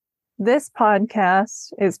This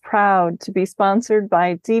podcast is proud to be sponsored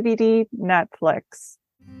by DVD Netflix.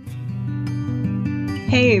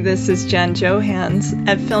 Hey, this is Jen Johans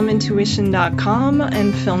at filmintuition.com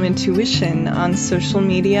and Film Intuition on social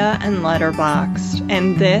media and Letterboxd.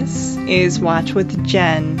 And this is Watch with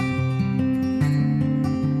Jen.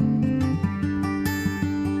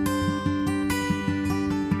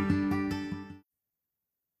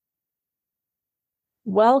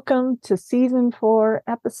 Welcome to Season 4,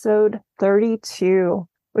 Episode 32,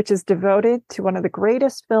 which is devoted to one of the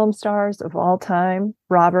greatest film stars of all time,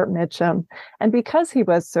 Robert Mitchum. And because he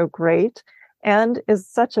was so great and is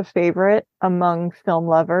such a favorite among film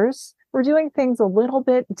lovers, we're doing things a little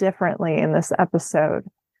bit differently in this episode.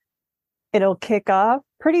 It'll kick off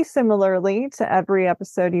pretty similarly to every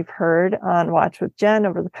episode you've heard on Watch with Jen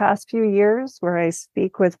over the past few years, where I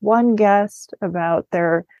speak with one guest about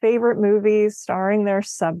their favorite movies starring their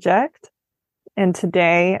subject. And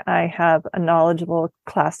today I have a knowledgeable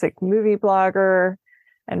classic movie blogger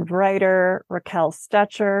and writer, Raquel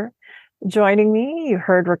Stecher, joining me. You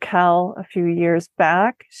heard Raquel a few years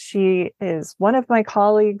back. She is one of my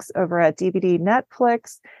colleagues over at DVD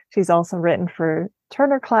Netflix. She's also written for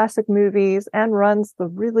Turner Classic Movies and runs the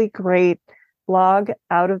really great blog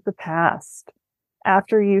Out of the Past.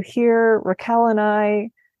 After you hear Raquel and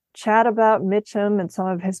I chat about Mitchum and some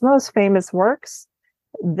of his most famous works,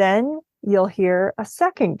 then you'll hear a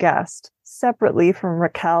second guest separately from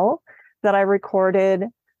Raquel that I recorded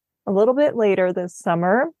a little bit later this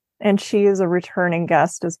summer. And she is a returning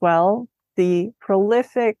guest as well, the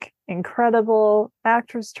prolific, incredible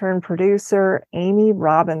actress turned producer, Amy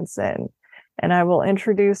Robinson. And I will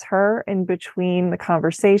introduce her in between the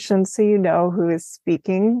conversation so you know who is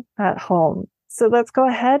speaking at home. So let's go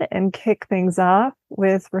ahead and kick things off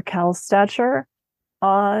with Raquel Stecher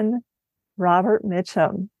on Robert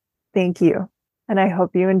Mitchum. Thank you. And I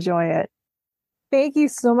hope you enjoy it. Thank you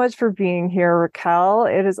so much for being here, Raquel.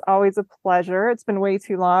 It is always a pleasure. It's been way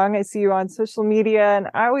too long. I see you on social media, and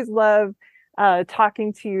I always love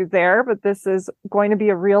talking to you there. But this is going to be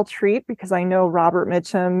a real treat because I know Robert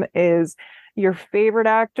Mitchum is your favorite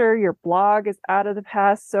actor. Your blog is Out of the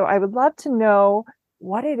Past. So I would love to know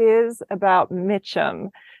what it is about Mitchum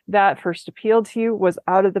that first appealed to you. Was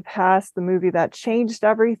Out of the Past the movie that changed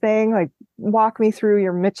everything? Like, walk me through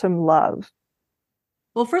your Mitchum love.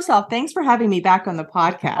 Well, first off, thanks for having me back on the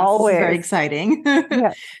podcast. Always. This is very exciting.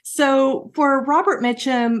 Yeah. So for Robert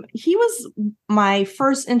Mitchum, he was my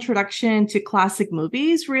first introduction to classic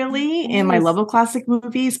movies, really, and my love of classic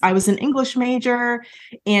movies. I was an English major,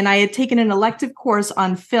 and I had taken an elective course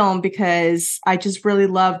on film because I just really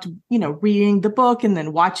loved, reading the book and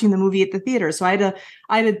then watching the movie at the theater. So I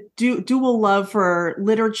had a dual love for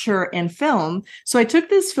literature and film. So I took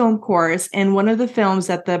this film course, and one of the films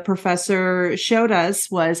that the professor showed us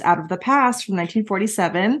was Out of the Past from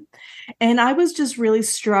 1947. And I was just really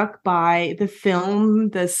struck by the film,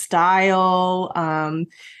 the style,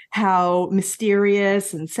 how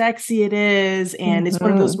mysterious and sexy it is. And it's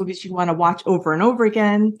one of those movies you want to watch over and over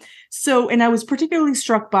again. So, and I was particularly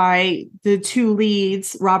struck by the two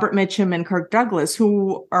leads, Robert Mitchum and Kirk Douglas,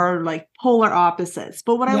 who are like polar opposites.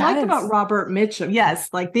 But what I liked about Robert Mitchum,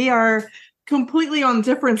 like they are completely on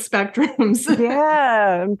different spectrums.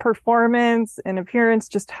 Yeah, and performance and appearance,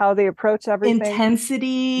 just how they approach everything.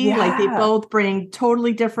 Intensity, like they both bring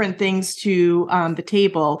totally different things to the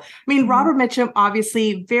table. I mean, Robert Mitchum,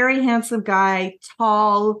 obviously, very handsome guy,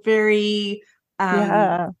 tall, very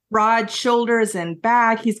broad shoulders and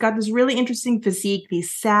back. He's got this really interesting physique,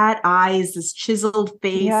 these sad eyes, this chiseled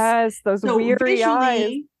face. Yes, those weary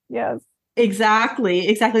eyes. Yes.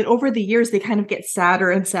 Exactly. And over the years, they kind of get sadder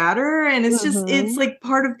and sadder. And it's just, it's like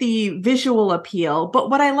part of the visual appeal. But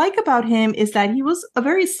what I like about him is that he was a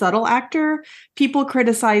very subtle actor. People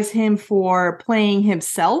criticize him for playing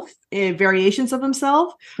himself, variations of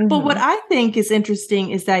himself. But what I think is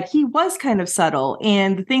interesting is that he was kind of subtle.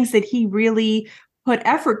 And the things that he really put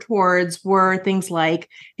effort towards were things like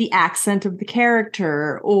the accent of the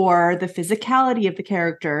character or the physicality of the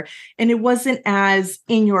character. And it wasn't as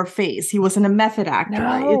in your face. He wasn't a method actor.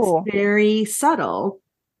 No. It's very subtle.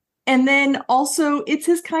 And then also it's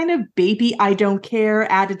his kind of baby, I don't care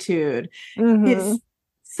attitude. His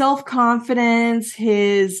self-confidence,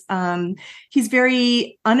 he's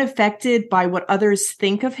very unaffected by what others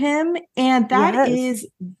think of him. And that is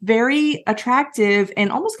very attractive and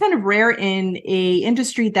almost kind of rare in a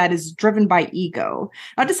industry that is driven by ego.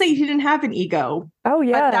 Not to say he didn't have an ego. Oh,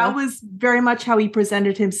 yeah. But that was very much how he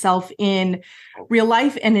presented himself in real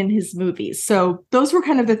life and in his movies. So those were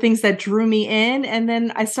kind of the things that drew me in. And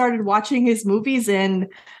then I started watching his movies, and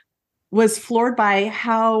was floored by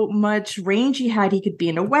how much range he had. He could be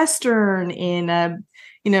in a Western, in a,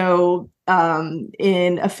 in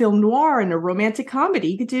a film noir, in a romantic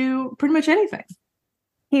comedy. He could do pretty much anything.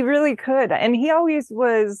 He really could. And he always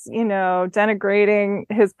was, denigrating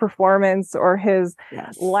his performance or his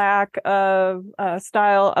lack of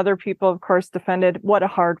style. Other people, of course, defended what a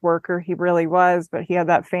hard worker he really was. But he had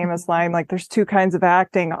that famous line, like, there's two kinds of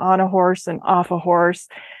acting, on a horse and off a horse.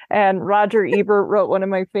 And Roger Ebert wrote one of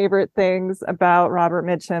my favorite things about Robert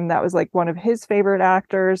Mitchum. That was like one of his favorite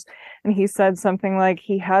actors. And he said something like,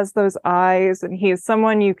 he has those eyes, and he is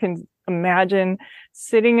someone you can imagine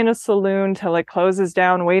sitting in a saloon till it closes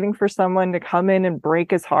down, waiting for someone to come in and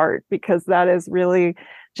break his heart, because that is really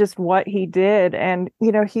just what he did. And,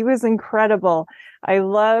 he was incredible. I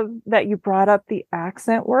love that you brought up the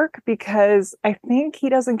accent work, because I think he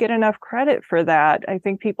doesn't get enough credit for that. I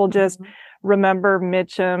think people just remember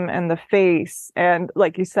Mitchum and the face and,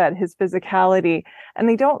 like you said, his physicality, and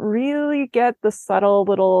they don't really get the subtle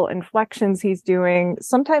little inflections he's doing.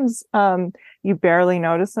 Sometimes you barely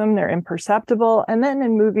notice them. They're imperceptible. And then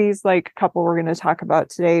in movies like a couple we're going to talk about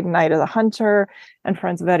today, Night of the Hunter and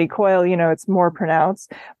Friends of Eddie Coyle, it's more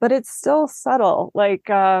pronounced, but it's still subtle. Like,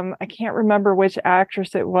 I can't remember which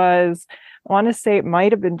actress it was. I want to say it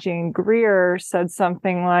might have been Jane Greer, said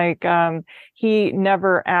something like, he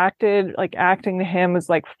never acted, like acting to him was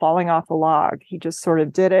like falling off a log. He just sort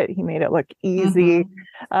of did it. He made it look easy. It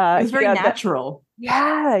was very natural. He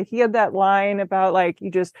had that line about, like, you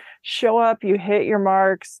just show up, you hit your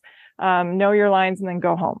marks, know your lines, and then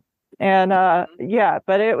go home. And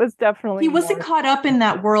but it was definitely, he wasn't caught up in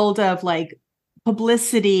that world of like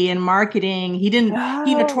publicity and marketing. He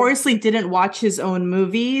notoriously didn't watch his own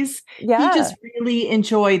movies. He just really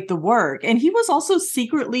enjoyed the work. And he was also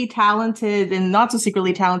secretly talented and not so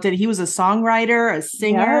secretly talented. He was a songwriter, a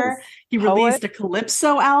singer. He released a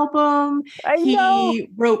Calypso album. He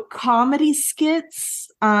wrote comedy skits.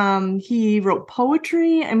 He wrote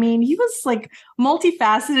poetry. I mean, he was like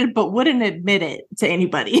multifaceted, but wouldn't admit it to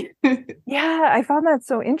anybody. I found that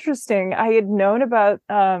so interesting. I had known about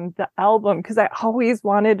the album because I always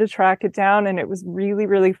wanted to track it down. And it was really,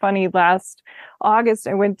 really funny. Last August,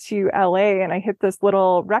 I went to LA and I hit this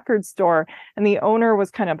little record store, and the owner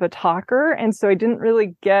was kind of a talker. And so I didn't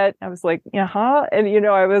really I was like, and,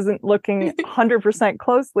 I wasn't looking 100%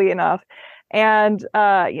 closely enough. And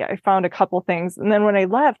I found a couple things. And then when I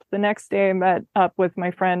left the next day, I met up with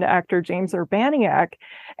my friend, actor James Urbaniak,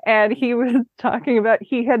 and he was talking about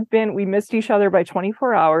we missed each other by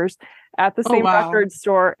 24 hours at the same record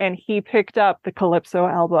store, and he picked up the Calypso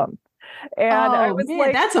album. And I was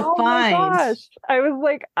like, that's a find. My gosh. I was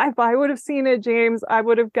like, if I would have seen it, James, I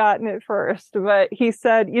would have gotten it first. But he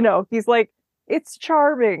said, he's like, it's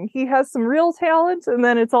charming. He has some real talent, and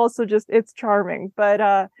then it's also just, it's charming. But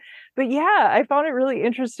I found it really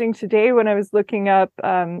interesting today when I was looking up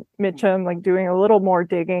Mitchum, like doing a little more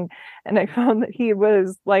digging, and I found that he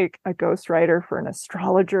was like a ghostwriter for an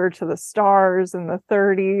astrologer to the stars in the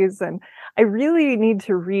 30s. And I really need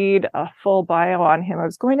to read a full bio on him. I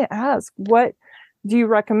was going to ask, what do you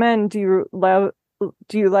recommend? Do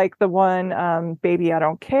you like the one Baby I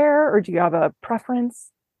Don't Care, or do you have a preference?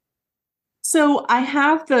 So I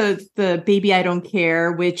have the Baby I Don't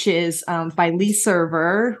Care, which is by Lee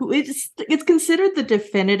Server, who it's considered the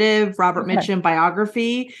definitive Robert Mitchum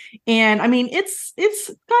biography. And I mean, it's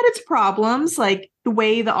got its problems. Like the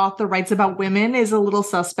way the author writes about women is a little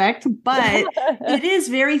suspect, but it is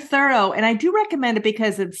very thorough. And I do recommend it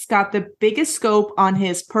because it's got the biggest scope on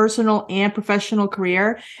his personal and professional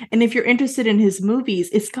career. And if you're interested in his movies,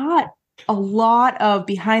 it's got a lot of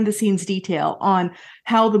behind the scenes detail on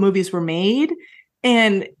how the movies were made.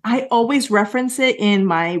 And I always reference it in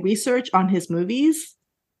my research on his movies.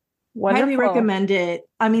 Wonderful. Highly recommend it.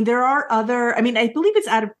 I mean, there are I believe it's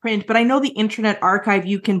out of print, but I know the Internet Archive,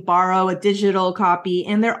 you can borrow a digital copy,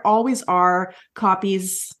 and there always are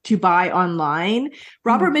copies to buy online.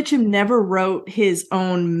 Robert Mitchum never wrote his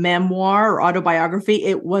own memoir or autobiography.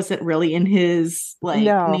 It wasn't really in his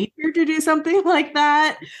nature to do something like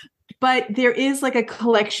that. But there is like a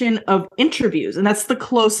collection of interviews, and that's the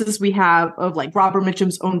closest we have of like Robert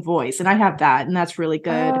Mitchum's own voice. And I have that, and that's really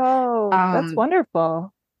good. Oh, that's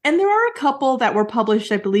wonderful. And there are a couple that were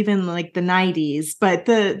published, I believe, in like the 90s, but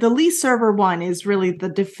the Lee Server one is really the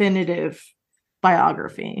definitive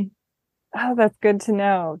biography. Oh, that's good to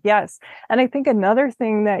know. Yes. And I think another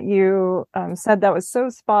thing that you said that was so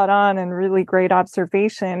spot on and really great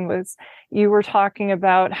observation was you were talking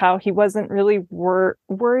about how he wasn't really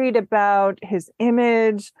worried about his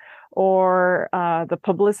image or the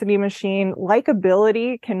publicity machine.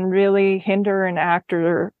 Likability can really hinder an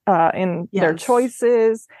actor in their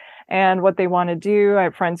choices. and what they want to do. I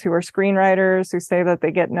have friends who are screenwriters who say that they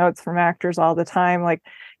get notes from actors all the time. Like,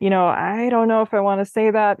 I don't know if I want to say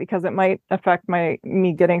that because it might affect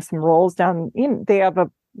me getting some roles down. They have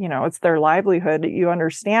it's their livelihood. You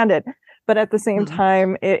understand it. But at the same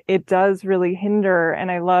time, it does really hinder. And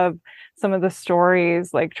I love some of the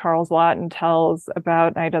stories like Charles Laughton tells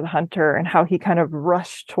about Night of the Hunter and how he kind of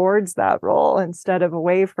rushed towards that role instead of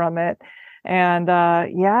away from it. And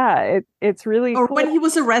it's really or cool. when he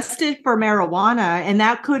was arrested for marijuana, and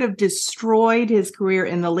that could have destroyed his career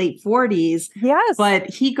in the late 40s. Yes. But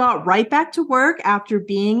he got right back to work after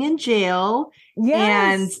being in jail.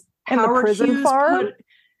 Yes. And Howard the prison Hughes farm.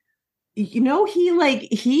 he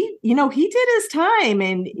did his time,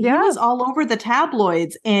 and he was all over the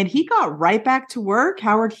tabloids, and he got right back to work.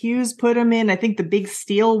 Howard Hughes put him in, I think The Big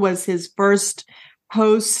Steal was his first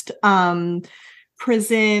post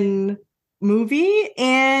prison movie,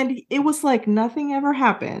 and it was like nothing ever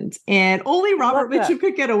happened, and only Robert Mitchum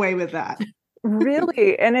could get away with that.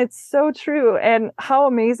 Really. And it's so true. And how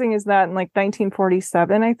amazing is that? In like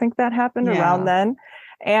 1947, I think that happened around then.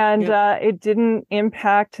 And it didn't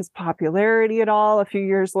impact his popularity at all. A few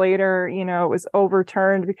years later, it was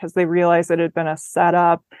overturned because they realized it had been a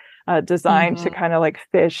setup designed to kind of like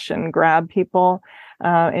fish and grab people.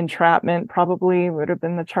 Entrapment probably would have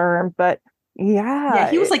been the term. But he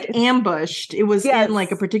was like ambushed. It was in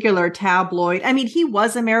like a particular tabloid. I mean, he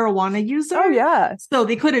was a marijuana user. Oh, yeah. So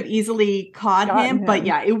they could have easily caught him. But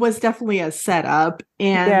it was definitely a setup.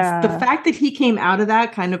 And the fact that he came out of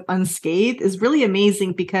that kind of unscathed is really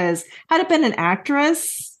amazing, because had it been an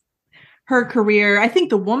actress, her career, I think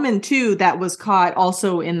the woman too that was caught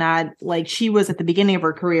also in that, like, she was at the beginning of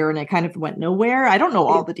her career and it kind of went nowhere. I don't know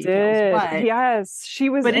all the details, but yes, she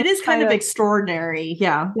was. But it is kind of extraordinary.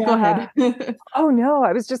 Yeah. Go ahead. Oh no,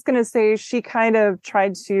 I was just going to say she kind of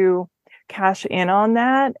tried to cash in on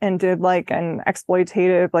that and did like an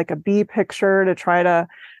exploitative, like a B picture to try to,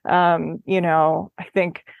 I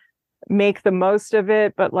think make the most of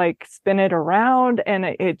it, but like spin it around, and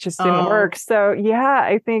it just didn't work. So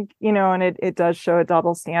I think, and it does show a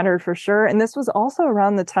double standard for sure. And this was also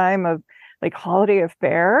around the time of like Holiday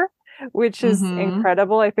Affair, which is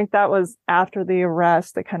incredible. I think that was after the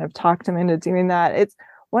arrest. They kind of talked him into doing that. It's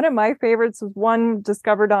one of my favorites, was one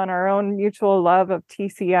discovered on our own mutual love of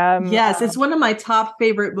TCM. Yes, it's one of my top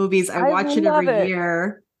favorite movies. I watch it every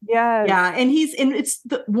year. Yes. Yeah. And it's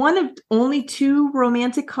one of only 2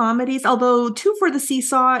 romantic comedies, although Two for the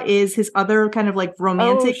Seesaw is his other kind of like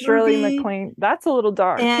romantic Shirley movie. MacLaine. That's a little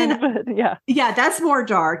dark. And but yeah, that's more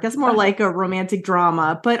dark. That's more like a romantic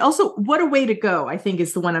drama. But also What a Way to Go, I think,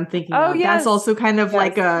 is the one I'm thinking of. Yes. That's also kind of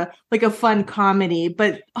like a fun comedy.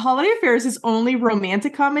 But Holiday Affair is his only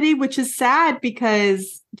romantic comedy, which is sad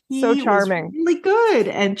because he so charming. was really good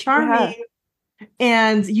and charming. Yeah.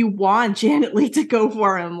 And you want Janet Leigh to go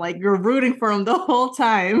for him. Like, you're rooting for him the whole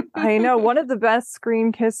time. I know. One of the best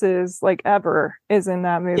screen kisses like ever is in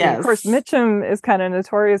that movie. Yes. Of course, Mitchum is kind of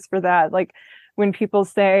notorious for that. Like, when people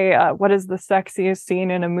say, what is the sexiest scene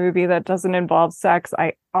in a movie that doesn't involve sex?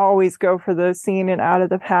 I always go for the scene in Out of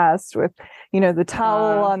the Past with, the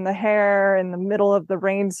towel on the hair in the middle of the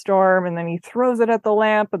rainstorm. And then he throws it at the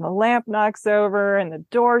lamp and the lamp knocks over and the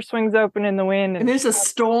door swings open in the wind. And there's a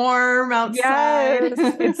storm outside.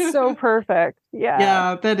 Yes, it's so perfect. Yeah.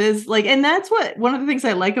 Yeah, that is like, and that's one of the things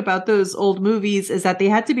I like about those old movies is that they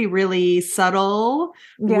had to be really subtle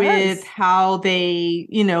with how they,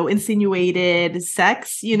 insinuated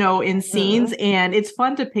sex, in scenes. And it's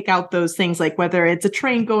fun to pick out those things, like whether it's a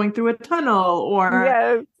train going through a tunnel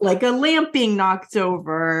or like a lamp being knocked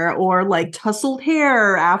over or like tousled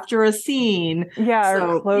hair after a scene. Yeah, so,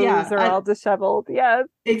 our clothes are all disheveled. Yes.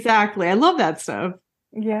 Exactly. I love that stuff.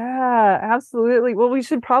 Yeah, absolutely. Well, we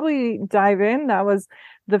should probably dive in. That was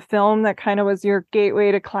the film that kind of was your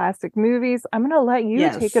gateway to classic movies. I'm going to let you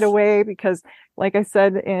take it away because, like I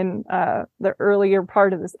said in the earlier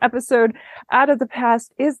part of this episode, Out of the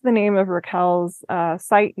Past is the name of Raquel's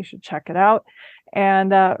site. You should check it out.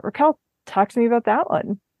 And Raquel, talk to me about that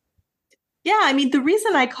one. Yeah, I mean, the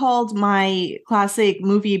reason I called my classic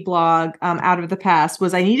movie blog Out of the Past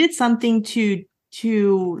was I needed something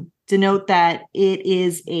to denote that it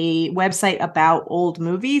is a website about old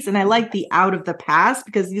movies. And I like the Out of the Past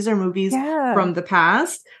because these are movies from the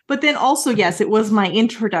past. But then also, yes, it was my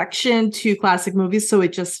introduction to classic movies. So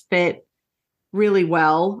it just fit really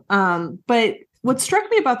well. But what struck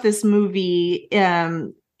me about this movie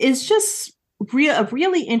is just a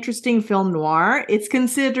really interesting film noir. It's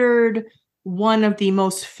considered one of the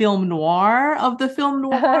most film noir of the film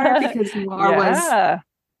noir because noir was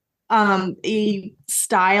a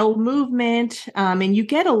style movement. And you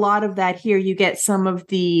get a lot of that here. You get some of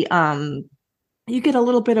the you get a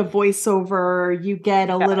little bit of voiceover, you get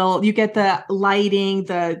the lighting,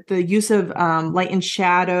 the use of light and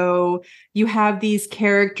shadow. You have these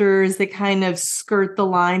characters that kind of skirt the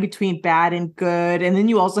line between bad and good. And then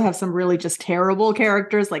you also have some really just terrible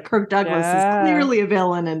characters, like Kirk Douglas is clearly a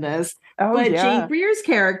villain in this. But Jane Greer's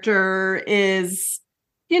character is,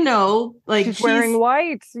 like she's wearing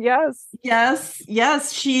white. Yes.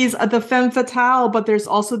 She's the femme fatale, but there's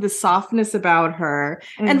also the softness about her.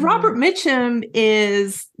 Mm-hmm. And Robert Mitchum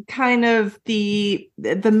is kind of the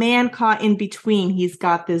man caught in between. He's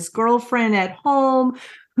got this girlfriend at home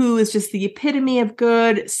who is just the epitome of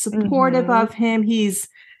good, supportive of him.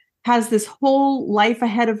 Has this whole life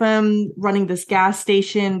ahead of him, running this gas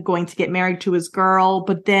station, going to get married to his girl,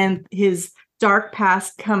 but then his dark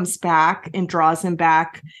past comes back and draws him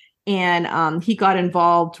back. And he got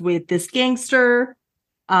involved with this gangster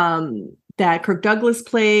that Kirk Douglas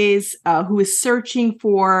plays, who is searching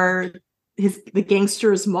for the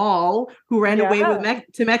gangster's mall, who ran away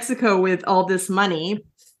to Mexico with all this money.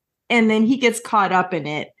 And then he gets caught up in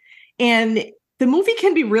it. And the movie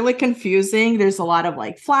can be really confusing. There's a lot of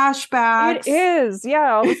like flashbacks. It is.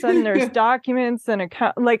 Yeah. All of a sudden there's documents and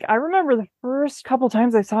like I remember the first couple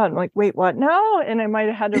times I saw it, I'm like, wait, what? No. And I might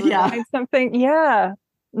have had to rewind something. Yeah.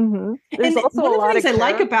 Mm-hmm. There's and also one of the things I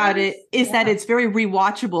like about it is that it's very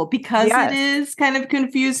rewatchable because it is kind of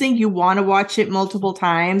confusing. You want to watch it multiple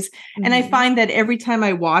times. Mm-hmm. And I find that every time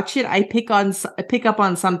I watch it, I pick up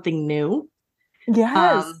on something new.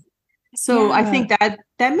 Yes. So I think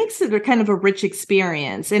that makes it a kind of a rich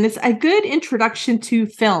experience, and it's a good introduction to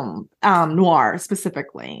film noir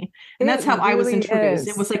specifically. And that's how I was introduced.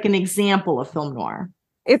 It was like an example of film noir.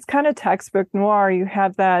 It's kind of textbook noir. You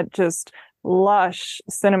have that just lush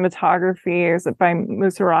cinematography. Is it by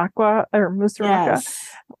Musaraca?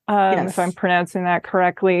 If I'm pronouncing that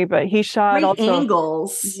correctly, but he shot great also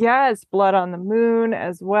angles. Yes, Blood on the Moon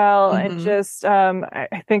as well. Mm-hmm. And just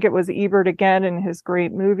I think it was Ebert again in his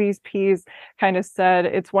great movies piece kind of said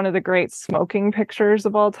it's one of the great smoking pictures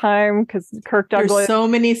of all time because Kirk Douglas, there's so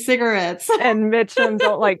many cigarettes, and Mitchum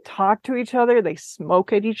don't like talk to each other, they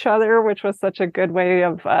smoke at each other, which was such a good way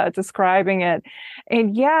of describing it.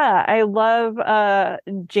 And I love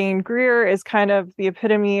Jane Greer is kind of the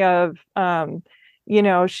epitome of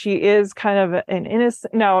she is kind of an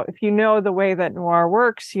innocent. Now, if you know the way that noir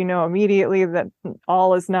works, you know immediately that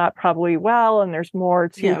all is not probably well, and there's more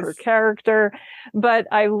to her character. But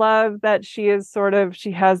I love that she has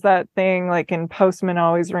that thing like in Postman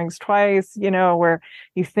Always Rings Twice, where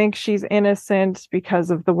you think she's innocent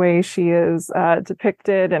because of the way she is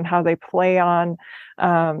depicted and how they play on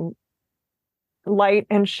light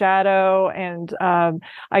and shadow and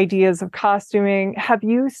ideas of costuming. Have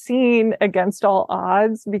you seen Against All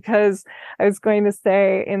Odds? Because I was going to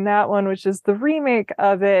say in that one, which is the remake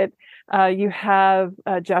of it, you have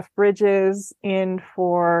Jeff Bridges in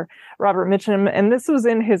for Robert Mitchum, and this was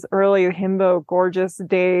in his early himbo gorgeous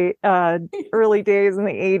day, early days in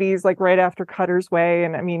the 80s, like right after Cutter's Way.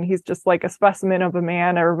 And I mean, he's just like a specimen of a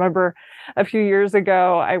man. I remember a few years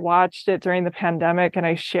ago, I watched it during the pandemic and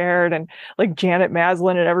I shared, and like Janet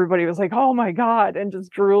Maslin and everybody was like, oh my God, and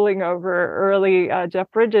just drooling over early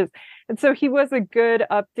Jeff Bridges. And so he was a good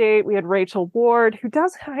update. We had Rachel Ward, who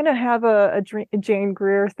does kind of have a Jane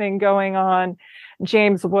Greer thing going on.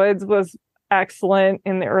 James Woods was excellent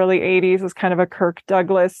in the early 80s as kind of a Kirk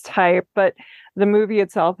Douglas type, but the movie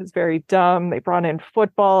itself is very dumb. They brought in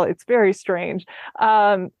football. It's very strange.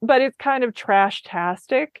 But it's kind of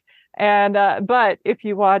trash-tastic. And but if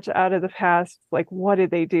you watch Out of the Past, like, what did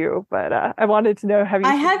they do? But I wanted to know,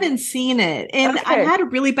 I haven't seen it, and I had a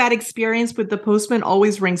really bad experience with the Postman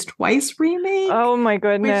Always Rings Twice remake. Oh my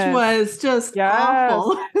goodness, which was just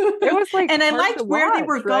awful. It was like, and I liked where they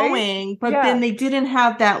were going, but then they didn't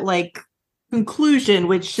have that like conclusion,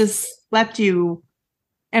 which just left you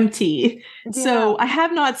empty. So I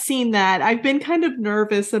have not seen that. I've been kind of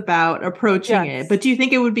nervous about approaching it, but do you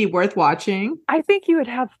think it would be worth watching? I think you would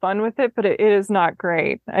have fun with it, but it is not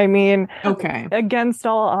great. I mean, Against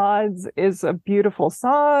All Odds is a beautiful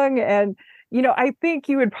song, and I think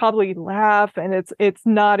you would probably laugh, and it's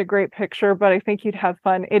not a great picture, but I think you'd have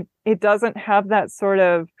fun. It doesn't have that sort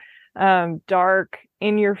of dark,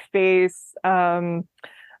 in your face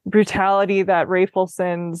brutality that Ray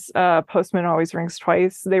Folson's Postman Always Rings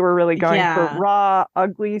Twice. They were really going for raw,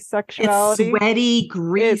 ugly sexuality. It's sweaty,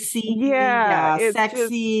 greasy, it's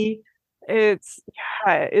sexy.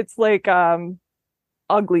 It's like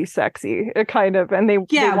ugly sexy kind of, and they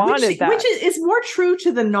wanted that, which is more true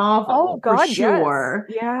to the novel. Oh God, for sure.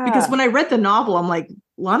 Yes. Yeah, because when I read the novel, I'm like,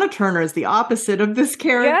 Lana Turner is the opposite of this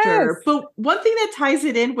character. Yes. But one thing that ties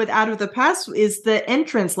it in with Out of the Past is the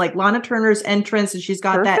entrance, like Lana Turner's entrance, and she's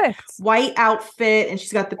got that white outfit and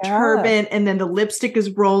she's got the turban and then the lipstick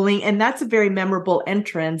is rolling. And that's a very memorable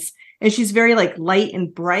entrance. And she's very like light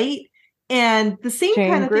and bright. And the same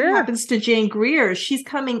kind of thing happens to Jane Greer. She's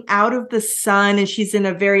coming out of the sun and she's in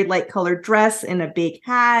a very light colored dress and a big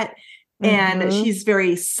hat. And she's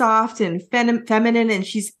very soft and feminine, and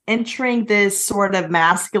she's entering this sort of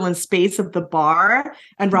masculine space of the bar,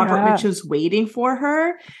 and Robert Mitchum's waiting for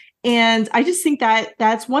her. And I just think that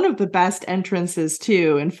that's one of the best entrances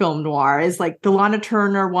too in film noir, is like the Lana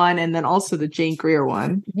Turner one and then also the Jane Greer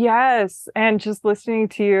one. Yes. And just listening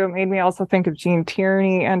to you made me also think of Jean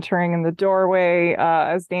Tierney entering in the doorway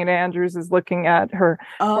as Dana Andrews is looking at her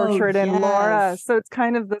portrait in Laura. So it's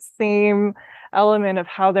kind of the same element of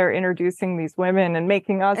how they're introducing these women and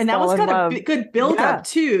making us, and that was kind of a good build up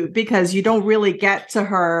too, because you don't really get to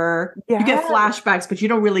her. You get flashbacks, but you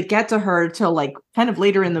don't really get to her till like kind of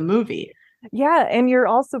later in the movie. Yeah, and you're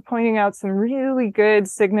also pointing out some really good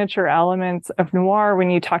signature elements of noir when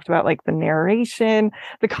you talked about like the narration,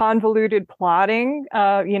 the convoluted plotting.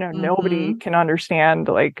 Nobody can understand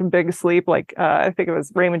like Big Sleep. Like I think it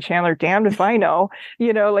was Raymond Chandler. Damned if I know.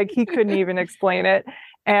 Like he couldn't even explain it.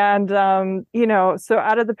 And, so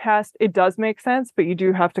Out of the Past, it does make sense, but you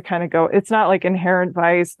do have to kind of go, it's not like Inherent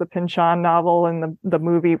Vice, the Pynchon novel and the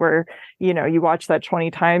movie where, you watch that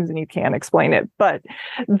 20 times and you can't explain it. But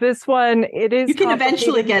this one, it is. You can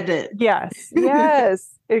eventually get it. Yes. Yes,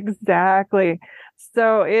 exactly.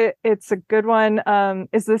 So it's a good one.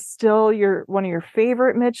 Is this still one of your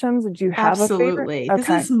favorite Mitchums? Did you have a favorite? Okay.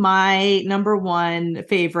 This is my number one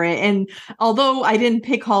favorite. And although I didn't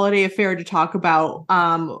pick Holiday Affair to talk about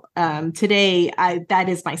today, that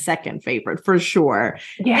is my second favorite for sure.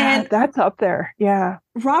 Yeah, and that's up there. Yeah.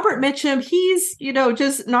 Robert Mitchum, he's,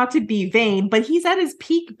 just not to be vain, but he's at his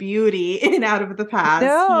peak beauty in Out of the Past.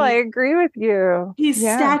 No, I agree with you. He's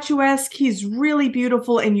statuesque. He's really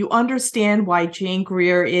beautiful. And you understand why Jane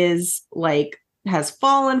Greer has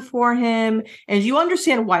fallen for him. And you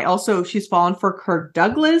understand why also she's fallen for Kirk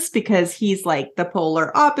Douglas, because he's like the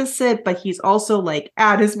polar opposite, but he's also like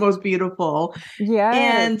at his most beautiful. Yeah.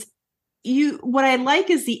 And what I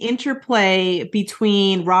like is the interplay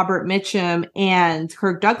between Robert Mitchum and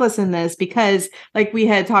Kirk Douglas in this, because like we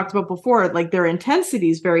had talked about before, like their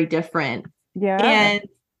intensity is very different. Yeah. And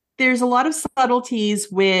there's a lot of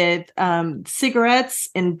subtleties with cigarettes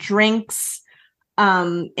and drinks,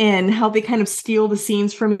 and how they kind of steal the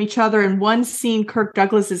scenes from each other. In one scene, Kirk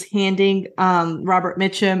Douglas is handing Robert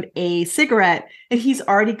Mitchum a cigarette, and he's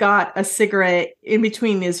already got a cigarette in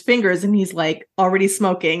between his fingers, and he's like already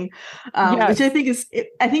smoking, which I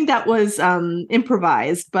think that was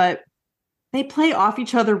improvised, but they play off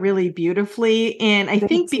each other really beautifully. And I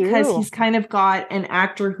think because he's kind of got an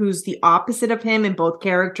actor who's the opposite of him in both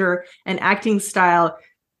character and acting style,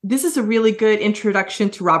 this is a really good introduction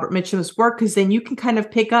to Robert Mitchum's work, because then you can kind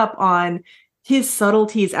of pick up on his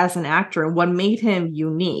subtleties as an actor and what made him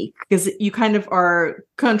unique, because you kind of are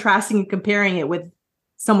contrasting and comparing it with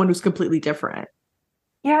someone who's completely different.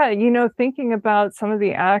 Yeah, thinking about some of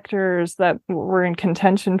the actors that were in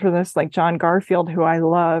contention for this, like John Garfield, who I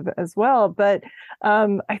love as well. But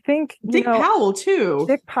I think Dick Powell too.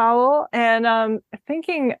 Dick Powell, and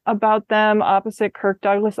thinking about them opposite Kirk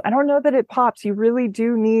Douglas, I don't know that it pops. You really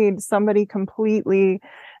do need somebody completely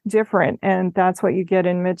different, and that's what you get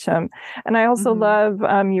in Mitchum. And I also love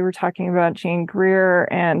you were talking about Jane Greer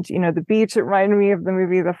and the beach. It reminded me of the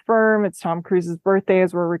movie The Firm. It's Tom Cruise's birthday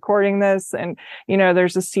as we're recording this, and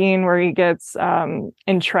there's a scene where he gets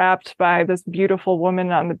entrapped by this beautiful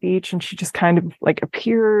woman on the beach, and she just kind of like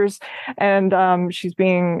appears, and she's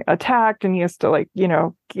being attacked, and he has to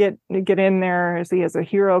get in there, as he has a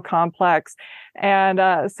hero complex. And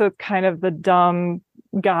so it's kind of the dumb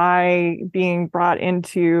guy being brought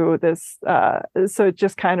into this, so it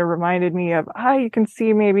just kind of reminded me of you can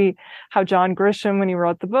see maybe how John Grisham, when he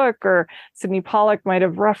wrote the book, or Sidney Pollack, might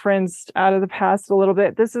have referenced Out of the Past a little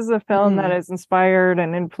bit. This is a film that has inspired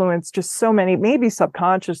and influenced just so many, maybe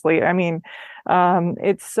subconsciously. I mean,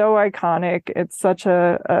 it's so iconic. It's such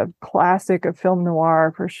a classic of film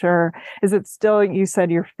noir for sure. Is it still, you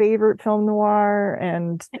said, your favorite film noir?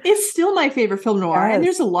 And it's still my favorite film noir. And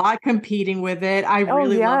there's a lot competing with it. I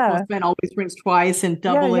really love Postman Always Rings Twice and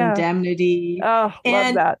Double Indemnity. Oh,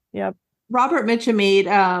 love that. Yep. Robert Mitchum made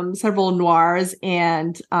several noirs,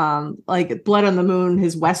 and like Blood on the Moon,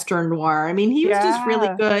 his Western noir. I mean, he was just really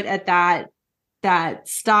good at that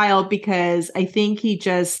style, because I think he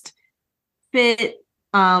just fit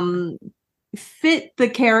the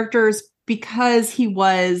characters, because he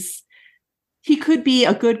was he could be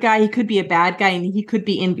a good guy, he could be a bad guy, and he could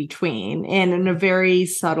be in between, and in a very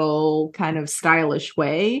subtle, kind of stylish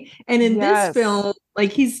way. And in this film,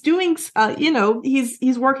 like he's doing,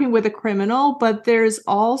 he's working with a criminal, but there's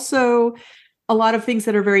also a lot of things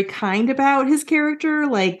that are very kind about his character,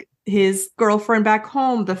 like his girlfriend back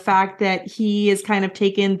home, the fact that he has kind of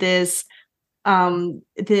taken this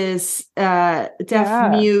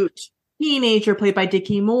deaf mute teenager played by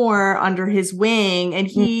Dickie Moore under his wing,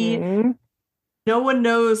 and no one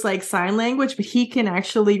knows like sign language, but he can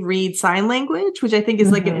actually read sign language, which I think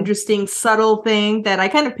is like an interesting, subtle thing that I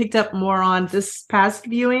kind of picked up more on this past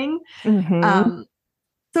viewing.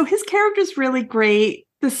 So his character's really great.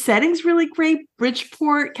 The setting's really great.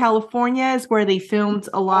 Bridgeport, California is where they filmed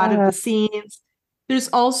a lot of the scenes. There's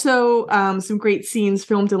also some great scenes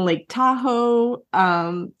filmed in Lake Tahoe.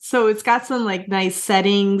 So it's got some like nice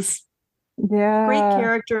settings. Yeah. Great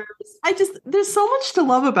characters. There's so much to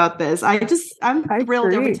love about this. I'm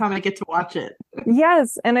thrilled every time I get to watch it.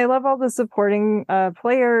 Yes. And I love all the supporting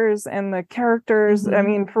players and the characters. I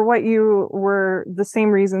mean, for what you were, the same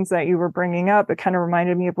reasons that you were bringing up, it kind of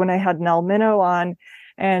reminded me of when I had Nell Minow on,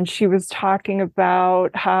 and she was talking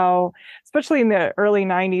about how, especially in the early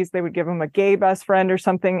 90s, they would give him a gay best friend or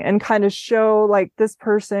something and kind of show like this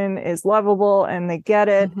person is lovable and they get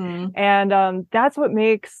it. And that's what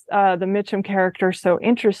makes the Mitchum character so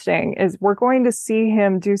interesting, is we're going to see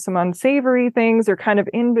him do some unsavory things or kind of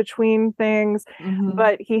in between things,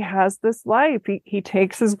 but he has this life. He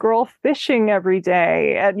takes his girl fishing every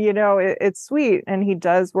day, and it's sweet. And he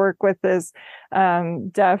does work with this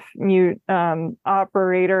deaf mute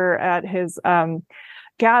operator at his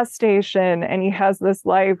gas station, and he has this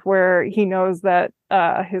life where he knows that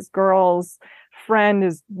his girl's friend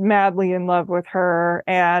is madly in love with her,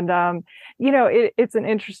 and it's an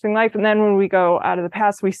interesting life. And then when we go out of the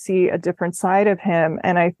past, we see a different side of him,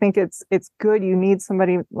 and I think it's good. You need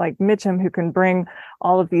somebody like Mitchum who can bring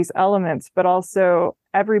all of these elements, but also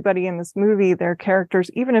everybody in this movie, their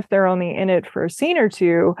characters, even if they're only in it for a scene or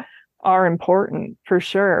two, are important for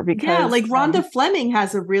sure. Because like Rhonda Fleming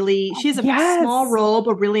has she has a small role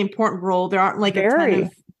but really important role. There aren't like a ton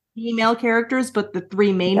of female characters, but the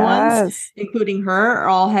three main ones, including her,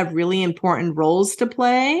 all have really important roles to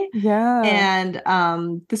play. And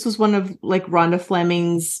this was one of like Rhonda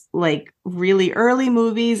Fleming's like really early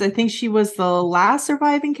movies. I think she was the last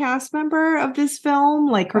surviving cast member of this film.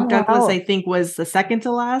 Like Kirk Douglas, I think, was the second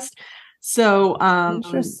to last. So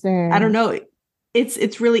interesting. I don't know.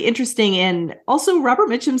 It's really interesting. And also Robert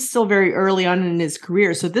Mitchum's still very early on in his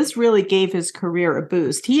career. So this really gave his career a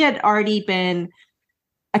boost. He had already been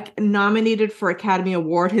nominated for Academy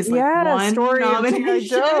Award, his one nomination.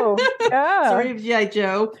 Story of G.I.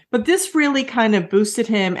 Joe. But this really kind of boosted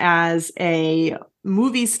him as a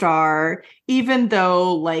movie star, even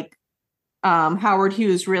though like Howard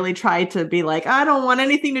Hughes really tried to be like, I don't want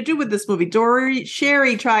anything to do with this movie. Dory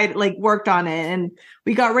Sherry worked on it, and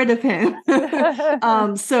we got rid of him.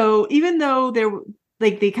 So even though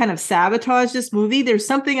they kind of sabotaged this movie, there's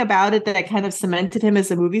something about it that kind of cemented him as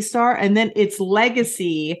a movie star. And then its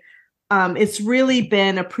legacy, it's really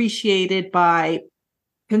been appreciated by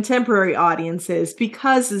contemporary audiences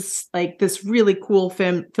because it's like this really cool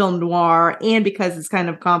film noir, and because it's kind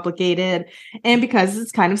of complicated, and because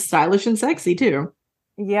it's kind of stylish and sexy too.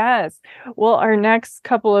 Yes. Well, our next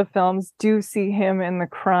couple of films do see him in the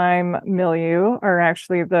crime milieu, or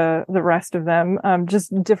actually the rest of them,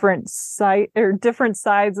 just different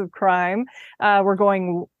sides of crime. We're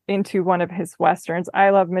going into one of his Westerns.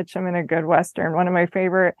 I love Mitchum in a good Western. One of my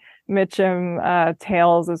favorite Mitchum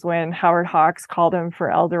tales is when Howard Hawks called him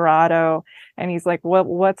for El Dorado, and he's like,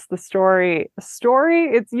 what's the story?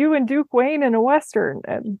 Story? It's you and Duke Wayne in a Western.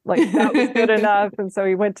 And like, that was good enough. And so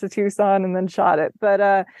he went to Tucson and then shot it.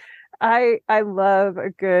 But I love a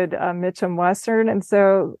good Mitchum Western. And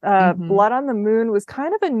so Blood on the Moon was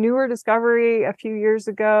kind of a newer discovery a few years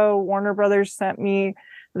ago. Warner Brothers sent me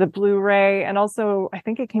the Blu-ray, and also I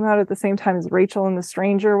think it came out at the same time as Rachel and the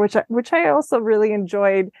Stranger, which I also really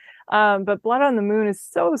enjoyed. But Blood on the Moon is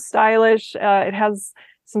so stylish. It has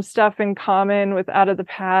some stuff in common with Out of the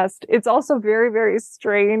Past. It's also very, very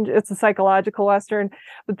strange. It's a psychological Western,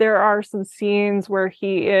 but there are some scenes where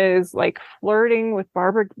he is like flirting with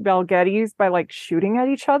Barbara Bel Geddes by like shooting at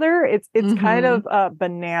each other. It's kind of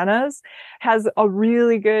bananas. Has a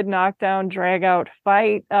really good knockdown, drag out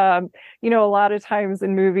fight. A lot of times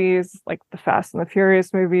in movies like the Fast and the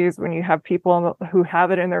Furious movies, when you have people who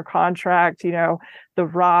have it in their contract, The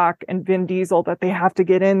Rock and Vin Diesel, that they have to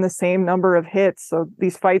get in the same number of hits. So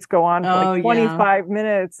these fights go on for 25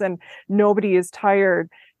 minutes and nobody is tired.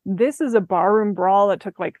 this is a barroom brawl that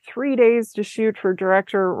took like 3 days to shoot for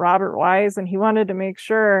director Robert Wise, and he wanted to make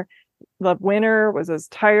sure the winner was as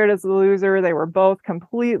tired as the loser. They were both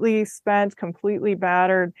completely spent, completely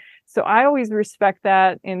battered. So I always respect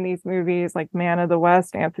that in these movies, like Man of the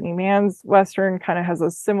West. Anthony Mann's Western kind of has a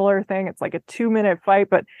similar thing. It's like a 2-minute fight,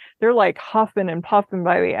 but they're like huffing and puffing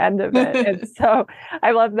by the end of it. And so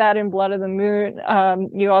I love that in Blood of the Moon.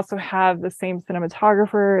 You also have the same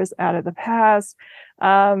cinematographer as Out of the Past.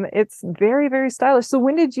 It's very, very stylish. So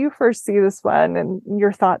when did you first see this one and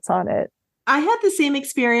your thoughts on it? I had the same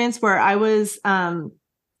experience where I was,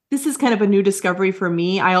 this is kind of a new discovery for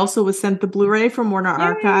me. I also was sent the Blu-ray from Warner Yay!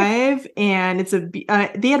 Archive, and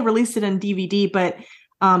they had released it on DVD, but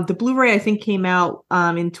the Blu-ray I think came out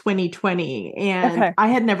in 2020, and I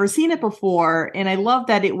had never seen it before. And I love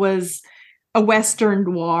that it was a Western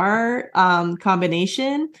noir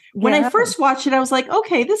combination. When I first watched it, I was like,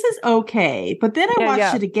 okay, this is okay. But then I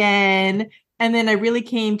watched it again, and then I really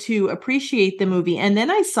came to appreciate the movie. And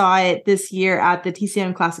then I saw it this year at the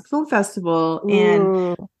TCM Classic Film Festival.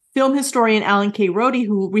 And film historian Alan K. Rody,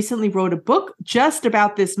 who recently wrote a book just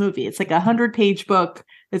about this movie. It's like a 100-page book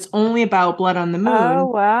that's only about Blood on the Moon. Oh,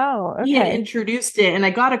 wow. Okay. He had introduced it, and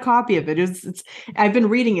I got a copy of it. I've been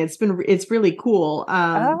reading it. It's really cool.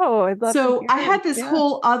 I'd love so I had this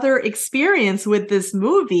whole other experience with this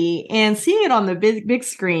movie, and seeing it on the big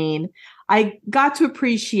screen, I got to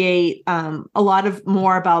appreciate a lot of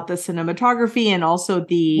more about the cinematography and also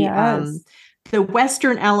the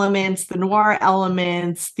Western elements, the noir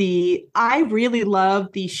elements. I really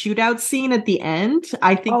love the shootout scene at the end.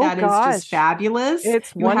 I think that is just fabulous.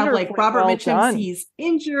 It's you have like Robert Mitchum, he's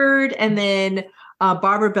injured, and then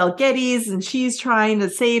Barbara Bel Geddes, and she's trying to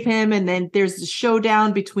save him. And then there's the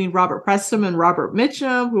showdown between Robert Preston and Robert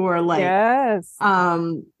Mitchum, who are like,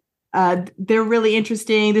 they're really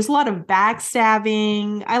interesting. There's a lot of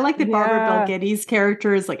backstabbing. I like that Barbara Bel Geddes'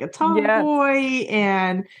 character is like a tomboy,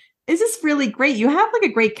 and it's just really great. You have like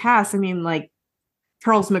a great cast. I mean, like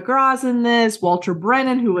Charles McGraw's in this. Walter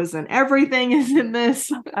Brennan, who was in everything, is in this.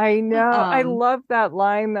 I know. I love that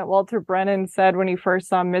line that Walter Brennan said when he first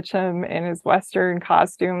saw Mitchum in his Western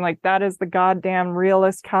costume. Like, that is the goddamn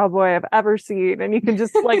realest cowboy I've ever seen. And you can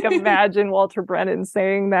just like imagine Walter Brennan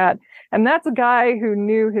saying that. And that's a guy who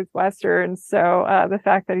knew his Western. So the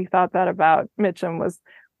fact that he thought that about Mitchum was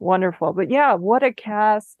wonderful. But yeah, what a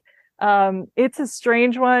cast. It's a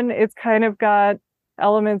strange one. It's kind of got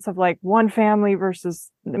elements of like one family versus,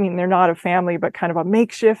 I mean, they're not a family, but kind of a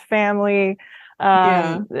makeshift family.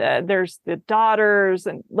 There's the daughters,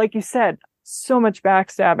 and like you said, so much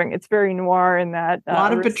backstabbing. It's very noir in that. A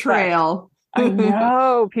lot of betrayal. I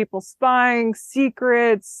know, people spying,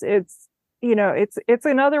 secrets. It's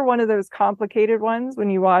another one of those complicated ones when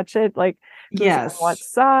you watch it, like who's on what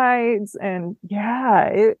sides. And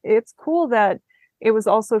it's cool that it was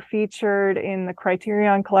also featured in the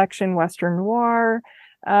Criterion Collection Western Noir.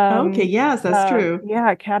 That's true.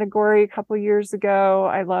 Category a couple years ago.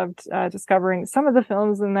 I loved discovering some of the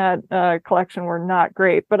films in that collection were not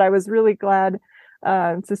great, but I was really glad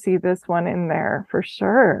to see this one in there for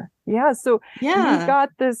sure. Yeah, so you got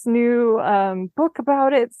this new book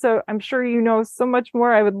about it, so I'm sure you know so much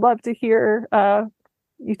more. I would love to hear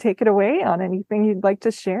you take it away on anything you'd like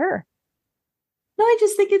to share. No, I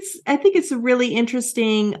think it's a really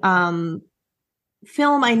interesting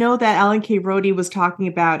film. I know that Alan K. Rody was talking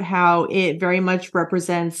about how it very much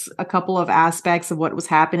represents a couple of aspects of what was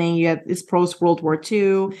happening. You have this post-World War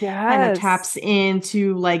II, kind of taps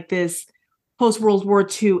into like this post-World War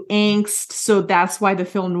II angst. So that's why the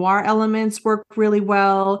film noir elements work really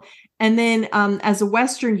well. And then as a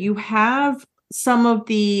Western, you have some of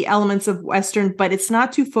the elements of Western, but it's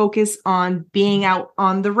not too focused on being out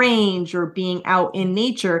on the range or being out in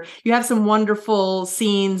nature. You have some wonderful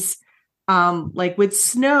scenes, like with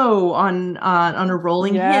snow on a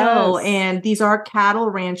rolling hill, and these are cattle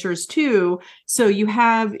ranchers too. So you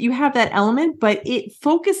have that element, but it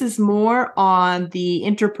focuses more on the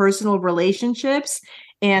interpersonal relationships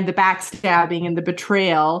and the backstabbing and the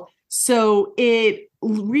betrayal. So it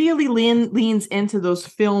really leans into those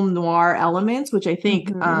film noir elements, which I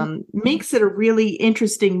think makes it a really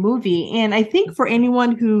interesting movie. And I think for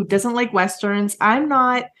anyone who doesn't like Westerns, I'm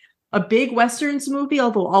not a big Westerns movie,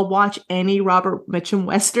 although I'll watch any Robert Mitchum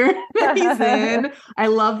Western that he's in. I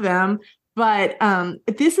love them. But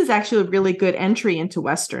this is actually a really good entry into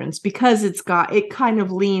Westerns because it kind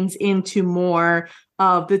of leans into more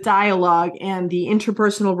of the dialogue and the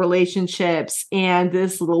interpersonal relationships and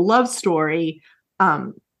this little love story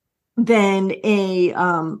than a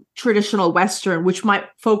traditional Western, which might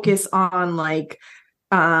focus on like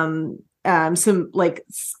some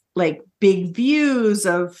like big views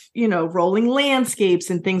of, rolling landscapes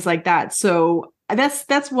and things like that. So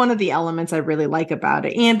that's one of the elements I really like about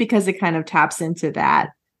it. And because it kind of taps into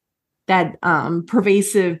that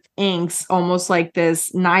pervasive angst, almost like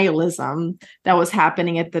this nihilism that was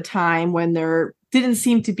happening at the time when there didn't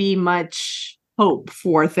seem to be much hope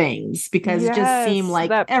for things, because it just seemed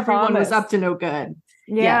like everyone was up to no good.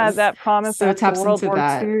 Yeah, Yes. that promise So it after taps World into War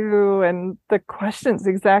that. II and the questions,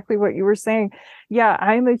 exactly what you were saying. Yeah,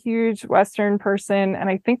 I'm a huge Western person, and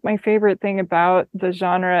I think my favorite thing about the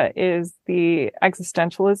genre is the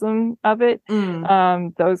existentialism of it.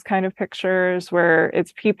 Those kind of pictures where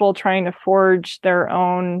it's people trying to forge their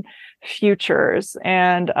own futures,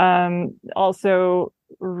 and also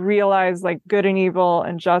realize like good and evil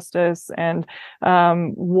and justice, and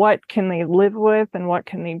what can they live with and what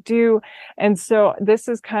can they do. And so this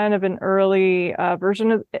is kind of an early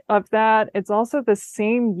version of that. It's also the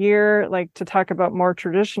same year, like, to talk about more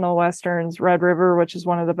traditional Westerns, Red River, which is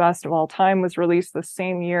one of the best of all time, was released the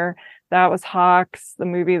same year. That was Hawks, the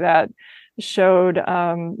movie that showed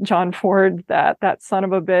John Ford that son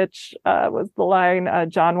of a bitch was the line,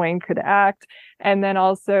 John Wayne could act. And then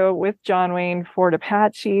also with John Wayne, Fort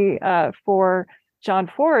Apache for John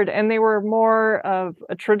Ford. And they were more of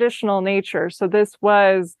a traditional nature. So this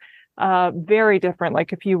was very different.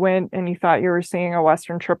 Like if you went and you thought you were seeing a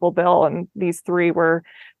Western triple bill and these three were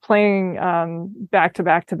playing back to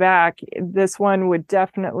back to back, this one would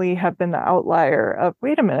definitely have been the outlier of,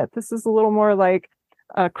 wait a minute, this is a little more like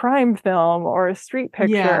a crime film or a street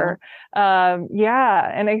picture. And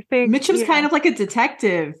I think Mitchum's kind of like a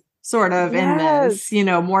detective sort of in this,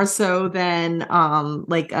 more so than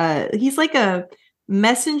he's like a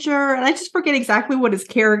messenger, and I just forget exactly what his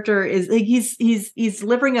character is. Like he's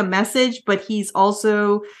delivering a message, but he's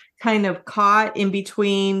also kind of caught in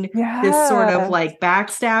between this sort of like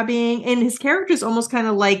backstabbing, and his character is almost kind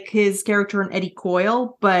of like his character in Eddie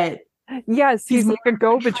Coyle, but yes, he's like a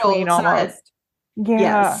go-between almost.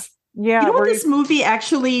 Yes. Yeah. What this movie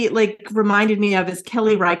actually like reminded me of is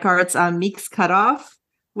Kelly Reichardt's Meek's Cutoff,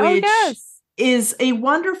 which is a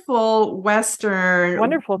wonderful Western.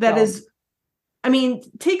 Wonderful that film. is, I mean,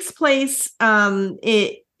 takes place in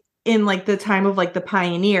like the time of like the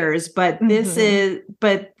pioneers, but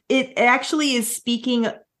it actually is speaking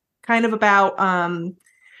kind of about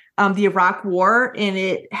the Iraq War, and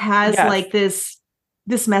it has like this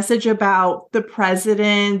message about the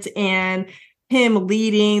president and him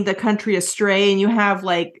leading the country astray. And you have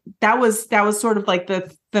like that was sort of like the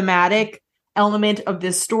thematic element of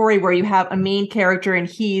this story, where you have a main character and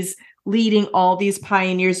he's leading all these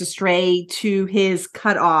pioneers astray to his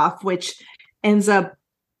cutoff, which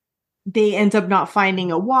they end up not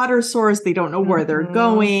finding a water source. They don't know where they're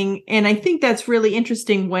going. And I think that's really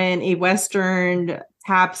interesting when a Western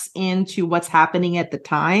taps into what's happening at the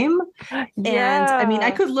time. And I mean, I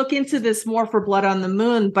could look into this more for Blood on the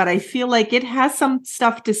Moon, but I feel like it has some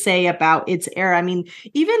stuff to say about its era. I mean,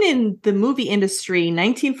 even in the movie industry,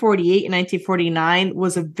 1948 and 1949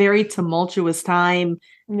 was a very tumultuous time.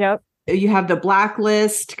 Yep. You have The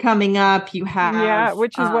Blacklist coming up. You have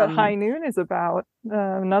which is what High Noon is about.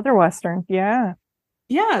 Another Western. Yeah,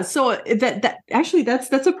 so that actually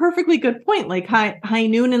that's a perfectly good point. Like High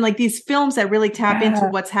Noon and like these films that really tap into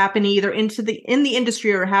what's happening either in the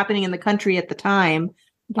industry or happening in the country at the time.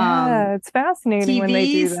 It's fascinating when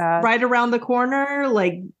they do that. Right around the corner,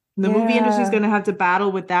 like the movie industry is going to have to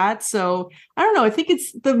battle with that. So I don't know. I think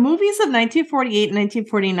it's the movies of 1948 and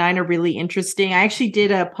 1949 are really interesting. I actually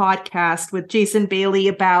did a podcast with Jason Bailey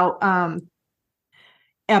about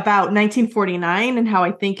 1949 and how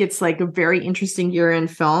I think it's like a very interesting year in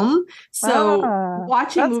film. So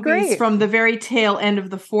watching movies from the very tail end of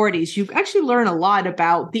the 40s, you actually learn a lot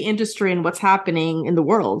about the industry and what's happening in the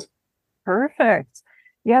world. Perfect.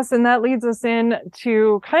 Yes, and that leads us in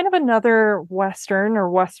to kind of another Western or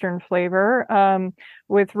Western flavor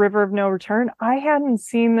with River of No Return. I hadn't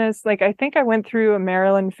seen this. Like, I think I went through a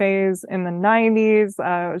Maryland phase in the 90s.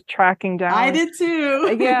 I was tracking down. I did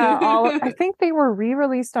too. I think they were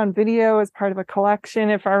re-released on video as part of a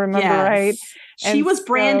collection, if I remember right. She was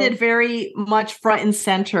branded very much front and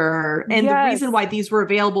center. And the reason why these were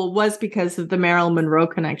available was because of the Marilyn Monroe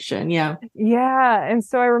connection. Yeah. And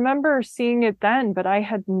so I remember seeing it then, but I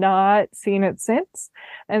had not seen it since.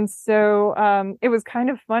 And so it was kind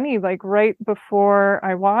of funny, like right before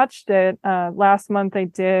I watched it, last month I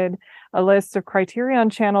did a list of Criterion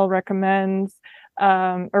Channel recommendations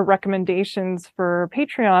for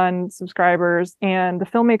Patreon subscribers, and the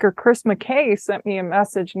filmmaker Chris McKay sent me a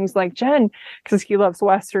message, and he's like, Jen, because he loves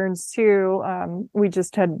Westerns too. We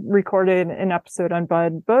just had recorded an episode on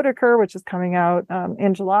Bud Bodeker, which is coming out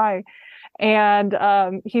in July.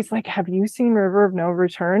 And he's like, have you seen River of No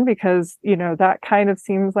Return? Because, that kind of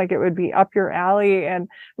seems like it would be up your alley. And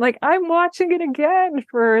like, I'm watching it again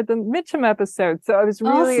for the Mitchum episode. So I was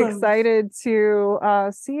really Awesome. excited to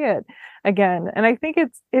see it again. And I think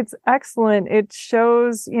it's excellent. It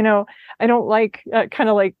shows, I don't like kind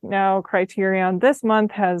of like now Criterion this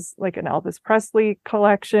month has like an Elvis Presley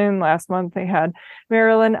collection. Last month they had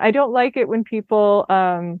Marilyn. I don't like it when people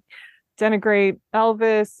denigrate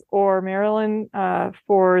Elvis or Marilyn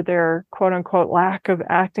for their quote unquote lack of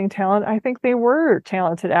acting talent. I think they were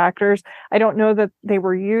talented actors. I don't know that they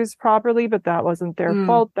were used properly, but that wasn't their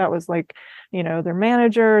fault. That was like, their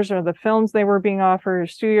managers or the films they were being offered, or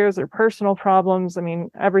studios, or personal problems. I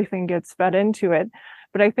mean, everything gets fed into it.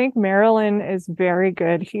 But I think Marilyn is very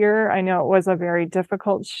good here. I know it was a very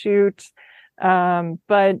difficult shoot.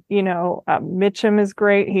 But Mitchum is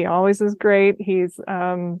great. He always is great. He's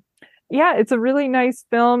yeah, it's a really nice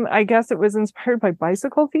film. I guess it was inspired by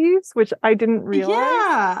Bicycle Thieves, which I didn't realize.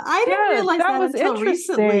 Yeah, I didn't realize that was until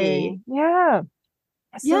recently. Yeah.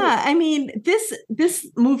 So, yeah, I mean,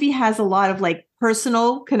 this movie has a lot of like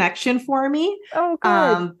personal connection for me. Oh,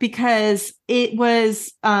 good. Because it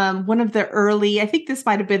was one of the early, I think this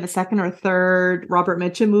might have been the second or third Robert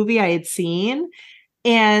Mitchum movie I had seen.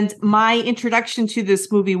 And my introduction to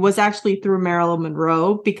this movie was actually through Marilyn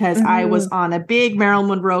Monroe, because I was on a big Marilyn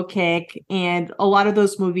Monroe kick, and a lot of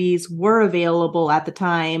those movies were available at the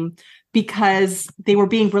time because they were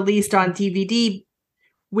being released on DVD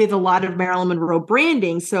with a lot of Marilyn Monroe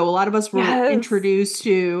branding. So a lot of us were introduced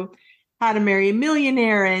to How to Marry a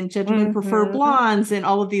Millionaire and Gentlemen Prefer Blondes and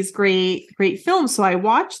all of these great films. So I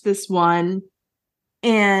watched this one,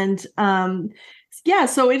 and yeah,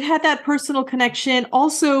 so it had that personal connection.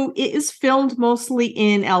 Also, it is filmed mostly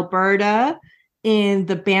in Alberta, in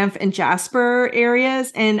the Banff and Jasper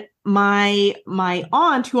areas. And my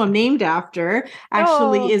aunt, who I'm named after,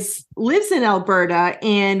 actually lives in Alberta.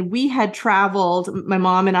 And we had traveled, my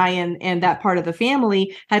mom and I and that part of the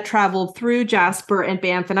family had traveled through Jasper and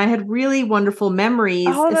Banff. And I had really wonderful memories,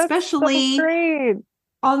 especially so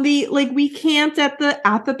on the, like, we camped at the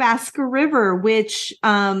Athabasca River, which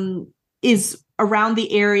is around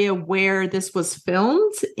the area where this was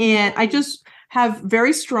filmed. And I just have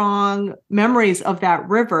very strong memories of that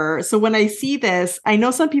river. So when I see this, I know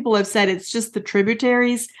some people have said it's just the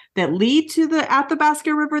tributaries that lead to the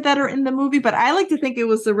Athabasca River that are in the movie, but I like to think it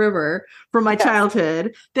was the river from my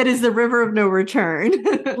childhood that is the River of No Return.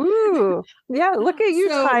 Ooh, yeah, look at you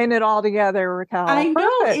tying it all together, Raquel. I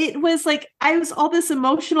know. It was like, I was all this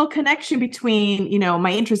emotional connection between,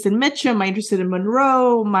 my interest in Mitchum, my interest in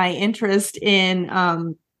Monroe, my interest in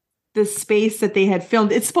the space that they had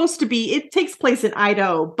filmed. It's supposed to be, it takes place in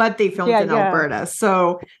Idaho, but they filmed in Alberta.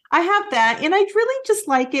 So I have that. And I really just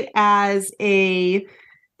like it as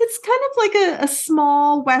it's kind of like a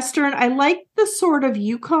small Western. I like the sort of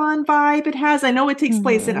Yukon vibe it has. I know it takes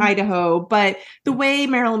place in Idaho, but the way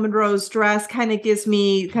Marilyn Monroe's dress kind of gives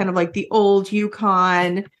me kind of like the old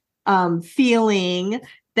Yukon feeling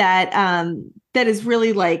that is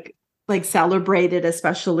really like celebrated,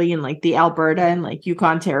 especially in like the Alberta and like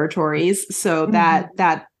Yukon territories. So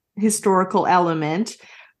that historical element.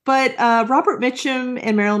 But Robert Mitchum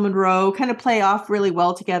and Marilyn Monroe kind of play off really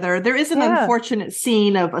well together. There is an unfortunate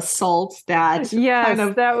scene of assault that kind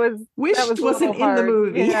of wished wasn't in the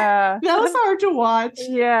movie. Yeah. That was hard to watch.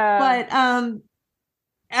 Yeah.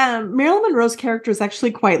 But Marilyn Monroe's character is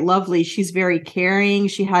actually quite lovely. She's very caring.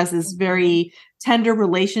 She has this very tender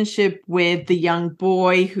relationship with the young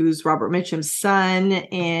boy who's Robert Mitchum's son.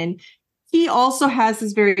 And he also has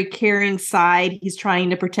this very caring side. He's trying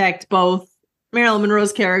to protect both Marilyn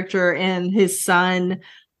Monroe's character and his son.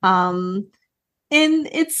 And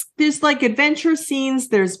there's like adventure scenes,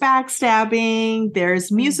 there's backstabbing,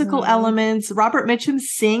 there's musical elements. Robert Mitchum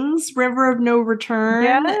sings River of No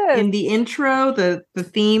Return in the intro, the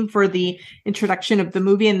theme for the introduction of the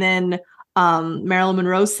movie. And then Marilyn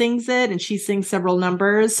Monroe sings it, and she sings several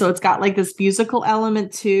numbers. So it's got like this musical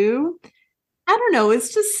element too. I don't know.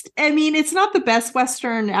 It's just, I mean, it's not the best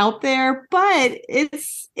Western out there, but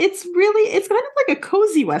it's kind of like a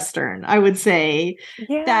cozy Western, I would say.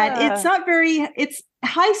 Yeah. That it's not very, it's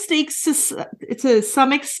high stakes to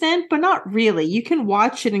some extent, but not really. You can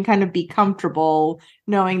watch it and kind of be comfortable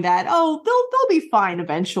knowing that, they'll be fine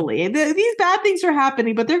eventually. These bad things are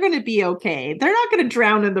happening, but they're going to be okay. They're not going to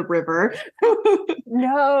drown in the river.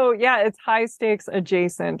 No, yeah, it's high stakes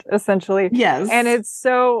adjacent, essentially. Yes. And it's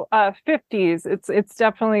so 50s. It's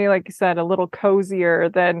definitely, like you said, a little cozier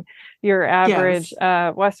than your average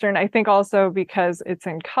Western. I think also because it's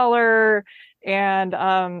in color. And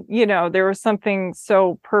there was something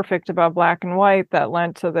so perfect about black and white that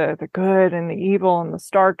lent to the good and the evil and the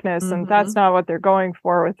starkness, and that's not what they're going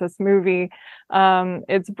for with this movie.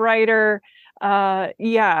 It's brighter.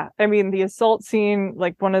 Yeah, I mean, the assault scene,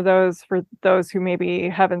 like one of those, for those who maybe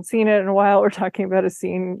haven't seen it in a while, we're talking about a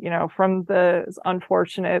scene, from the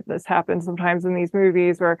unfortunate, this happens sometimes in these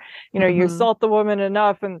movies where, you assault the woman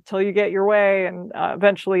enough until you get your way. And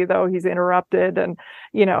eventually, though, he's interrupted. And,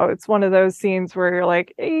 it's one of those scenes where you're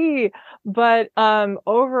like, hey, but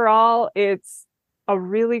overall, it's a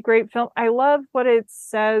really great film. I love what it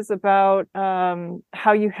says about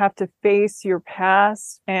how you have to face your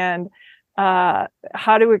past and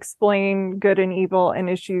how to explain good and evil and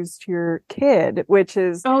issues to your kid, which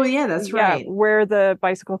is right, where the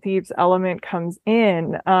bicycle thieves element comes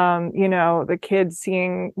in. The kid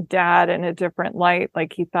seeing dad in a different light,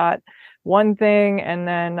 like he thought one thing and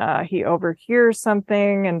then he overhears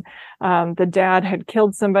something, and the dad had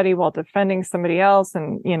killed somebody while defending somebody else,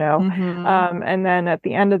 and and then at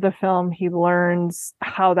the end of the film he learns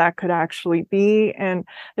how that could actually be. And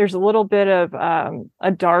there's a little bit of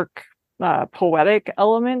a dark poetic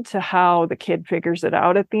element to how the kid figures it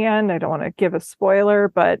out at the end. I don't want to give a spoiler,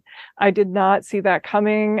 but I did not see that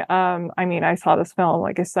coming. I mean, I saw this film,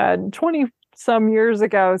 like I said, 20 some years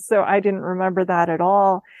ago, so I didn't remember that at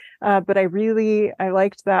all. But I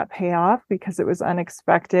liked that payoff because it was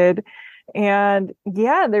unexpected. And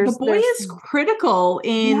the boy is critical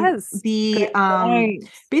in the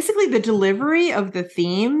basically the delivery of the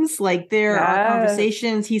themes. Like there are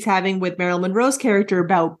conversations he's having with Marilyn Monroe's character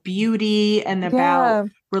about beauty and about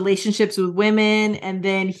relationships with women, and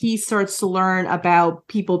then he starts to learn about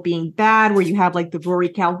people being bad, where you have like the Rory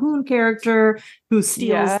Calhoun character who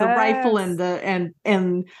steals the rifle and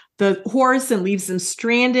the horse and leaves them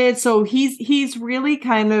stranded. So he's really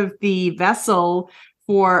kind of the vessel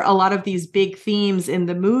for a lot of these big themes in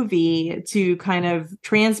the movie to kind of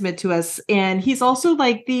transmit to us. And he's also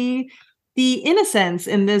like the innocence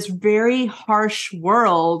in this very harsh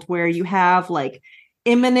world where you have like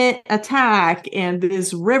imminent attack and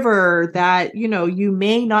this river that, you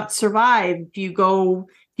may not survive. If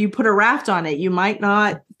you put a raft on it, you might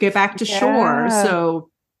not get back to shore. So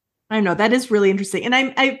I know that is really interesting. And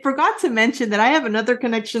I forgot to mention that I have another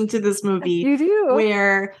connection to this movie. You do?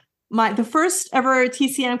 Where the first ever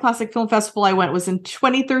TCM Classic Film Festival I went was in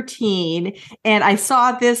 2013, and I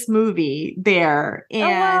saw this movie there.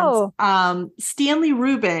 And Stanley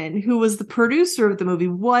Rubin, who was the producer of the movie,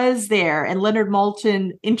 was there, and Leonard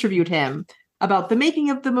Maltin interviewed him about the making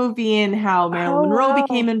of the movie and how Marilyn Monroe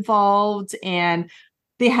became involved. And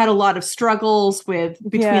they had a lot of struggles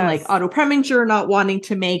between like Otto Preminger not wanting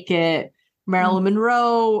to make it, Marilyn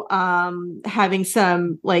Monroe having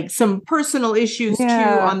some personal issues too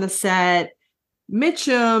on the set,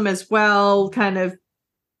 Mitchum as well, kind of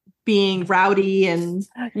being rowdy and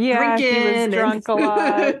drinking. He was drunk a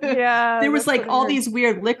lot. There was like all these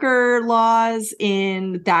weird liquor laws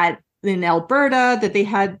in Alberta that they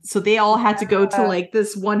had, so they all had to go to like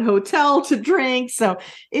this one hotel to drink. So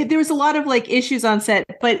there was a lot of like issues on set,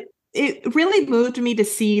 but it really moved me to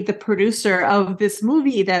see the producer of this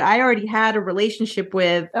movie that I already had a relationship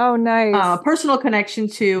with. Oh, nice. Personal connection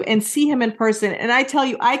to, and see him in person. And I tell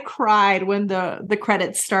you, I cried when the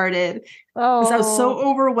credits started because I was so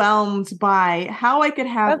overwhelmed by how I could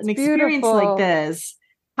have an experience like this,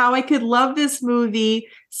 how I could love this movie,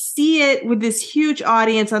 see it with this huge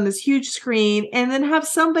audience on this huge screen, and then have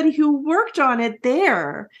somebody who worked on it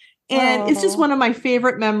there. And it's just one of my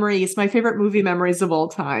favorite memories, my favorite movie memories of all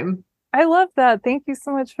time. I love that. Thank you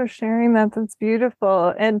so much for sharing that. That's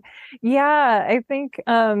beautiful. And I think,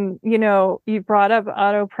 you brought up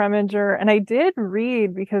Otto Preminger, and I did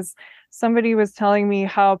read, because somebody was telling me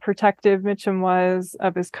how protective Mitchum was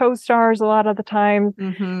of his co-stars a lot of the time.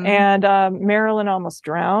 And Marilyn almost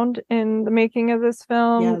drowned in the making of this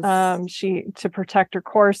film. She, to protect her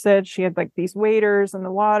corset, she had like these waders in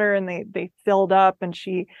the water, and they filled up, and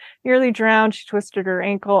she nearly drowned. She twisted her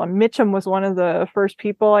ankle, and Mitchum was one of the first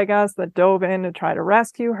people, I guess, that dove in to try to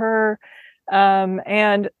rescue her.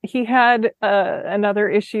 And he had another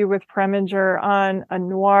issue with Preminger on a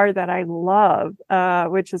noir that I love,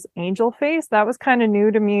 which is Angel Face. That was kind of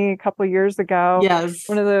new to me a couple of years ago. Yes.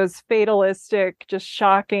 One of those fatalistic, just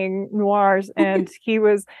shocking noirs. And he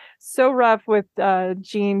was so rough with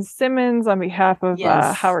Gene Simmons on behalf of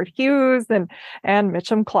Yes. Howard Hughes, and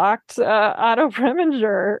Mitchum clocked Otto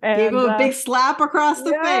Preminger, Gave him and a big slap across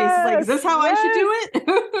the face. It's like, is this how I should do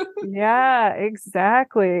it? Yeah,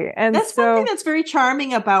 exactly. And That's one thing so, that's very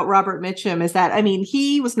charming about Robert Mitchum is that, I mean,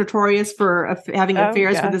 he was notorious for having oh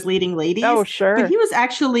affairs with yeah, his leading oh ladies, but sure, he was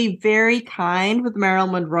actually very kind with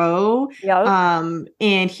Marilyn Monroe. yep,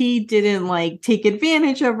 And he didn't like take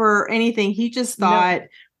advantage of her or anything. He just no, thought,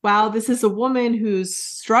 wow, this is a woman who's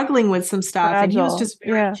struggling with some stuff. And he was fragile, just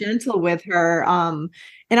very yeah, gentle with her.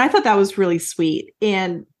 And I thought that was really sweet.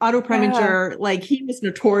 And Otto yeah, Preminger, like he was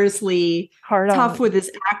notoriously hard tough on, with his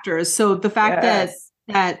actors. So the fact yes.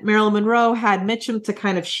 that Marilyn Monroe had Mitchum to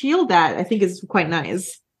kind of shield that, I think is quite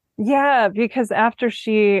nice. Yeah, because after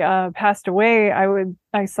she passed away,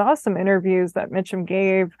 I saw some interviews that Mitchum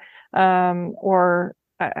gave, or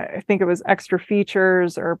I think it was extra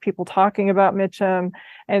features or people talking about Mitchum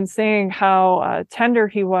and saying how tender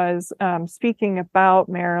he was, speaking about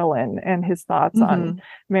Marilyn and his thoughts on Mm-hmm.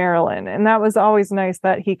 Marilyn. And that was always nice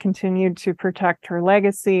that he continued to protect her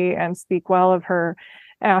legacy and speak well of her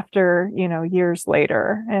after, years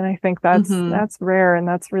later. And I think Mm-hmm. that's rare and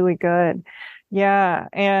that's really good. Yeah.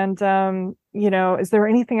 And, is there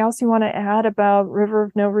anything else you want to add about River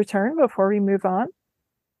of No Return before we move on?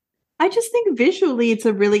 I just think visually it's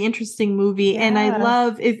a really interesting movie. And I Yeah.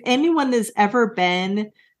 love if anyone has ever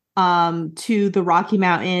been to the Rocky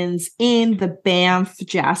Mountains in the Banff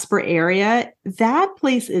Jasper area, that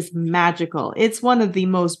place is magical. It's one of the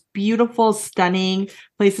most beautiful, stunning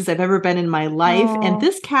places I've ever been in my life. And Oh,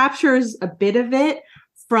 this captures a bit of it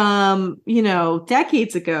from,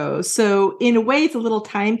 decades ago. So in a way, it's a little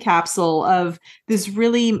time capsule of this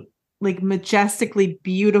really like majestically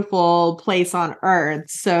beautiful place on earth.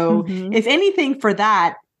 So hmm, if anything for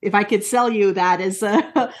that, if I could sell you that as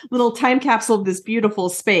a little time capsule of this beautiful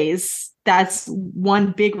space, that's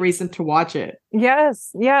one big reason to watch it. yes.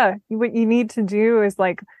 Yeah. What you need to do is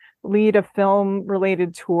like lead a film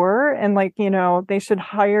related tour, and like, they should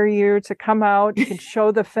hire you to come out. You can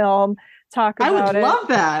show the film, talk I would about it. love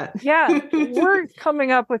that. Yeah, we're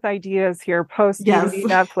coming up with ideas here post Yes. DVD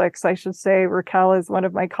Netflix. I should say Raquel is one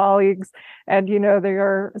of my colleagues, and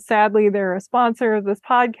they're a sponsor of this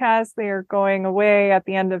podcast. They are going away at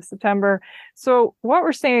the end of September. So what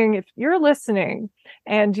we're saying, if you're listening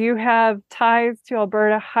and you have ties to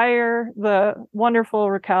Alberta, hire the wonderful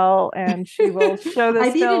Raquel, and she will show I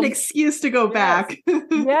this need an film. excuse to go Yes. back.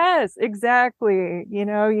 Yes, exactly. You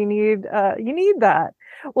need that.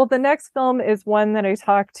 Well, the next film is one that I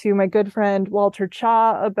talked to my good friend Walter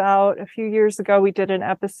Chaw about a few years ago. We did an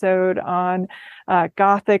episode on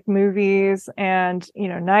Gothic movies, and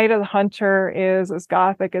Night of the Hunter is as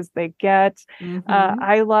Gothic as they get. Mm-hmm.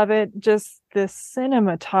 I love it. Just the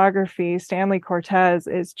cinematography, Stanley Cortez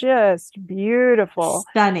is just beautiful.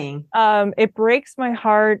 Stunning. It breaks my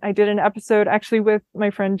heart. I did an episode actually with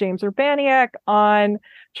my friend James Urbaniak on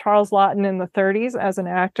Charles Laughton in the 30s as an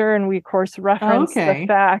actor, and we of course referenced the Okay.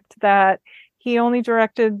 fact that he only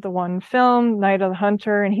directed the one film, Night of the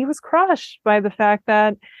Hunter, and he was crushed by the fact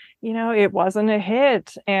that it wasn't a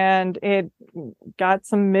hit and it got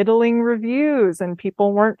some middling reviews and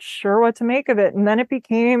people weren't sure what to make of it. And then it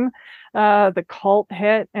became the cult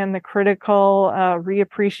hit, and the critical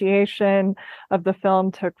reappreciation of the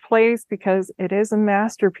film took place because it is a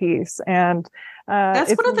masterpiece. And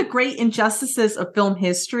That's it's one of the great injustices of film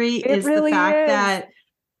history it is the really fact is.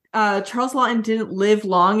 that Charles Lawton didn't live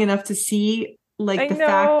long enough to see like I the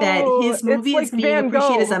fact that know, his it's movie like is being Van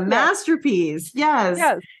appreciated as Gogh. a Yes, masterpiece. Yes.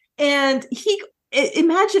 yes. And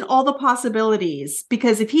imagine all the possibilities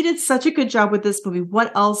because if he did such a good job with this movie,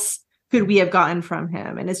 what else could we have gotten from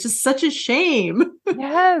him? And it's just such a shame.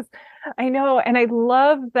 Yes, I know. And I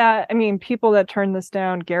love that. I mean, people that turned this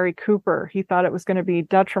down, Gary Cooper, he thought it was going to be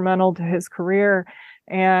detrimental to his career.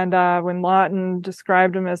 And when Lawton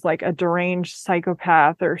described him as like a deranged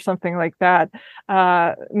psychopath or something like that,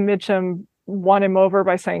 Mitchum won him over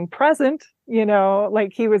by saying present,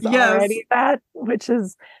 like he was Yes. already that, which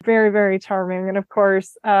is very, very charming. And of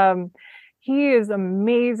course, he is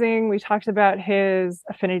amazing. We talked about his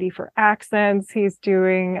affinity for accents. He's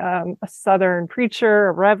doing a Southern preacher,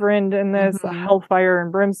 a reverend in this, a Mm-hmm. Hellfire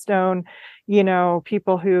and Brimstone.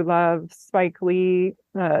 People who love Spike Lee,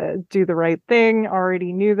 Do the Right Thing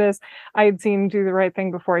already knew this. I had seen Do the Right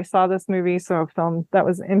Thing before I saw this movie, so a film that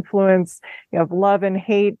was influenced. You have Love and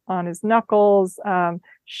Hate on his knuckles.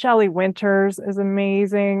 Shelley Winters is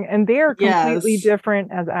amazing, and they are completely Yes.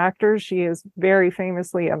 different as actors. She is very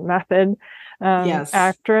famously a method Yes.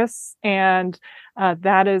 actress, and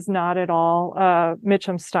that is not at all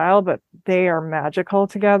Mitchum's style, but they are magical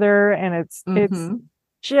together, and it's Mm-hmm.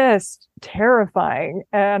 just terrifying.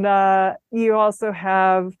 And you also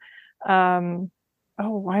have, um,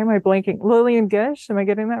 oh, why am I blanking? Lillian Gish. Am I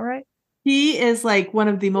getting that right? He is like one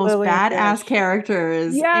of the most Lillian badass Gish.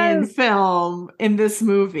 characters in Yes. film in this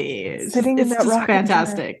movie. Sitting in It's that just rocking chair.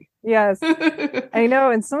 fantastic. Yes. I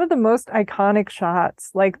know. And some of the most iconic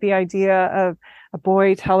shots, like the idea of a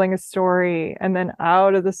boy telling a story, and then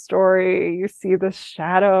out of the story, you see the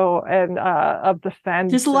shadow and of the There's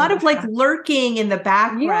fence a and lot of like lurking in the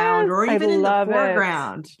background yes, or I even in the love it.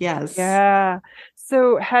 foreground. Yes. Yeah.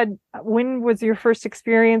 So when was your first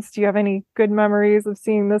experience? Do you have any good memories of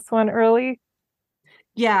seeing this one early?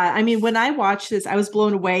 Yeah, I mean, when I watched this, I was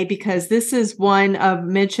blown away because this is one of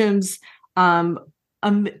Mitchum's, um,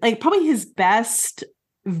 like probably his best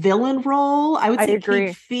villain role. I would I say Cape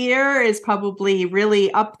agree. Fear is probably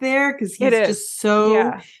really up there because It he's is. just so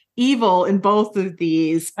Yeah, evil in both of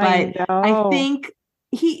these. I But I know. think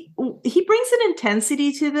he brings an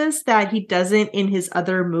intensity to this that he doesn't in his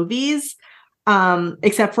other movies,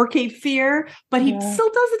 except for Cape Fear, but he Yeah. still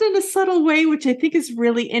does it in a subtle way, which I think is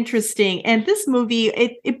really interesting. And this movie,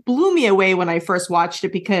 it blew me away when I first watched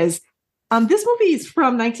it because this movie is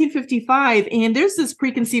from 1955, and there's this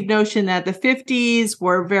preconceived notion that the 50s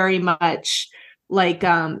were very much like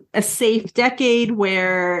a safe decade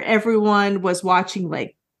where everyone was watching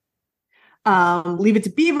like Leave It to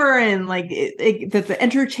Beaver, and like that the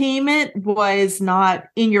entertainment was not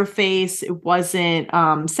in your face, it wasn't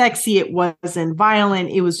sexy, it wasn't violent,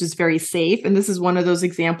 it was just very safe. And this is one of those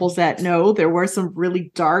examples that no, there were some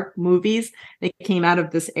really dark movies that came out of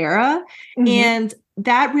this era, Mhm. and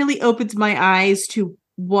that really opened my eyes to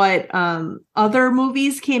what other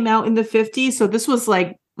movies came out in the 50s. So this was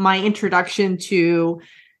like my introduction to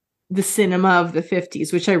the cinema of the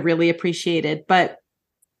 50s, which I really appreciated. But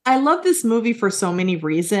I love this movie for so many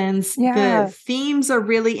reasons. The Yeah. themes are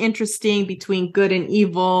really interesting between good and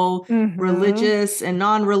evil, Hmm. religious and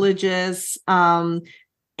non-religious.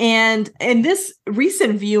 And in this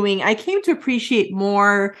recent viewing, I came to appreciate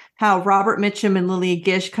more how Robert Mitchum and Lillian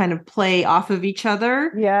Gish kind of play off of each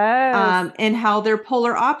other, Yes. and how they're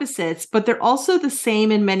polar opposites, but they're also the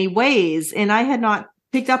same in many ways. And I had not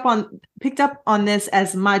picked up on this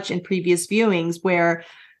as much in previous viewings, where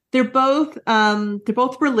they're both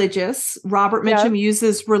religious. Robert Yes. Mitchum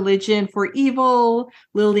uses religion for evil.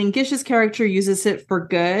 Lillian Gish's character uses it for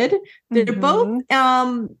good. They're both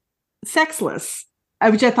Hmm. sexless,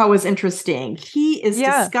 which I thought was interesting. He is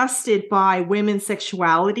Yeah. disgusted by women's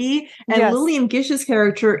sexuality, and Yes. Lillian Gish's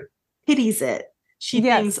character pities it. She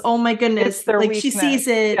thinks, Yes. "Oh my It's goodness!" their Like she weakness. sees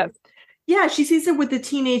it, Yes. yeah, she sees it with the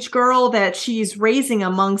teenage girl that she's raising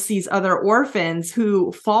amongst these other orphans,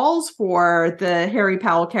 who falls for the Harry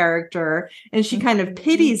Powell character, and she kind of Hmm.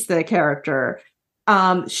 pities the character.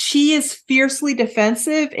 She is fiercely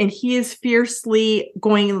defensive, and he is fiercely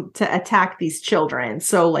going to attack these children.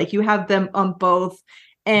 So, like, you have them on both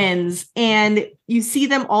ends, and you see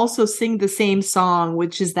them also sing the same song,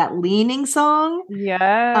 which is that leaning song,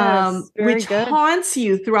 Yes. Very which good. haunts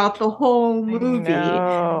you throughout the whole I movie.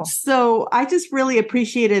 know. So I just really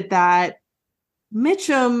appreciated that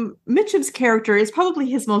Mitchum's character is probably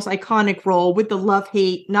his most iconic role, with the love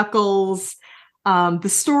hate Knuckles, the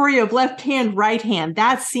story of left hand, right hand.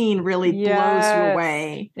 That scene really blows you Yes,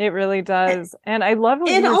 away. it really And, does. And I love what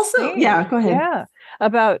you and were also, yeah, saying. go ahead. Yeah,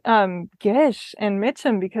 about Gish and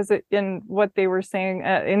Mitchum because in what they were saying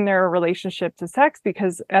in their relationship to sex,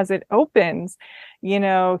 because as it opens, he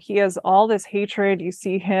has all this hatred. You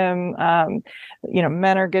see him,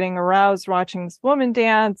 men are getting aroused watching this woman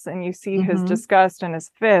dance, and you see his Mm-hmm. disgust and his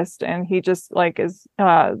fist, and he just like is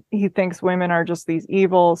he thinks women are just these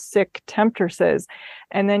evil, sick temptresses.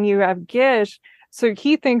 And then you have Gish, so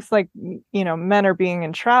he thinks like men are being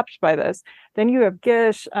entrapped by this. Then you have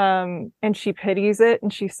Gish, and she pities it,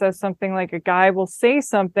 and she says something like a guy will say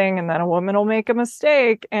something and then a woman will make a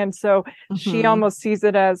mistake, and so she Mm-hmm. almost sees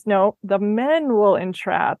it as no, the men will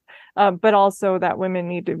entrap, but also that women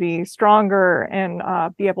need to be stronger and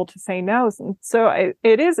be able to say no. And so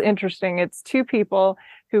it is interesting. It's two people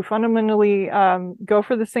who fundamentally go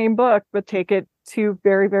for the same book but take it two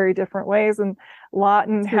very, very different ways. And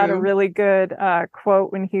Lawton had a True. really good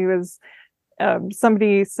quote when he was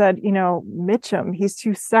somebody said, Mitchum, he's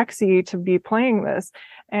too sexy to be playing this.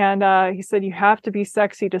 And he said, you have to be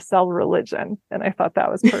sexy to sell religion. And I thought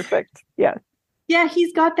that was perfect. Yeah. Yeah,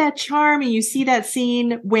 he's got that charm, and you see that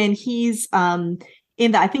scene when he's in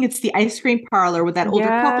the, I think it's the ice cream parlor with that older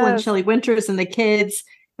couple and Yes. Shelley Winters and the kids,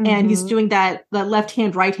 and he's Mm-hmm. doing that the left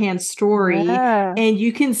hand, right hand story. Yeah. And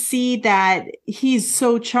you can see that he's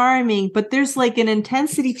so charming, but there's like an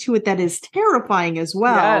intensity to it that is terrifying as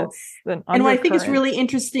well. Yes. An And what I think is undercurrent. really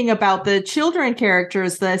interesting about the children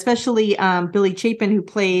characters, especially Billy Chapin, who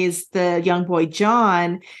plays the young boy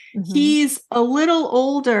John, Mm-hmm. he's a little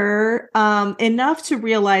older enough to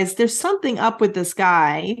realize there's something up with this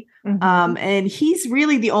guy. Mm-hmm. And he's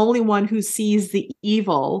really the only one who sees the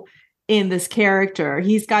evil in this character.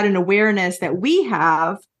 He's got an awareness that we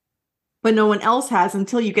have, but no one else has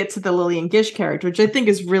until you get to the Lillian Gish character, which I think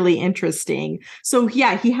is really interesting. So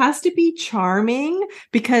yeah, he has to be charming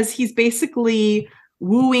because he's basically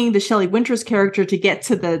wooing the Shelley Winters character to get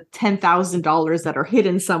to the $10,000 that are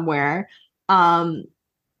hidden somewhere.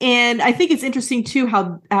 And I think it's interesting too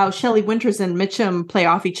how Shelley Winters and Mitchum play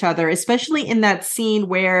off each other, especially in that scene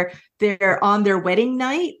where they're on their wedding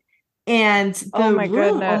night and Oh the my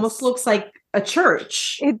room goodness. almost looks like a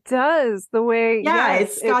church. It does the way, Yeah,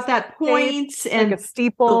 yes, it's got that point shaped like and a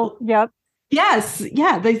steeple. Yep. yes,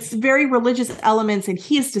 yeah, there's very religious elements, and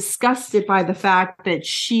he is disgusted by the fact that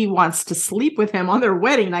she wants to sleep with him on their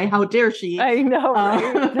wedding night. How dare she? I know,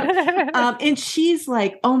 right? And she's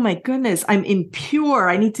like, "Oh my goodness, I'm impure.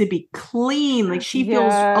 I need to be clean." Like she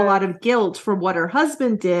feels a Yes, lot of guilt for what her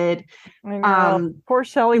husband did, I know. Poor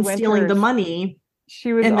Shelley in stealing the Winters. money.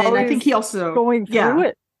 She was And then I think always he also, going through yeah,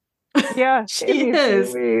 it. Yeah, in she these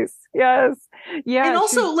is. movies. Yes. And Yeah, she's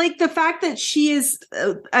also like the fact that she is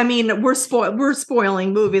I mean we're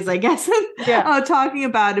spoiling movies I guess yeah, talking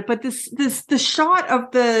about it, but the shot of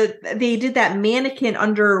they did that mannequin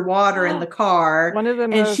underwater in the car one of the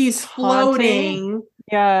and most she's haunting. floating.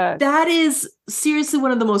 Yes. That is seriously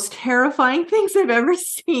one of the most terrifying things I've ever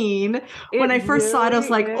seen. When It I first saw it I was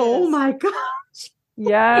really like, oh is. my god.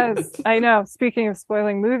 Yes, I know. Speaking of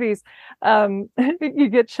spoiling movies, you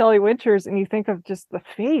get Shelley Winters and you think of just the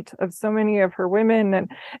fate of so many of her women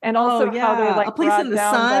and Oh also how they're yeah, A like Place in brought the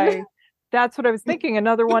down Sun. by that's what I was thinking.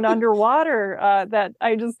 Another one underwater that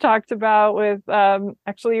I just talked about with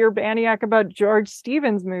actually Urbaniak about George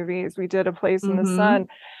Stevens movies. We did A Place in the Mm-hmm. Sun.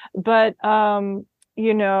 But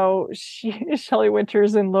Shelley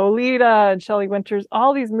Winters in Lolita and Shelley Winters,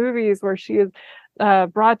 all these movies where she is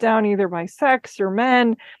brought down either by sex or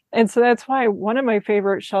men. And so that's why one of my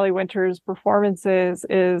favorite Shelley Winters performances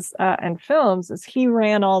is and films is He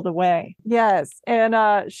Ran All the Way. Yes.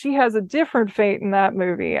 And she has a different fate in that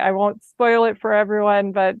movie. I won't spoil it for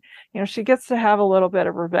everyone, but she gets to have a little bit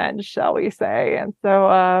of revenge, shall we say. And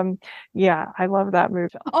so yeah, I love that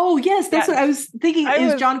movie. Oh yes, that's Yeah, what I was thinking. I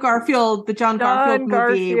Is was John Garfield the John Garfield John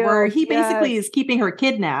movie where Garfield. he basically Yes. is keeping her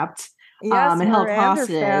kidnapped, Yes, and her held and her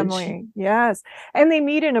hostage. family. Yes. And they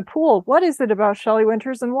meet in a pool. What is it about Shelley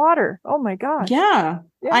Winters and water? Oh my gosh. Yeah,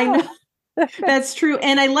 I Yeah. know. That's true.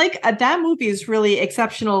 And I like that movie is really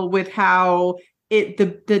exceptional with how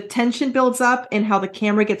the tension builds up and how the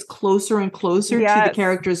camera gets closer and closer to the Yes.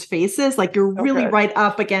 characters' faces. Like you're So really good. right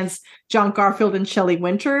up against John Garfield and Shelley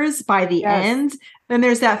Winters by the Yes. end. Then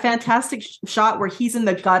there's that fantastic shot where he's in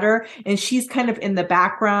the gutter and she's kind of in the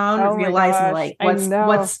background, Oh my realizing gosh. like I know.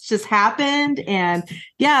 what's just happened. And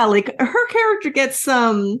yeah, like her character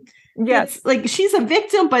Yes. gets like she's a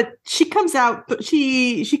victim, but she comes out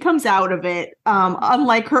of it,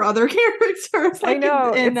 unlike her other characters I like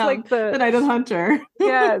know. in It's like The Night of the Hunter.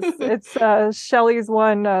 yes, it's Shelley's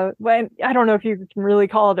one when I don't know if you can really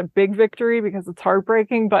call it a big victory because it's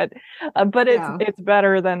heartbreaking, but Yeah, it's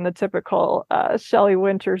better than the typical Shelley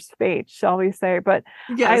Winters fate, shall we say. But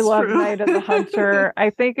I yes, love true. Night of the Hunter. I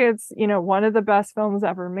think it's, one of the best films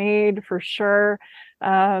ever made for sure.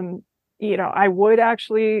 Um, I would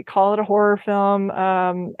actually call it a horror film,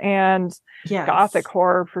 and gothic Yes.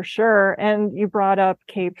 horror for sure. And you brought up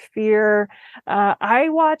Cape Fear. I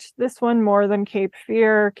watched this one more than Cape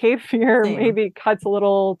Fear. Cape Fear Same. maybe cuts a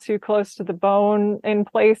little too close to the bone in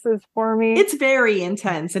places for me. It's very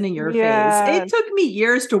intense and in your face. Yeah. It took me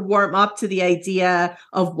years to warm up to the idea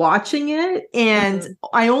of watching it. And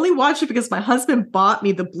I only watched it because my husband bought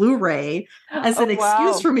me the Blu-ray as Oh, an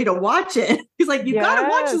excuse wow. for me to watch it. He's like, you got to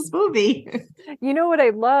watch Yes. this movie. You know what I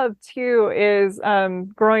love too is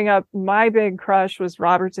growing up, my big crush was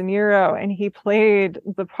Robert De Niro, and he played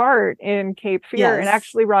the part in Cape Fear. And Yes.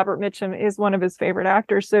 actually, Robert Mitchum is one of his favorite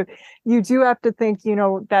actors. So you do have to think,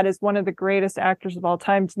 that is one of the greatest actors of all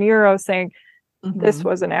time. De Niro saying, this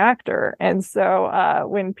was an actor. And so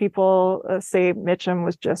when people say Mitchum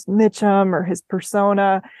was just Mitchum or his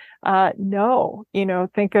persona, no,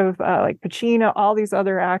 think of like Pacino, all these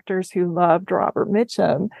other actors who loved Robert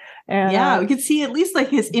Mitchum. And we could see at least like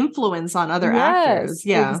his influence on other actors.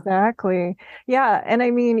 Yeah, exactly. Yeah. And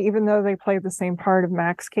I mean, even though they played the same part of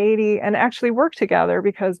Max Cady and actually work together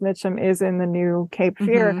because Mitchum is in the new Cape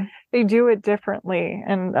Fear, they do it differently.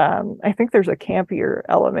 And I think there's a campier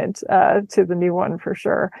element to the new one for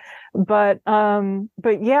sure. But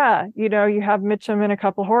yeah, you have Mitchum in a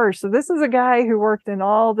couple horrors. So this is a guy who worked in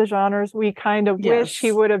all the genres. We kind of wish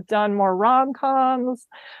he would have done more rom-coms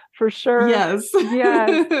for sure. Yes.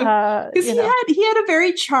 Because he had a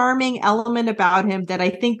very charming element about him that I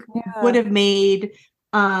think would have made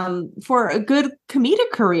for a good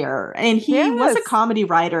comedic career. And he was a comedy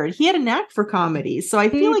writer. He had a knack for comedy. So I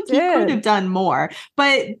feel like he could have done more.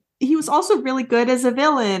 But he was also really good as a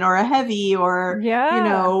villain or a heavy or,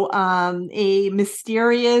 a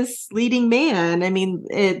mysterious leading man. I mean,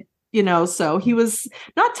 so he was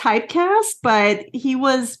not typecast, but he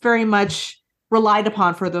was very much relied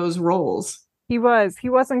upon for those roles. He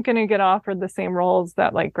wasn't going to get offered the same roles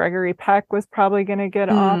that like Gregory Peck was probably going to get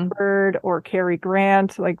offered, or Cary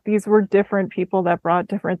Grant. Like these were different people that brought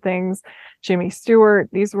different things. Jimmy Stewart,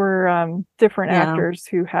 these were different actors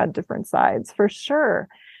who had different sides for sure.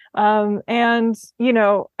 And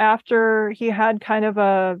after he had kind of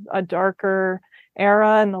a darker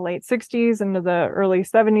era in the late 60s into the early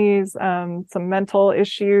 70s, some mental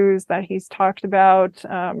issues that he's talked about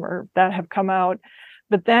or that have come out.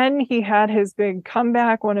 But then he had his big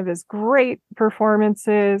comeback, one of his great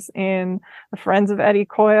performances in The Friends of Eddie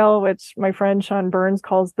Coyle, which my friend Sean Burns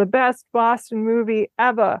calls the best Boston movie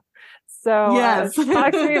ever. So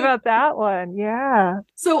talk to me about that one. Yeah.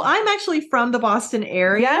 So I'm actually from the Boston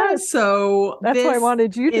area. Yes. So that's why I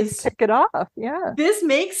wanted you to kick it off. Yeah. This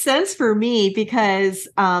makes sense for me because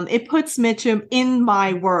it puts Mitchum in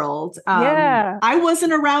my world. I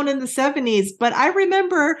wasn't around in the 70s, but I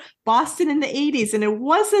remember Boston in the 80s, and it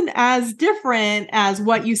wasn't as different as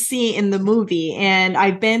what you see in the movie. And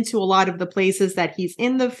I've been to a lot of the places that he's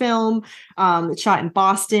in the film, shot in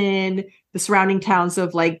Boston, the surrounding towns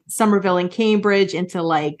of like Somerville and Cambridge, into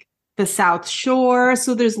like the South Shore.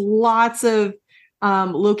 So there's lots of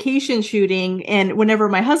location shooting. And whenever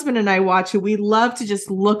my husband and I watch it, we love to just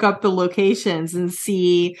look up the locations and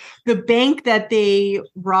see the bank that they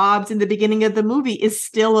robbed in the beginning of the movie is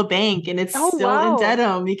still a bank, and it's still in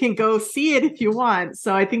Dedham. You can go see it if you want.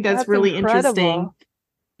 So I think that's really interesting.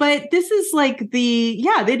 But this is like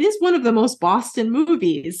it is one of the most Boston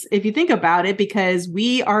movies, if you think about it, because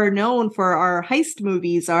we are known for our heist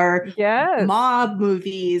movies, our mob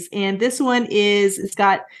movies. And this one it's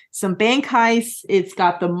got some bank heists. It's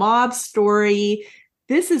got the mob story.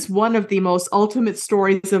 This is one of the most ultimate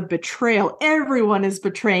stories of betrayal. Everyone is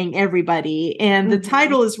betraying everybody. And the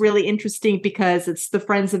title is really interesting because it's The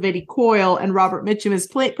Friends of Eddie Coyle, and Robert Mitchum is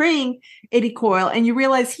playing Eddie Coyle. And you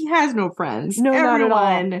realize he has no friends. No, not at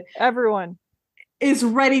all. Everyone is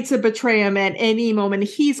ready to betray him at any moment.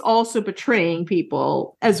 He's also betraying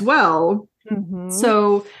people as well.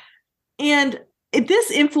 So, and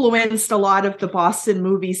this influenced a lot of the Boston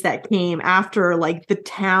movies that came after, like the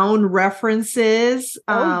town references. This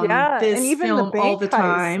and even film the all the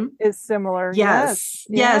time is similar. Yes,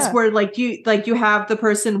 where like you have the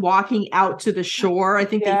person walking out to the shore. I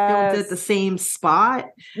think they filmed it at the same spot.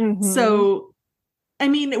 So, I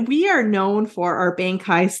mean, we are known for our bank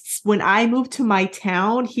heists. When I moved to my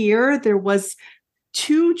town here, there was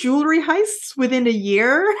 2 jewelry heists within a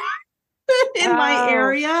year in my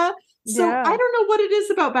area. So I don't know what it is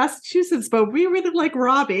about Massachusetts, but we really like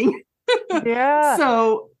robbing.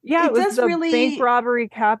 So it was the bank robbery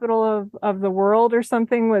capital of the world or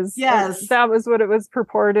something. That was what it was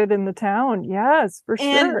purported in the town. Yes, for sure.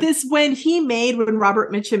 And when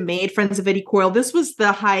Robert Mitchum made Friends of Eddie Coyle, this was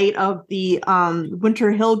the height of the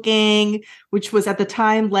Winter Hill Gang, which was at the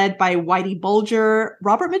time led by Whitey Bulger.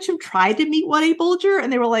 Robert Mitchum tried to meet Whitey Bulger,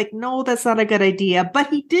 and they were like, no, that's not a good idea. But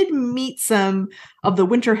he did meet some of the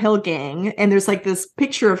Winter Hill Gang, and there's like this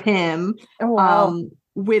picture of him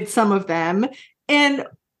with some of them. And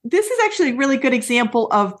this is actually a really good example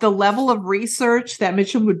of the level of research that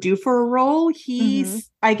Mitchum would do for a role. He's,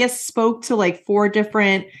 I guess, spoke to like 4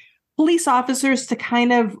 different police officers to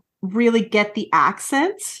kind of really get the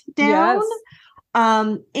accent down.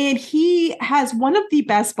 And he has one of the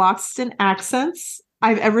best Boston accents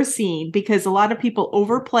I've ever seen, because a lot of people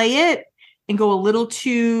overplay it and go a little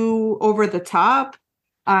too over the top.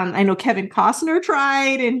 I know Kevin Costner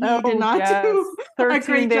tried, and he did not do a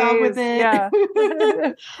great job with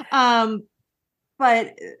it.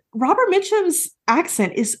 but Robert Mitchum's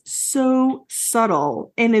accent is so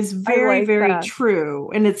subtle and is very, very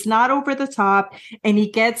true. And it's not over the top. And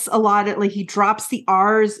he gets a lot of, like, he drops the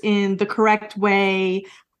R's in the correct way.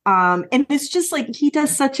 And it's just like, he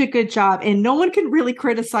does such a good job, and no one can really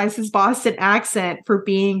criticize his Boston accent for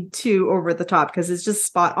being too over the top, because it's just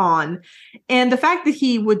spot on. And the fact that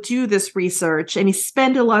he would do this research and he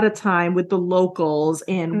spent a lot of time with the locals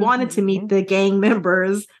and wanted to meet the gang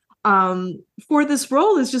members for this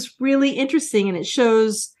role is just really interesting. And it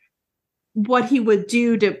shows what he would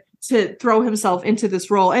do to throw himself into this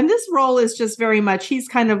role. And this role is just very much, he's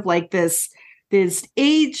kind of like this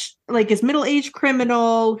age, like his middle-aged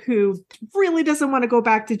criminal who really doesn't want to go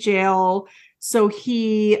back to jail. So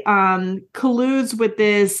he colludes with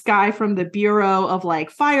this guy from the Bureau of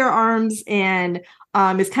like Firearms and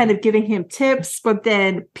is kind of giving him tips. But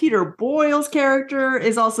then Peter Boyle's character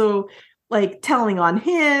is also like telling on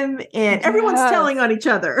him, and everyone's telling on each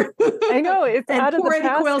other. I know, it's and out of poor the Eddie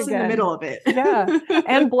past Coyle's again. in the middle of it. Yeah,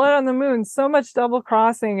 and Blood on the Moon, so much double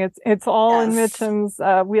crossing. It's all in Mitchum's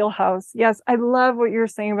wheelhouse. Yes, I love what you're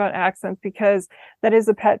saying about accents, because that is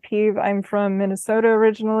a pet peeve. I'm from Minnesota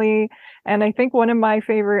originally, and I think one of my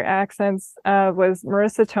favorite accents was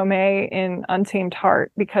Marissa Tomei in Untamed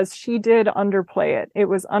Heart, because she did underplay it. It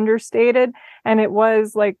was understated, and it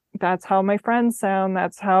was like, that's how my friends sound.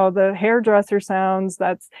 That's how the hairdresser sounds.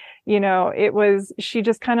 That's, she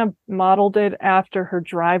just kind of modeled it after her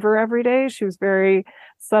driver every day. She was very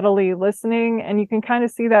subtly listening. And you can kind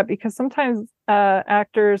of see that, because sometimes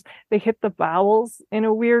actors, they hit the vowels in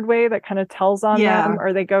a weird way that kind of tells on them,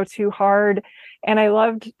 or they go too hard. And I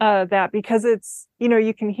loved that, because it's,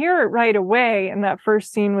 you can hear it right away in that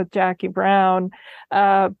first scene with Jackie Brown.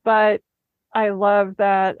 But I love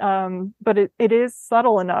that. But it is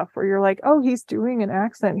subtle enough where you're like, oh, he's doing an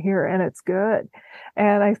accent here and it's good.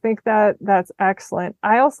 And I think that's excellent.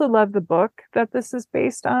 I also love the book that this is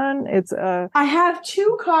based on. I have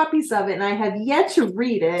 2 copies of it and I have yet to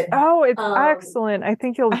read it. Oh, it's excellent. I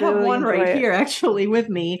think you'll really have one enjoy right it. Here actually with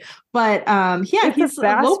me. But he's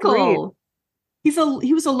a local. He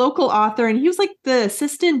was a local author, and he was like the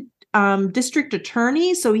assistant district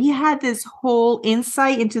attorney, so he had this whole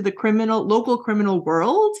insight into the local criminal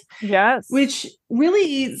world. Yes, which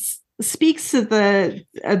really speaks to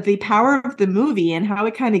the power of the movie and how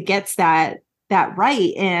it kind of gets that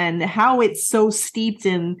right, and how it's so steeped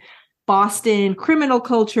in Boston criminal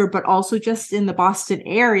culture, but also just in the Boston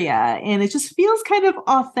area. And it just feels kind of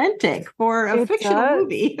authentic for a fictional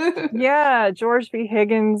movie. Yeah, George V.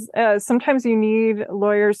 Higgins. Sometimes you need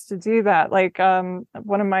lawyers to do that. Like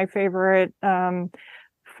one of my favorite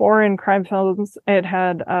foreign crime films, it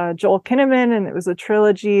had Joel Kinnaman, and it was a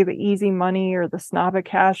trilogy, the Easy Money or the Snabba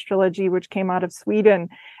Cash trilogy, which came out of Sweden.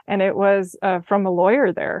 And it was from a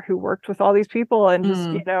lawyer there who worked with all these people and just,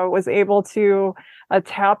 was able to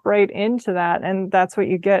tap right into that. And that's what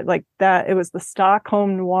you get, like that. It was the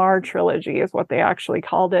Stockholm Noir trilogy is what they actually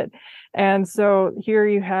called it. And so here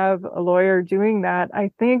you have a lawyer doing that.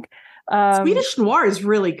 I think Swedish noir is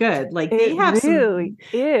really good. Like they have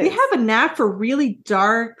a knack for really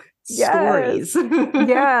dark stories.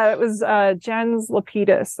 Yeah, it was Jens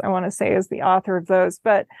Lapidus, I want to say, is the author of those.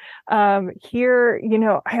 But here,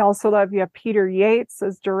 I also love, you have Peter Yates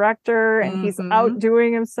as director, and he's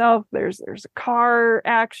outdoing himself. There's a car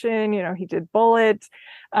action, he did Bullet.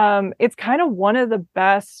 It's kind of one of the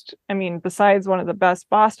best, besides one of the best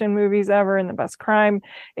Boston movies ever and the best crime,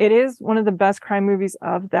 it is one of the best crime movies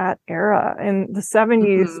of that era. And the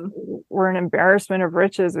 70s were an embarrassment of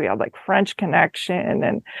riches. We had like French Connection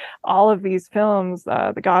and all of these films,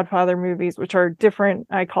 the Godfather movies, which are different.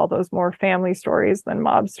 I call those more family stories than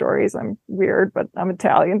mob stories. I'm weird, but I'm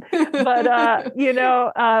Italian. But,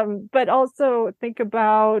 but also think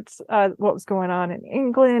about what was going on in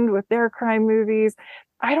England with their crime movies.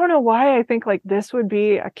 I don't know why I think like this would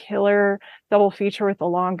be a killer double feature with The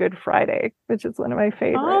Long Good Friday, which is one of my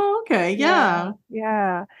favorites. Oh, okay. Yeah.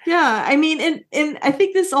 Yeah. And I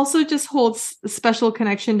think this also just holds a special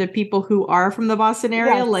connection to people who are from the Boston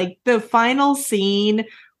area. Yes. Like the final scene,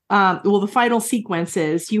 the final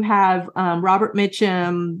sequences, you have Robert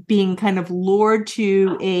Mitchum being kind of lured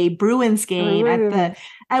to a Bruins game at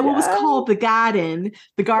what was called the Garden,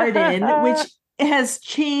 which has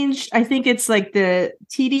changed. I think it's like the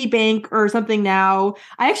TD Bank or something now.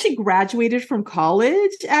 I actually graduated from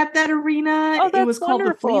college at that arena. It was called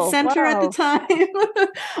the Fleet Center at the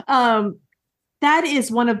time. That is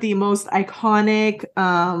one of the most iconic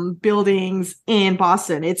buildings in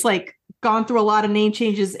Boston. It's like gone through a lot of name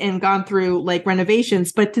changes and gone through like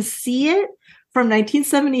renovations, but to see it from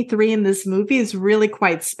 1973 in this movie is really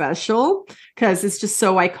quite special because it's just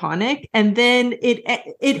so iconic. And then it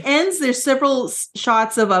ends. There's several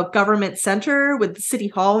shots of a government center with the city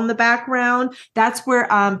hall in the background. That's where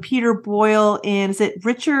Peter Boyle and is it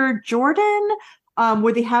Richard Jordan,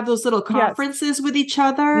 where they have those little conferences with each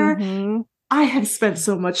other. Mm-hmm. I have spent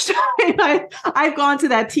so much time. I've gone to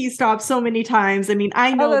that tea stop so many times. I mean,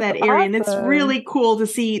 I know that area, and it's really cool to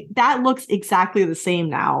see. That looks exactly the same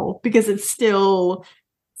now because it's still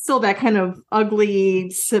that kind of ugly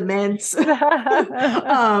cement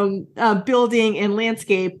building and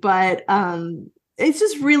landscape, but it's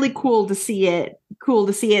just really cool to see it.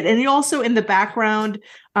 And also in the background,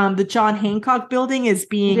 the John Hancock building is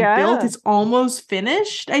being built. It's almost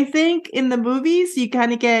finished, I think, in the movies. You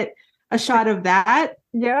kind of get a shot of that.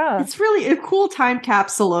 Yeah. It's really a cool time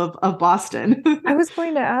capsule of Boston. I was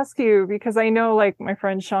going to ask you because I know like my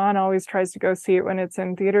friend Sean always tries to go see it when it's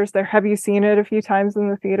in theaters there. Have you seen it a few times in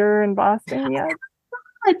the theater in Boston yet?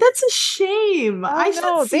 That's a shame. I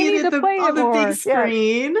should see it on the big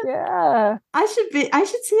screen. Yeah. I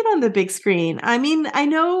should see it on the big screen. I mean, I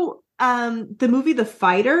know the movie The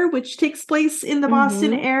Fighter, which takes place in the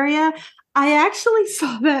Boston area. I actually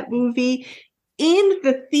saw that movie in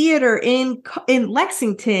the theater in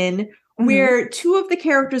Lexington, where two of the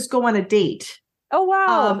characters go on a date. Oh,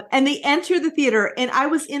 wow. And they enter the theater, and I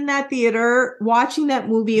was in that theater watching that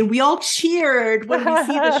movie, and we all cheered when we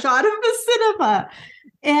see the shot of the cinema.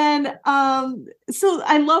 And so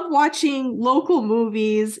I love watching local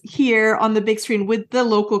movies here on the big screen with the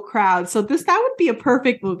local crowd. So that would be a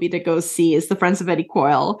perfect movie to go see, is The Friends of Eddie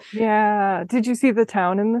Coyle. Yeah. Did you see The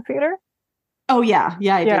Town in the theater? Oh, yeah.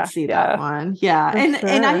 Yeah, I did see that one. Yeah.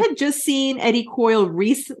 And I had just seen Eddie Coyle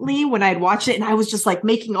recently when I'd watched it, and I was just like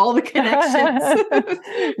making all the connections.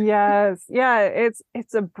 Yes. Yeah.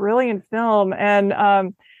 It's a brilliant film.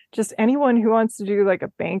 And just anyone who wants to do like a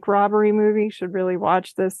bank robbery movie should really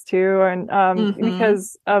watch this too. And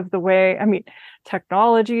because of the way, I mean,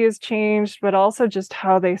 technology has changed, but also just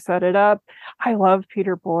how they set it up. I love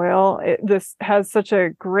Peter Boyle. This has such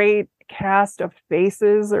a great cast of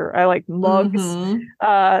faces, or I like mugs.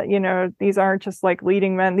 These aren't just like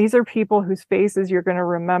leading men. These are people whose faces you're going to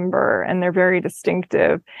remember, and they're very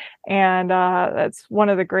distinctive. And that's one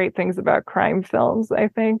of the great things about crime films, I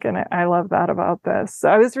think. And I love that about this. So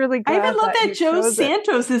I was really glad. I even love that Joe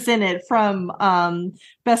Santos is in it, from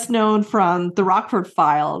best known from the Rockford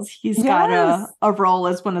Files. He's got a role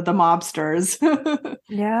as one of the mobsters.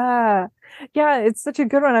 Yeah, it's such a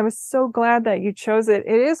good one. I was so glad that you chose it.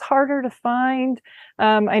 It is harder to find.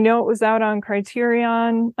 I know it was out on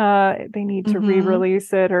Criterion. They need to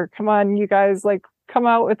re-release it, or come on, you guys, like come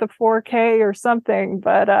out with a 4K or something.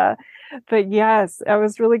 But yes, I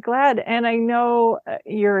was really glad. And I know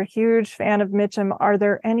you're a huge fan of Mitchum. Are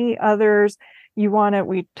there any others you want to?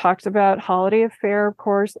 We talked about Holiday Affair, of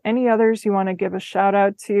course. Any others you want to give a shout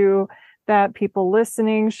out to that people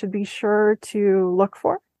listening should be sure to look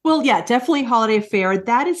for? Well, yeah, definitely Holiday Affair.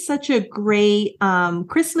 That is such a great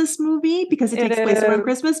Christmas movie because it takes place around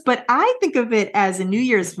Christmas. But I think of it as a New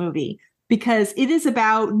Year's movie because it is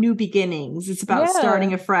about new beginnings. It's about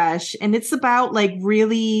starting afresh. And it's about like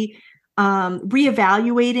really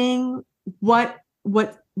reevaluating what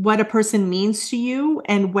a person means to you,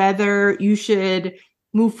 and whether you should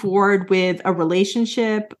move forward with a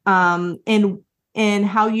relationship, and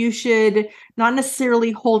how you should not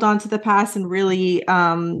necessarily hold on to the past and really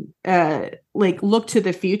like look to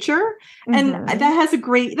the future. And that's a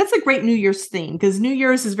great New Year's theme, because New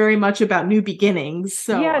Year's is very much about new beginnings.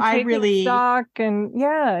 So I really stock, and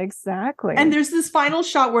exactly. And there's this final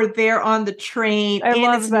shot where they're on the train, and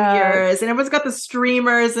it's New Year's, and everyone's got the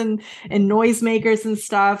streamers and noisemakers and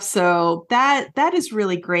stuff. So that is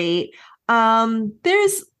really great.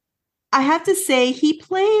 I have to say, he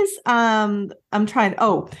plays, the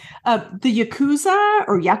Yakuza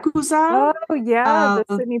or Yakuza. Oh, yeah.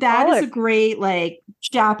 That is a great, like,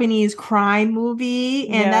 Japanese crime movie.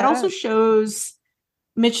 And that also shows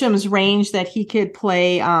Mitchum's range, that he could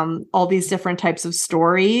play all these different types of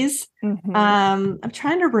stories. I'm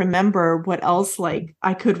trying to remember what else, like,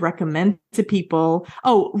 I could recommend to people.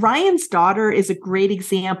 Oh, Ryan's Daughter is a great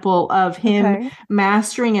example of him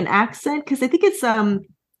mastering an accent, because I think it's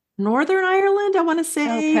Northern Ireland, I want to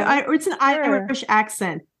say, or it's an Irish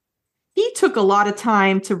accent. He took a lot of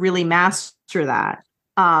time to really master that.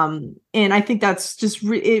 And I think that's just,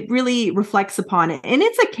 it really reflects upon it. And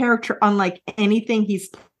it's a character unlike anything he's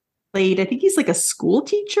played. I think he's like a school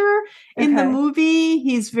teacher in the movie.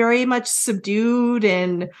 He's very much subdued,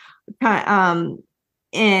 and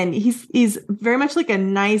he's very much like a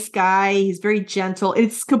nice guy. He's very gentle.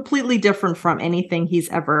 It's completely different from anything he's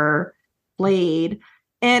ever played.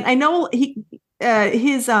 And I know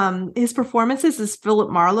his performances as Philip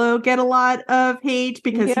Marlowe get a lot of hate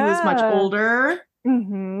because he was much older.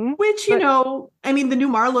 Mm-hmm. Which, I mean, the new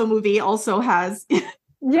Marlowe movie also has,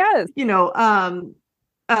 yes, an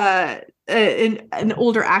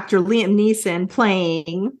older actor, Liam Neeson,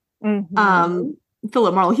 playing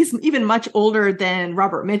Philip Marlowe. He's even much older than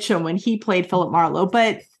Robert Mitchum when he played Philip Marlowe.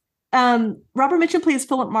 But Robert Mitchum plays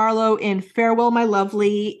Philip Marlowe in Farewell, My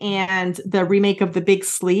Lovely and the remake of The Big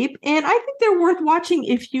Sleep. And I think they're worth watching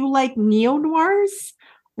if you like neo-noirs.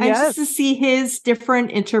 And just to see his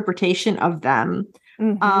different interpretation of them.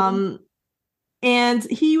 Mm-hmm. And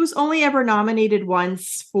he was only ever nominated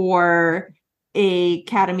once for a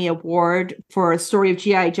Academy Award for A Story of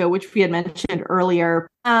G.I. Joe, which we had mentioned earlier.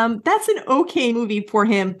 That's an okay movie for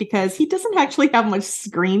him because he doesn't actually have much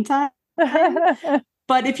screen time.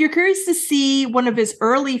 But if you're curious to see one of his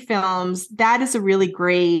early films, that is a really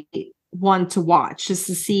great one to watch, just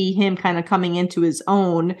to see him kind of coming into his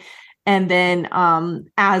own. And then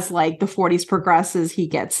as like the 40s progresses, he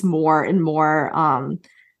gets more and more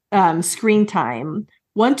screen time.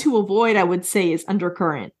 One to avoid, I would say, is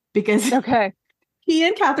Undercurrent, because he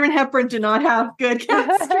and Katharine Hepburn do not have good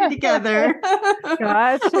chemistry together.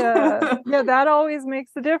 Gotcha. Yeah, that always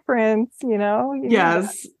makes a difference,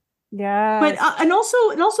 Yes. Yeah. But and also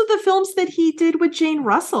the films that he did with Jane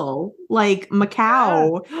Russell, like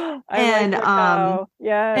Macau, and like Macau.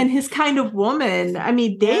 And His Kind of Woman. I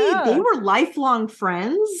mean, they were lifelong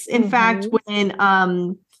friends. In fact, when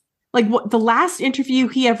the last interview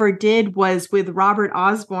he ever did was with Robert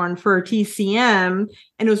Osborne for TCM,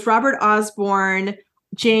 and it was Robert Osborne,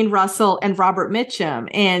 Jane Russell, and Robert Mitchum.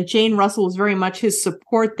 And Jane Russell was very much his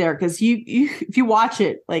support there, because you if you watch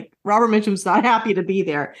it, like, Robert Mitchum's not happy to be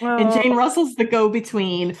there, and Jane Russell's the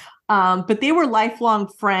go-between. But they were lifelong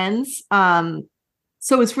friends.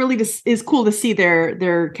 So it's really is cool to see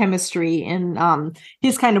their chemistry in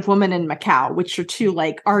His Kind of Woman and Macau, which are two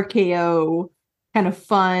like RKO kind of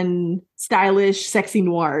fun, stylish, sexy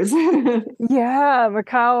noirs. Yeah,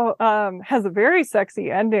 Macau has a very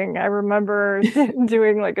sexy ending. I remember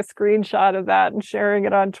doing like a screenshot of that and sharing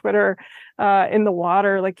it on Twitter in the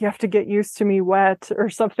water, like, "You have to get used to me wet," or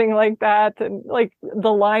something like that. And like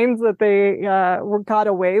the lines that they got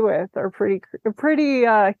away with are pretty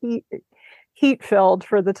heat filled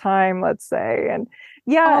for the time, let's say. And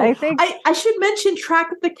I think I should mention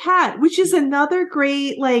Track of the Cat, which is another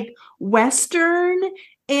great like Western,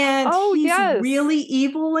 and he's really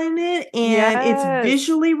evil in it, and it's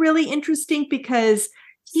visually really interesting because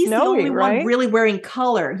he's snowy, the only one really wearing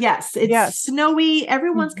color. Yes, it's snowy.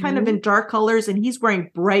 Everyone's kind of in dark colors, and he's wearing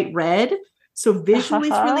bright red. So visually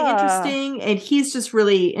it's really interesting, and he's just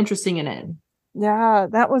really interesting in it. Yeah,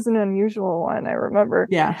 that was an unusual one, I remember.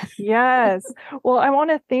 Yeah. Yes. Well, I want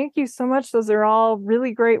to thank you so much. Those are all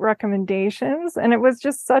really great recommendations. And it was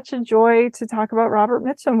just such a joy to talk about Robert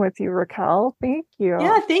Mitchum with you, Raquel. Thank you.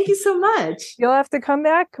 Yeah, thank you so much. You'll have to come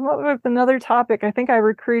up with another topic. I think I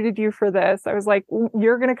recruited you for this. I was like,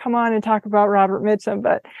 you're going to come on and talk about Robert Mitchum,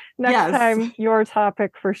 but next time, your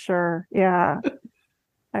topic for sure. Yeah.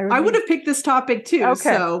 I would have picked this topic too.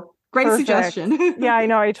 Okay. So great suggestion. Yeah, I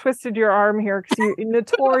know. I twisted your arm here because you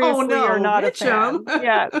notoriously are not Mitchum. A fan.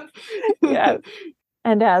 Yes. Yes.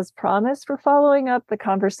 And as promised, we're following up the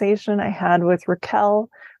conversation I had with Raquel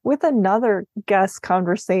with another guest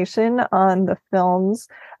conversation on the films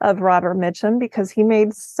of Robert Mitchum, because he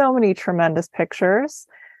made so many tremendous pictures.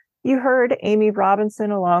 You heard Amy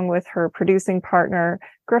Robinson along with her producing partner,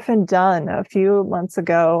 Griffin Dunn, a few months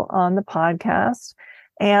ago on the podcast.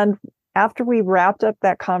 And after we wrapped up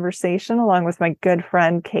that conversation, along with my good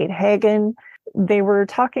friend, Kate Hagen, they were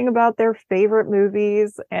talking about their favorite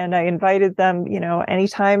movies. And I invited them,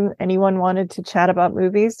 anytime anyone wanted to chat about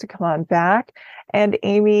movies, to come on back. And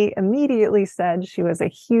Amy immediately said she was a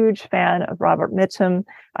huge fan of Robert Mitchum.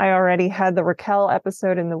 I already had the Raquel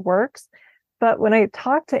episode in the works. But when I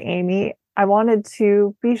talked to Amy, I wanted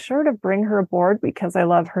to be sure to bring her aboard because I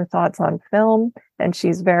love her thoughts on film. And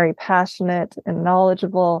she's very passionate and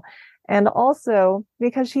knowledgeable. And also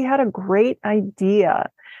because she had a great idea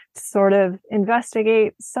to sort of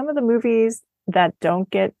investigate some of the movies that don't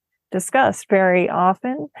get discussed very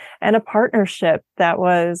often, and a partnership that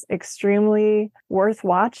was extremely worth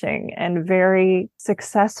watching and very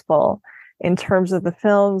successful in terms of the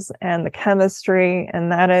films and the chemistry.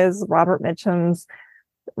 And that is Robert Mitchum's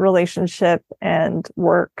relationship and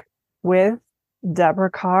work with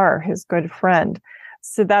Deborah Kerr, his good friend.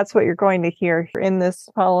 So that's what you're going to hear in this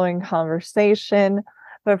following conversation.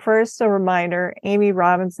 But first, a reminder, Amy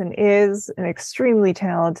Robinson is an extremely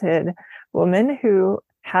talented woman who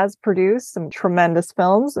has produced some tremendous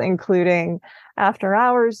films, including After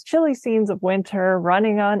Hours, Chilly Scenes of Winter,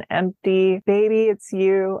 Running on Empty, Baby, It's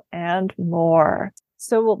You, and more.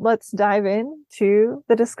 So let's dive into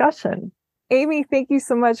the discussion. Amy, thank you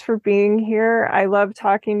so much for being here. I love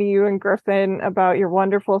talking to you and Griffin about your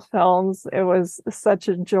wonderful films. It was such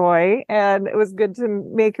a joy, and it was good to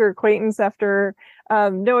make your acquaintance after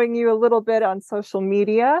knowing you a little bit on social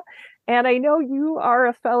media. And I know you are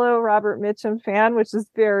a fellow Robert Mitchum fan, which is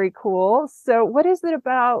very cool. So what is it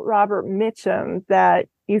about Robert Mitchum that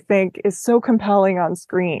you think is so compelling on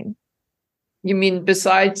screen? You mean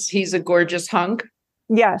besides he's a gorgeous hunk?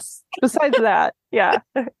 Yes, besides that, yeah.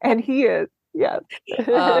 And he is. Yes.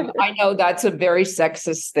 I know that's a very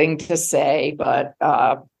sexist thing to say, but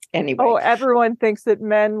anyway. Oh, everyone thinks that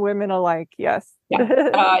men, women alike. Yes.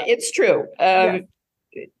 Yeah, it's true. Yes.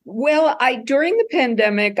 Well, during the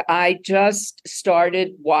pandemic, I just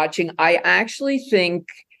started watching. I actually think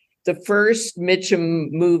the first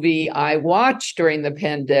Mitchum movie I watched during the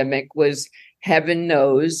pandemic was Heaven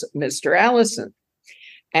Knows Mr. Allison.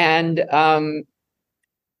 And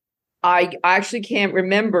I actually can't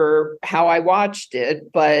remember how I watched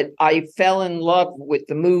it, but I fell in love with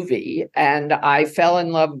the movie, and I fell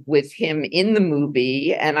in love with him in the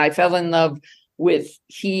movie, and I fell in love with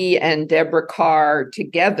he and Deborah Kerr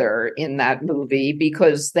together in that movie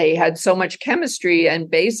because they had so much chemistry. And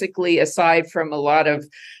basically, aside from a lot of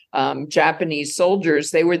Japanese soldiers,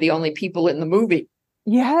 they were the only people in the movie.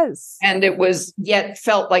 Yes. And it was yet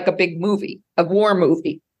felt like a big movie, a war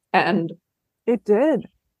movie. And it did.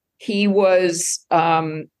 He was,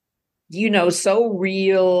 so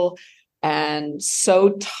real and so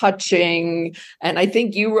touching. And I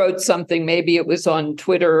think you wrote something, maybe it was on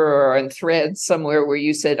Twitter or on Threads somewhere, where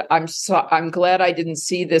you said, I'm glad I didn't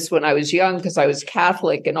see this when I was young because I was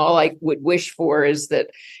Catholic, and all I would wish for is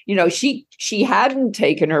that, she hadn't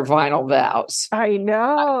taken her final vows. I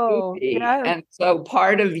know. Yes. And so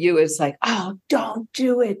part of you is like, oh, don't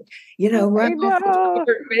do it. Run off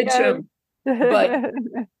with Mitchum. Yes. But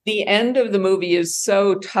the end of the movie is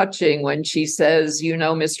so touching when she says,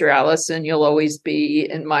 Mr. Allison, you'll always be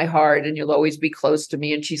in my heart and you'll always be close to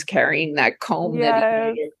me. And she's carrying that comb.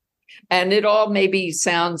 Yes. And it all maybe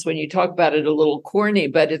sounds, when you talk about it, a little corny,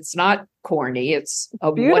 but it's not corny. It's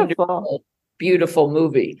a wonderful, beautiful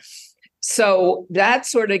movie. So that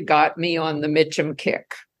sort of got me on the Mitchum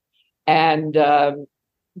kick. And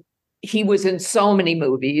he was in so many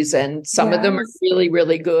movies, and some of them are really,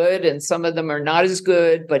 really good, and some of them are not as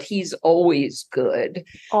good, but he's always good.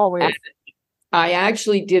 Always. And I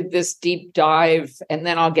actually did this deep dive, and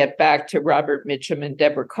then I'll get back to Robert Mitchum and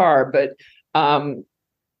Deborah Kerr, but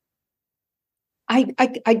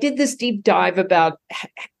I did this deep dive about,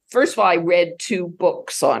 first of all, I read 2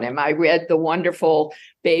 books on him. I read the wonderful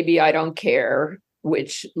Baby, I Don't Care,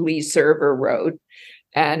 which Lee Server wrote,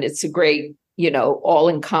 and it's a great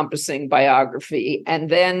all-encompassing biography.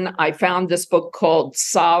 And then I found this book called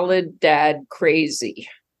Solid Dad Crazy.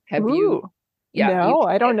 Have you? Yeah. No,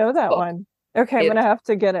 I don't know that one. Okay, I'm going to have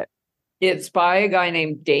to get it. It's by a guy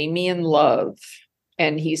named Damien Love,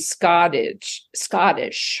 and he's Scottish.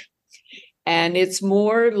 And it's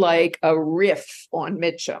more like a riff on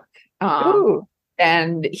Mitchum.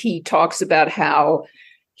 And he talks about how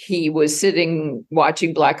he was sitting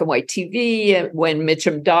watching black and white TV when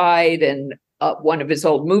Mitchum died, and one of his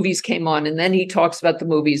old movies came on, and then he talks about the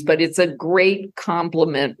movies, but it's a great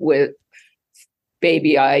compliment with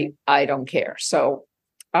Baby, I Don't Care. So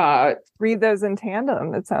read those in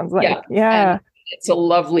tandem, it sounds like. Yeah. It's a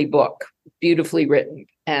lovely book, beautifully written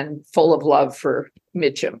and full of love for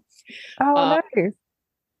Mitchum. Oh, nice.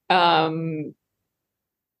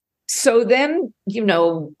 So then,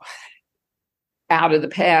 out of the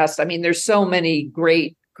past, I mean, there's so many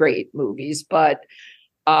great movies, but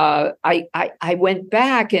I went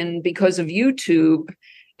back, and because of YouTube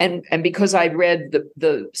and because I read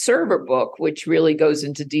the Server book, which really goes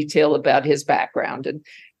into detail about his background,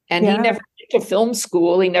 and he never went to film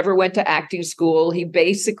school, he never went to acting school, he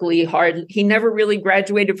basically he never really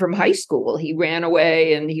graduated from high school. He ran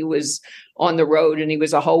away and he was on the road and he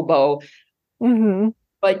was a hobo. Mm-hmm.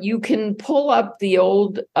 But you can pull up the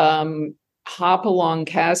old Hopalong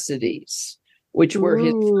Cassidys, which were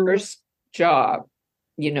his first job.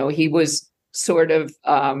 He was sort of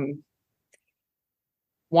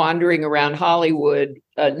wandering around Hollywood,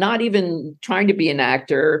 not even trying to be an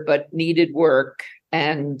actor, but needed work.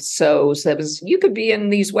 And so you could be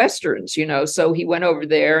in these Westerns, So he went over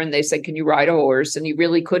there and they said, can you ride a horse? And he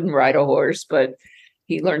really couldn't ride a horse, but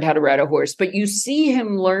he learned how to ride a horse. But you see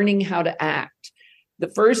him learning how to act. The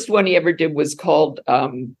first one he ever did was called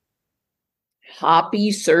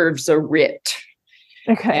Hoppy Serves a Writ.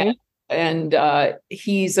 Okay. And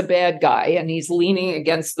he's a bad guy, and he's leaning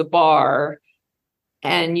against the bar.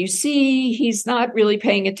 And you see he's not really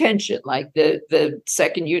paying attention. Like the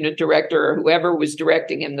second unit director or whoever was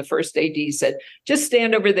directing him, the first AD said, just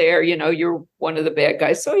stand over there. You're one of the bad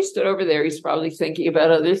guys. So he stood over there. He's probably thinking about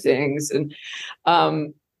other things. And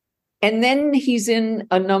then he's in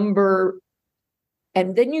a number.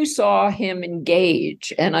 And then you saw him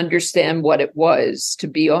engage and understand what it was to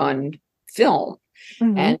be on film.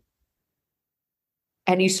 Mm-hmm.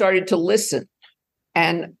 And he started to listen.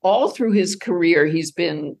 And all through his career, he's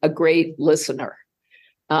been a great listener,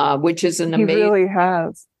 which is an amazing, he really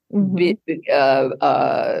has.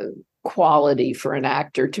 quality for an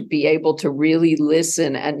actor, to be able to really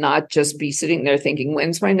listen and not just be sitting there thinking,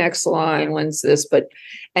 when's my next line? When's this?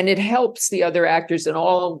 And it helps the other actors, and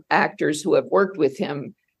all actors who have worked with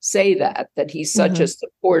him say that he's such a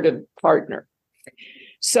supportive partner.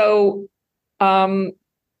 So,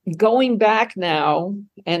 going back now,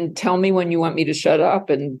 and tell me when you want me to shut up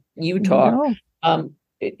and you talk,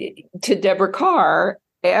 to Deborah Kerr,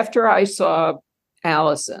 after I saw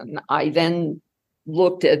Allison, I then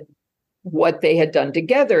looked at what they had done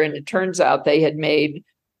together, and it turns out they had made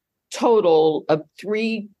total of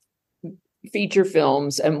 3 feature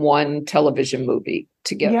films and 1 television movie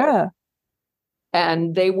together. Yeah.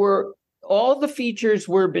 And all the features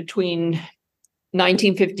were between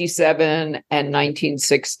 1957 and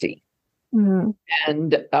 1960. Mm-hmm.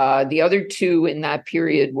 And the other 2 in that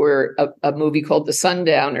period were a movie called The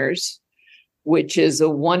Sundowners, which is a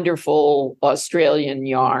wonderful Australian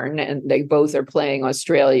yarn. And they both are playing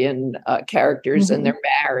Australian characters, and they're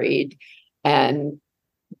married. And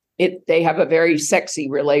they have a very sexy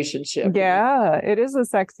relationship. Yeah, it is a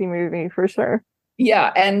sexy movie for sure.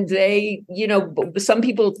 Yeah. And they, some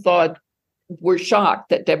people were shocked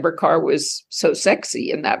that Deborah Kerr was so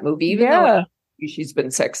sexy in that movie, even though she's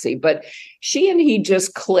been sexy, but she and he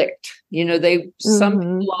just clicked.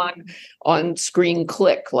 Some people on screen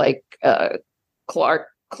click, like Clark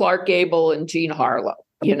Gable and Jean Harlow.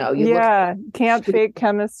 Can't fake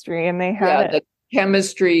chemistry, and they had the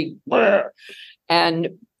chemistry. And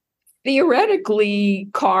theoretically,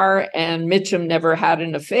 Kerr and Mitchum never had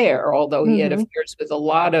an affair, although he had affairs with a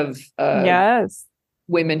lot of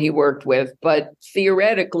women he worked with, but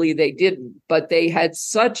theoretically they didn't. But they had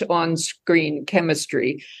such on-screen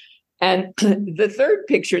chemistry. And the third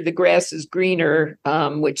picture, The Grass is Greener,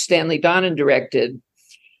 which Stanley Donen directed,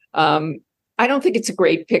 I don't think it's a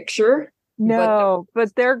great picture. No,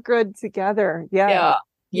 but they're good together. Yeah.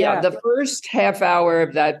 The first half hour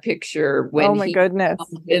of that picture, when he goodness,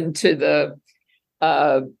 comes into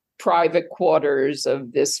the private quarters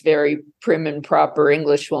of this very prim and proper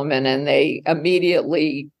English woman, and they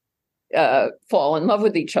immediately fall in love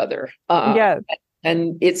with each other. And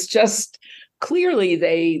it's just clearly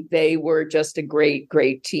they were just a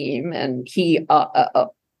great team, and he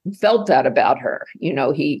felt that about her.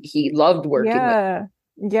 He loved working with her.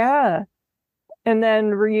 Yeah. And then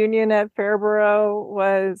Reunion at Fairborough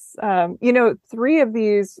was 3 of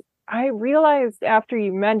these. I realized after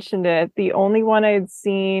you mentioned it, the only one I'd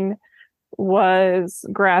seen was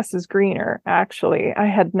Grass is Greener, actually. I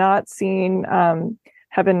had not seen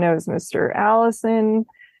Heaven Knows Mr. Allison.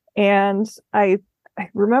 And I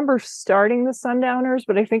remember starting The Sundowners,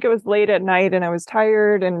 but I think it was late at night and I was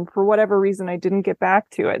tired. And for whatever reason, I didn't get back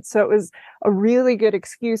to it. So it was a really good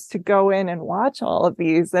excuse to go in and watch all of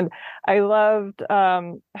these. And I loved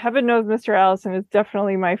Heaven Knows Mr. Allison is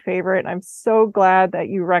definitely my favorite. I'm so glad that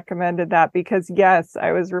you recommended that, because yes,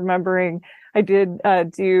 I was remembering I did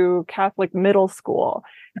do Catholic middle school,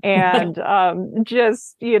 and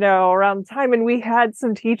just, around the time, and we had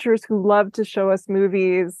some teachers who loved to show us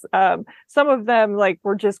movies. Some of them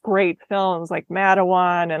were just great films, like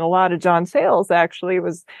Madawan, and a lot of John Sayles actually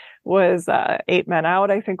was 8 Men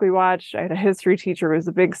Out. I think we watched. I had a history teacher who was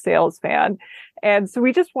a big Sayles fan. And so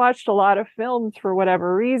we just watched a lot of films for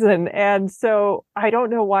whatever reason. And so I don't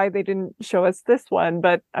know why they didn't show us this one,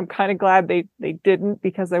 but I'm kind of glad they didn't,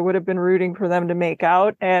 because I would have been rooting for them to make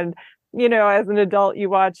out. And, as an adult, you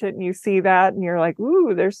watch it and you see that and you're like,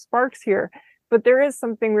 ooh, there's sparks here. But there is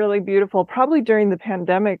something really beautiful. Probably during the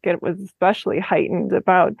pandemic, it was especially heightened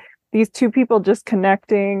about these 2 people just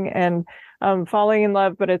connecting and falling in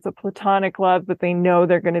love, but it's a platonic love, but they know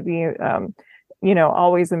they're going to be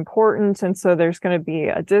always important. And so there's going to be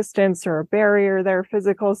a distance or a barrier there,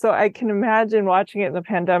 physical. So I can imagine watching it in the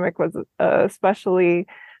pandemic was especially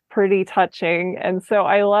pretty touching. And so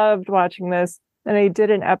I loved watching this. And I did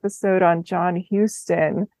an episode on John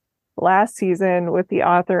Huston last season with the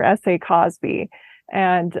author S.A. Cosby.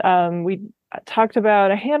 And we talked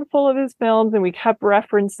about a handful of his films, and we kept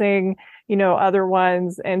referencing, other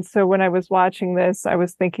ones. And so when I was watching this, I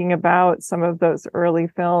was thinking about some of those early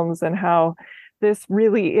films and how this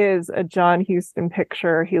really is a John Huston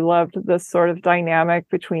picture. He loved this sort of dynamic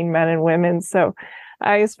between men and women. So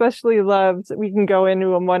I especially loved, we can go into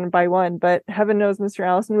them one by one, but Heaven Knows Mr.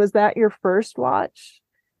 Allison, was that your first watch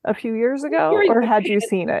a few years ago, or had you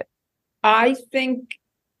seen it? I think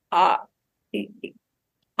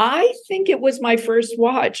it was my first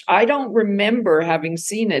watch. I don't remember having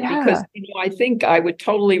seen it because I think I would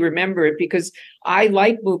totally remember it because I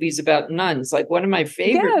like movies about nuns. Like one of my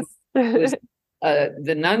favorite was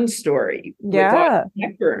The Nun Story with Audrey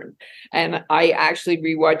Hepburn. And I actually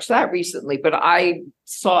rewatched that recently, but I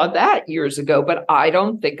saw that years ago, but I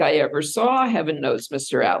don't think I ever saw Heaven Knows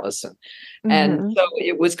Mr. Allison. Mm-hmm. And so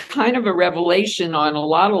it was kind of a revelation on a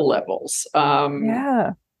lot of levels.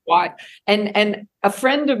 Why? And a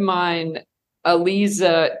friend of mine,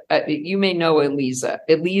 Eliza, you may know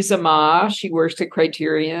Eliza Ma, she works at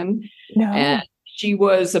Criterion. And she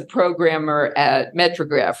was a programmer at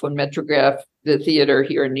Metrograph when Metrograph, the theater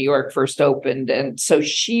here in New York, first opened. And so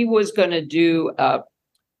she was going to do a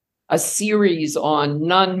series on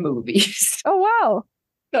nun movies. Oh, wow.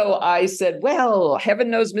 So I said, well, Heaven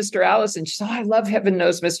Knows Mr. Allison. She said, I love Heaven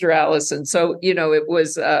Knows Mr. Allison. So, it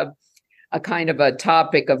was a kind of a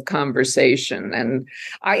topic of conversation. And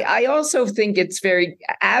I also think it's very,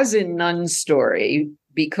 as in Nun's Story,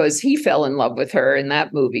 because he fell in love with her in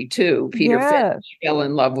that movie too. Peter Finch fell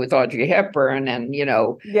in love with Audrey Hepburn and,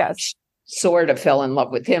 sort of fell in love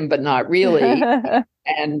with him, but not really.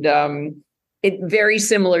 And it very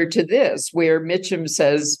similar to this, where Mitchum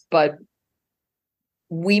says, but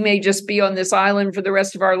we may just be on this island for the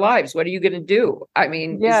rest of our lives. What are you going to do? I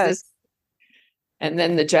mean, is this? And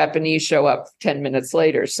then the Japanese show up 10 minutes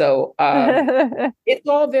later. So it's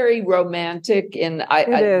all very romantic. And it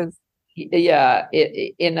is.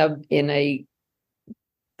 In a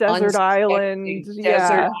desert island.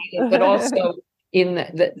 But also in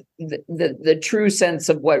the true sense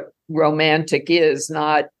of what romantic is,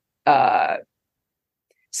 not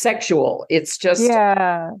sexual. It's just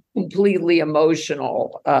completely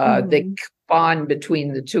emotional. The bond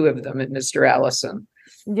between the two of them and Mr. Allison.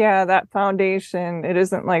 Yeah, that foundation. It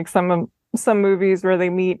isn't like some movies where they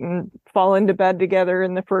meet and fall into bed together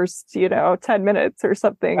in the first, 10 minutes or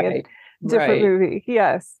something. Right. Different movie.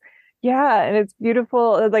 Yes. Yeah. And it's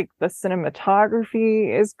beautiful. Like the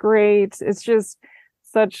cinematography is great. It's just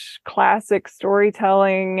such classic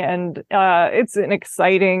storytelling, and it's an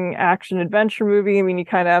exciting action adventure movie. I mean, you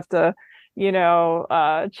kind of have to,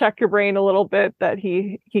 check your brain a little bit that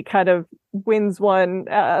he kind of wins one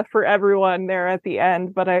for everyone there at the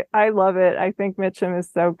end. But I love it. I think Mitchum is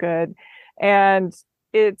so good. And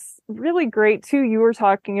it's really great too. You were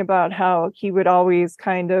talking about how he would always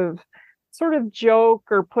kind of sort of joke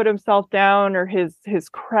or put himself down, or his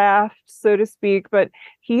craft, so to speak. But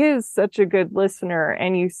he is such a good listener.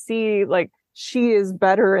 And you see, like, she is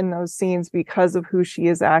better in those scenes because of who she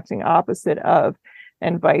is acting opposite of,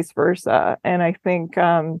 and vice versa. And I think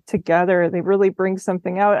together they really bring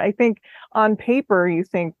something out. I think on paper, you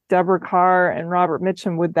think Deborah Kerr and Robert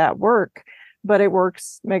Mitchum, would that work? But it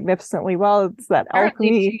works magnificently well. It's that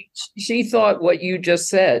alchemy. She thought what you just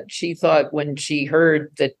said. She thought when she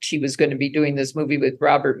heard that she was going to be doing this movie with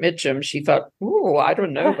Robert Mitchum, she thought, oh, I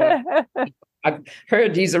don't know. I've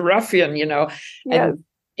heard he's a ruffian, Yes. And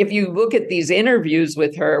if you look at these interviews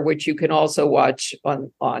with her, which you can also watch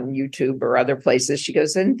on YouTube or other places, she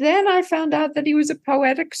goes, and then I found out that he was a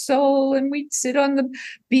poetic soul, and we'd sit on the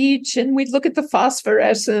beach and we'd look at the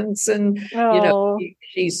phosphorescence. And,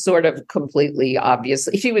 she's sort of completely,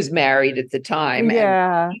 obviously, she was married at the time.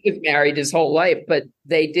 Yeah. And he was married his whole life, but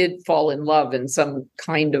they did fall in love in some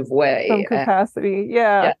kind of way. Some capacity.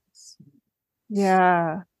 Yeah. Yes.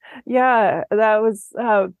 Yeah. Yeah. That was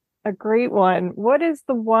a great one. What is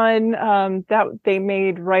the one that they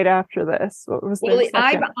made right after this? What was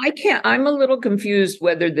I'm a little confused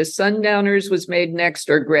whether The Sundowners was made next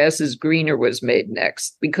or Grass is Greener was made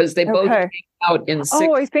next, because they both came out in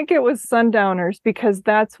I think it was Sundowners, because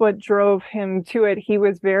that's what drove him to it. He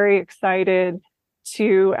was very excited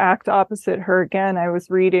to act opposite her again, I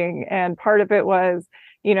was reading, and part of it was,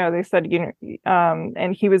 they said,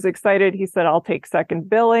 and he was excited. He said, I'll take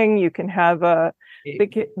second billing. You can have the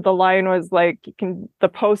line was like, the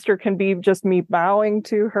poster can be just me bowing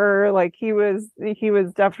to her. Like he was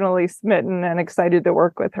definitely smitten and excited to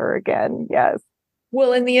work with her again. Yes.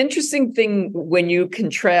 Well, and the interesting thing when you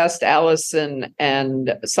contrast Allison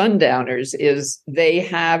and Sundowners is they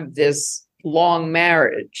have this long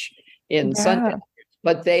marriage in Sundowners,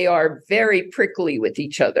 but they are very prickly with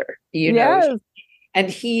each other, Yes. and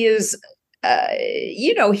he is,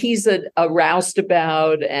 he's a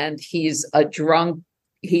roustabout, and he's a drunk.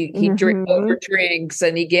 He over drinks,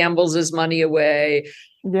 and he gambles his money away.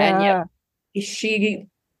 And yet she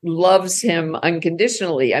loves him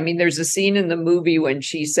unconditionally. I mean, there's a scene in the movie when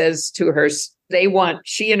she says to her,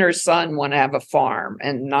 she and her son want to have a farm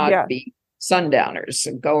and not be sundowners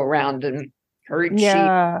and go around and herd sheep.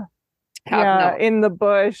 In the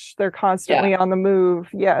bush, they're constantly on the move.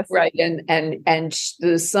 Yes, right. And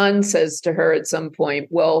the son says to her at some point,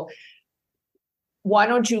 well, why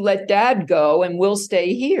don't you let dad go and we'll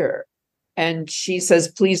stay here? And she says,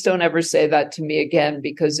 please don't ever say that to me again,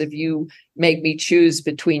 because if you make me choose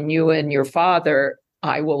between you and your father,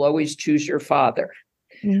 I will always choose your father.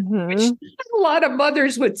 Which a lot of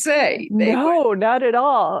mothers would say. Not at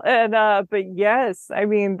all. And but yes, I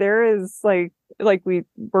mean, there is like we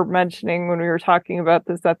were mentioning when we were talking about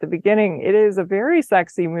this at the beginning, it is a very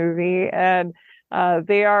sexy movie, and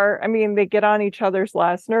they get on each other's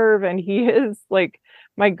last nerve, and he is like,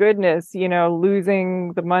 my goodness,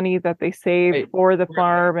 losing the money that they saved for the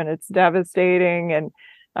farm, and it's devastating. And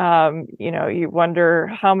you wonder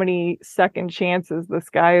how many second chances this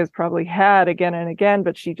guy has probably had again and again,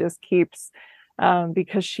 but she just keeps,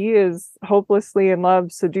 because she is hopelessly in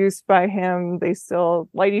love, seduced by him. They still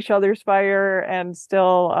light each other's fire and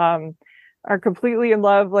still are completely in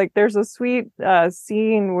love. Like, there's a sweet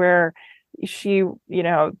scene where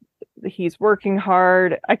he's working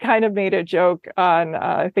hard. I kind of made a joke on,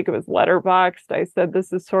 I think it was Letterboxd. I said,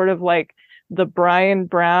 this is sort of like the Brian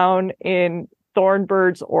Brown in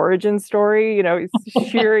Thornbird's origin story. He's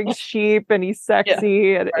shearing sheep and he's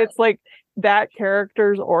sexy. And it's like that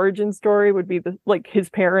character's origin story would be his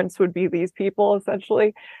parents would be these people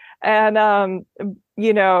essentially. And,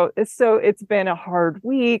 so it's been a hard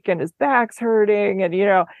week and his back's hurting,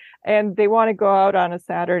 and they want to go out on a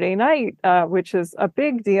Saturday night, which is a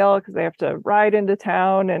big deal because they have to ride into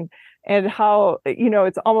town, and how,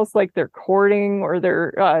 it's almost like they're courting, or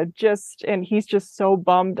they're and he's just so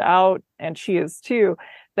bummed out, and she is too,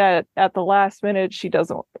 that at the last minute she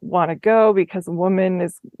doesn't want to go because a woman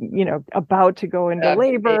is, about to go into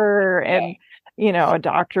labor, and a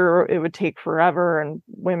doctor, it would take forever, and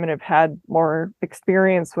women have had more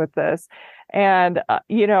experience with this. And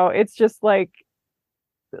it's just like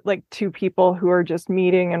two people who are just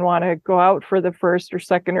meeting and want to go out for the first or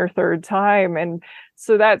second or third time. And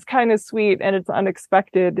so that's kind of sweet, and it's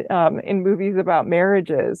unexpected in movies about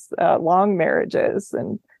marriages, long marriages.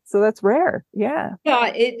 And so that's rare.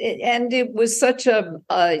 It was such a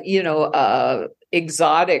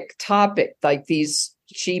exotic topic, like these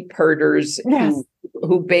sheep herders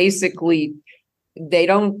who basically they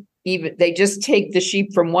just take the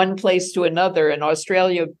sheep from one place to another. And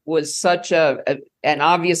Australia was such and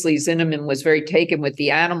obviously Zinnemann was very taken with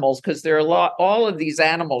the animals, because there are all of these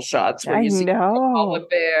animal shots where see the koala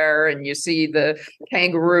bear, and you see the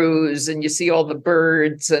kangaroos, and you see all the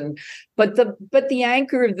birds, but the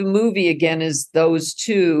anchor of the movie again is those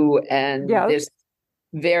two, and this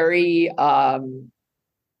very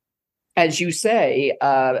as you say,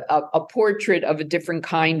 a portrait of a different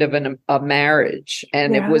kind of a marriage.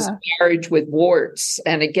 And it was a marriage with warts.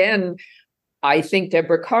 And again, I think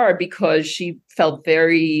Deborah Kerr, because she felt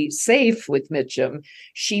very safe with Mitchum,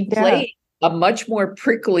 she played a much more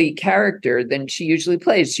prickly character than she usually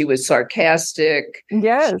plays. She was sarcastic.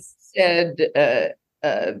 Yes. She said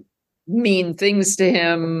mean things to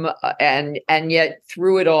him. And yet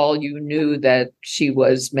through it all, you knew that she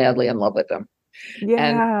was madly in love with him.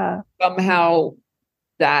 And somehow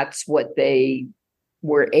that's what they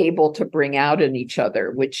were able to bring out in each other,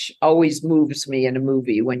 which always moves me in a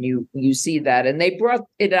movie when you see that. And they brought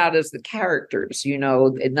it out as the characters,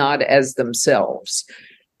 not as themselves.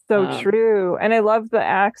 So true. And I love the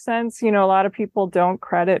accents. A lot of people don't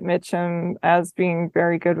credit Mitchum as being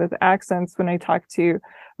very good with accents. When I talked to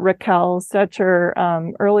Raquel Stecher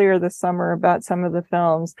earlier this summer about some of the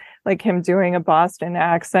films, like him doing a Boston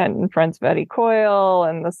accent in Friends of Eddie Coyle,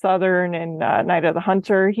 and the Southern in Night of the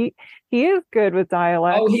Hunter. He is good with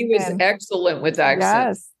dialect. Oh, he was excellent with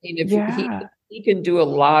accents. Yes. He can do a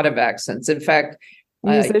lot of accents. In fact,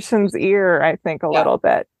 musician's ear, I think, a little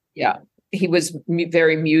bit. Yeah. He was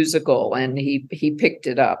very musical, and he picked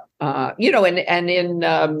it up. And in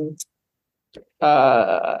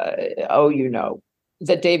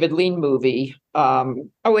the David Lean movie.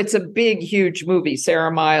 It's a big, huge movie. Sarah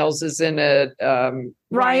Miles is in it.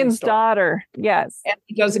 Ryan's daughter. Yes. And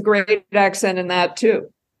he does a great accent in that too.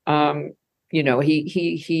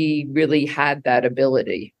 He really had that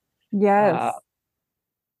ability. Yes.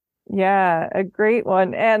 Yeah, a great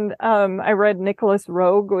one. And I read Nicholas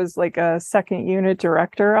Roeg was like a second unit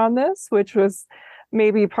director on this, which was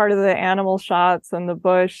maybe part of the animal shots and the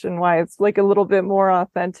bush and why it's like a little bit more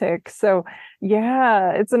authentic. So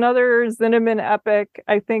yeah, it's another Zinnemann epic.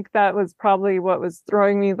 I think that was probably what was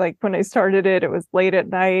throwing me. Like when I started it, it was late at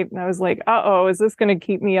night and I was like, uh-oh, is this going to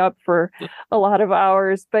keep me up for a lot of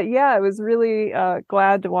hours? But yeah, I was really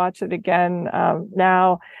glad to watch it again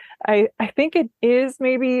now. I think it is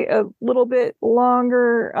maybe a little bit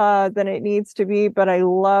longer than it needs to be, but I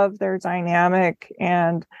love their dynamic.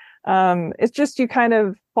 And it's just you kind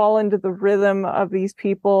of fall into the rhythm of these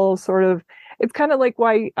people, sort of. It's kind of like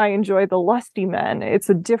why I enjoy the Lusty Men.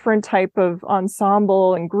 It's a different type of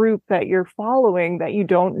ensemble and group that you're following that you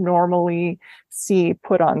don't normally see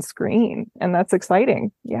put on screen. And that's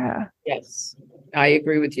exciting. Yeah. Yes, I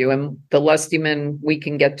agree with you. And The Lusty Men, we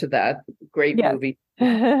can get to that. Great Yeah. movie.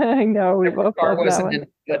 I know we both Car love that wasn't one. in it,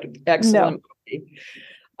 but excellent movie.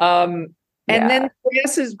 And Yeah. then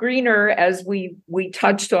Grass is Greener, as we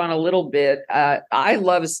touched on a little bit. I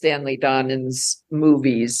love Stanley Donen's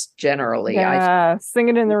movies generally. Yeah.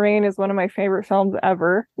 Singing in the Rain is one of my favorite films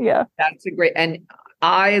ever. Yeah. That's a great, and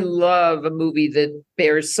I love a movie that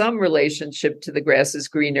bears some relationship to The Grass is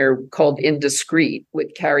Greener called Indiscreet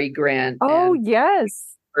with Cary Grant Oh, and yes.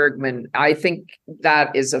 Bergman. I think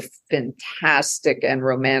that is a fantastic and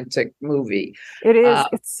romantic movie. It is.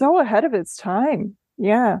 It's so ahead of its time.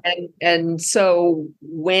 Yeah. And so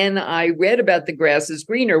when I read about The Grass is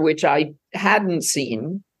Greener, which I hadn't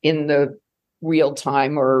seen in the real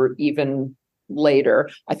time or even later,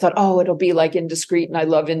 I thought, oh, it'll be like Indiscreet, and I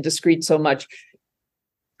love Indiscreet so much.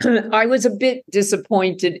 I was a bit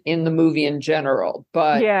disappointed in the movie in general,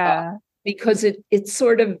 but Yeah. because it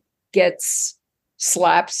sort of gets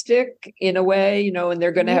slapstick in a way, and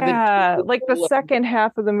they're going to have Yeah. it. Like the second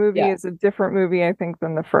half of the movie is a different movie, I think,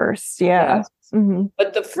 than the first. Yeah. Yes. Mm-hmm.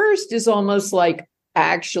 But the first is almost like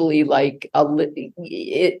actually like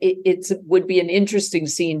it would be an interesting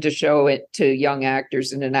scene to show it to young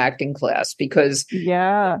actors in an acting class, because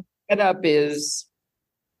Yeah. the setup is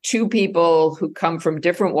two people who come from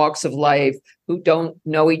different walks of life, who don't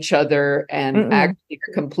know each other and actually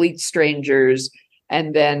are complete strangers,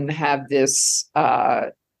 and then have this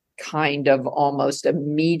kind of almost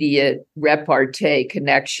immediate repartee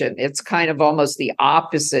connection. It's kind of almost the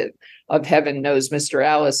opposite of Heaven Knows Mr.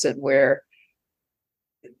 Allison, where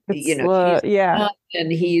yeah,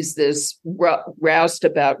 and he's this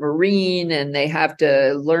roustabout Marine, and they have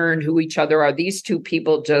to learn who each other are. These two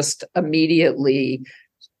people just immediately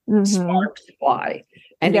sparks fly.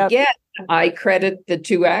 And again, I credit the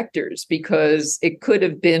two actors, because it could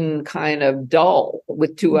have been kind of dull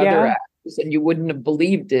with two other actors and you wouldn't have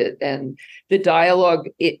believed it. And the dialogue,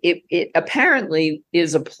 it apparently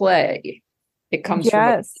is a play. It comes from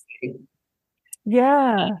a play.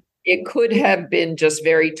 Yeah. It could have been just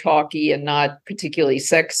very talky and not particularly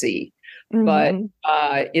sexy, but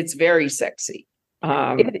it's very sexy.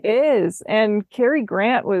 It is. And Cary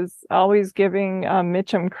Grant was always giving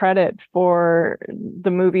Mitchum credit for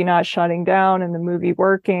the movie not shutting down and the movie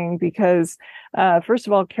working, because first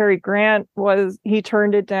of all, Cary Grant he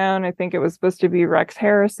turned it down. I think it was supposed to be Rex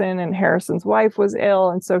Harrison, and Harrison's wife was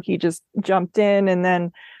ill. And so he just jumped in. And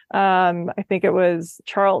then I think it was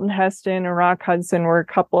Charlton Heston and Rock Hudson were a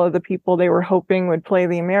couple of the people they were hoping would play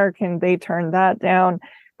the American. They turned that down.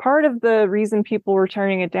 Part of the reason people were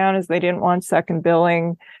turning it down is they didn't want second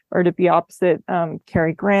billing or to be opposite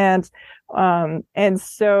Cary Grant. And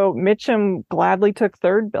so Mitchum gladly took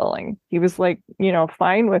third billing. He was like,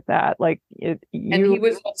 fine with that. Like and he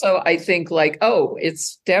was also, I think, like, oh,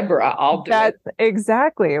 it's Deborah, I'll do it.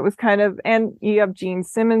 Exactly. It was kind of, and you have Gene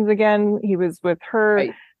Simmons again. He was with her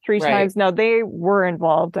three times. Now they were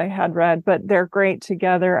involved, I had read, but they're great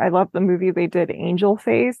together. I love the movie they did, Angel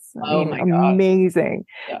Face. Oh my God. Amazing.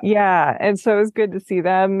 Yeah. And so it was good to see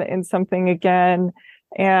them in something again.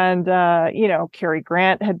 And Cary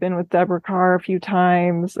Grant had been with Deborah Carr a few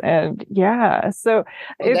times. And so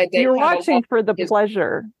you're watching for the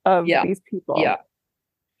pleasure of these people. Yeah.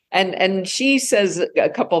 And she says a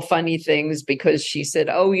couple funny things, because she said,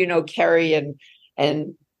 oh, Cary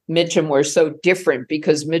and Mitchum were so different,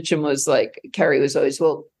 because Mitchum was like, Cary was always,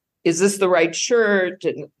 well, is this the right shirt?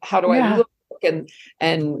 And how do I look? And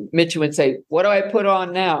Mitchum would say, what do I put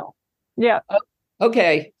on now? Yeah. Oh,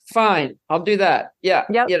 okay, fine. I'll do that. Yeah.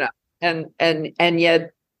 Yep. And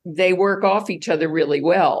yet they work off each other really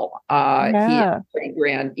well. He and Cary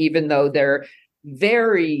Grant, even though they're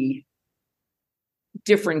very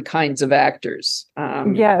different kinds of actors.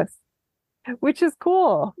 Yes. which is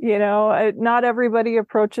cool. Not everybody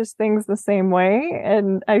approaches things the same way.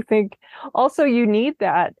 And I think also you need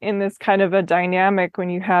that in this kind of a dynamic when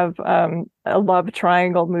you have a love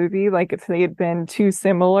triangle movie. Like if they had been too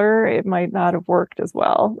similar, it might not have worked as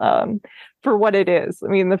well. For what it is. I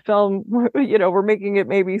mean, the film, we're making it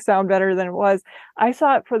maybe sound better than it was. I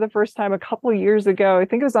saw it for the first time a couple years ago. I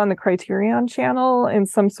think it was on the Criterion channel in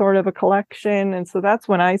some sort of a collection. And so that's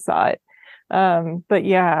when I saw it. But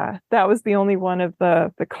yeah, that was the only one of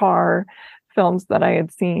the car films that I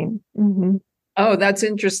had seen. Mm-hmm. Oh, that's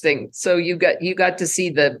interesting. So you got to see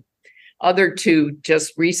the other two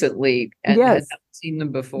just recently and yes. had not seen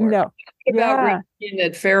them before. No. What about Reunion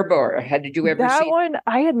at Fairbar? Did you ever see that one?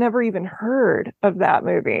 I had never even heard of that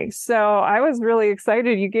movie. So I was really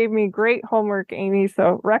excited. You gave me great homework, Amy.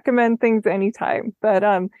 So recommend things anytime. But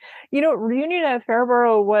Reunion at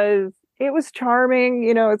Fairborough was charming.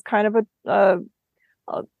 It's kind of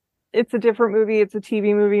it's a different movie. It's a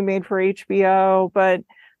TV movie made for HBO, but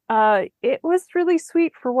it was really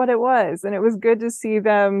sweet for what it was. And it was good to see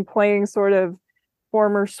them playing sort of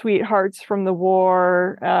former sweethearts from the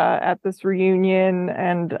war at this reunion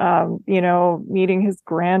and, meeting his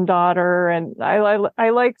granddaughter. And I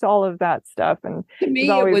liked all of that stuff. And to me,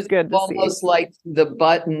 it was good to almost see. like the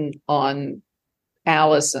button on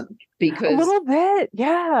Allison. Because a little bit,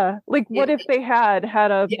 yeah. Like, what if they had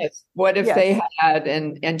a? Yes. What if they had?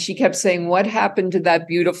 And she kept saying, "What happened to that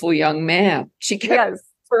beautiful young man?" She kept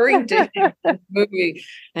referring to him in the movie,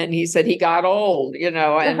 and he said he got old, and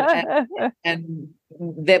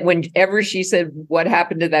that whenever she said, "What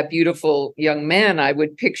happened to that beautiful young man?" I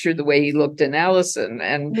would picture the way he looked in Allison,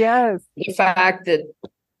 and the fact that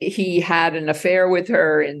he had an affair with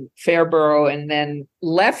her in Fairborough and then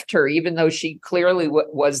left her, even though she clearly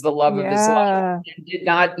was the love of his life, and did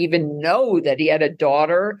not even know that he had a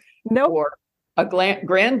daughter or a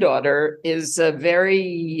granddaughter, is a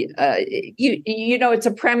very, it's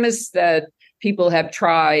a premise that people have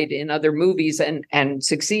tried in other movies and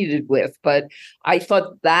succeeded with. But I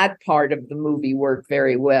thought that part of the movie worked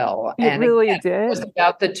very well. It really did. It was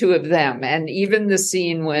about the two of them. And even the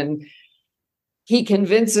scene when he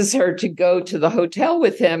convinces her to go to the hotel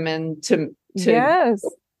with him and to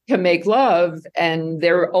make love, and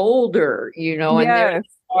they're older, and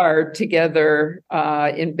they're together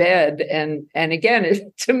in bed, and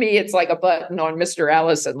again, to me, it's like a button on Mr.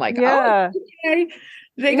 Allison, like,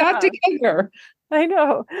 they got together. I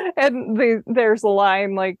know. And there's a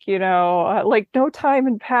line like, like no time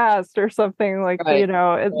had passed or something, like,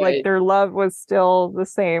 like their love was still the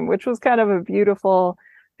same, which was kind of a beautiful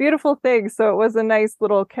thing. So it was a nice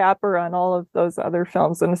little capper on all of those other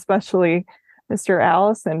films, and especially Mr.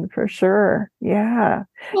 Allison, for sure. Yeah.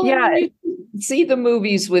 Well, you see the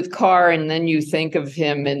movies with Carr, and then you think of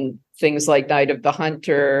him in things like Night of the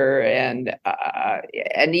Hunter, and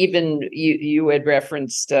even you had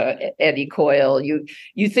referenced Eddie Coyle. You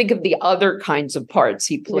think of the other kinds of parts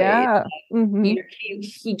he played. Yeah. Mm-hmm.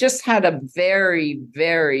 He just had a very,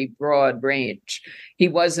 very broad range. He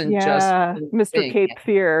wasn't just Mr. Cape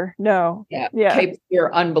Fear. No. Yeah. Cape Fear,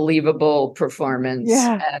 unbelievable performance.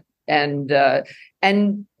 Yeah. And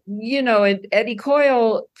Eddie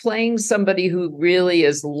Coyle playing somebody who really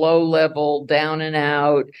is low level, down and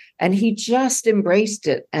out, and he just embraced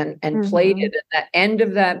it and played it at the end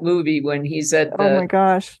of that movie when he's at oh my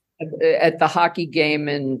gosh, at the hockey game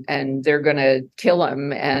and they're gonna kill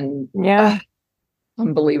him, and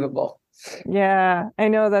unbelievable. Yeah, I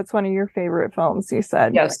know that's one of your favorite films, you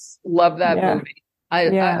said. Yes, love that movie.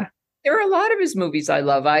 There are a lot of his movies I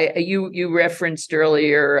love. You referenced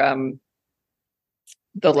earlier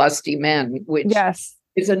The Lusty Men, which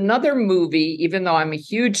is another movie, even though I'm a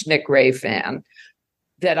huge Nick Ray fan,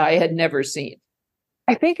 that I had never seen.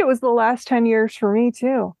 I think it was the last 10 years for me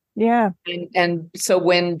too. Yeah. And so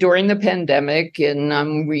during the pandemic, and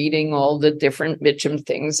I'm reading all the different Mitchum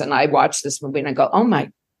things, and I watch this movie and I go, oh my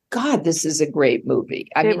God, this is a great movie.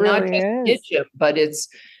 I mean, really not just Mitchum, but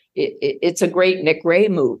it's a great Nick Ray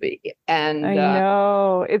movie. And I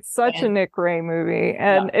know it's such a Nick Ray movie.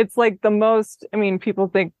 And it's like the most, I mean, people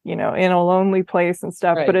think, In a Lonely Place and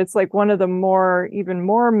stuff, but it's like one of the even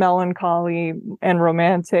more melancholy and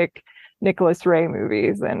romantic Nicholas Ray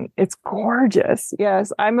movies. And it's gorgeous.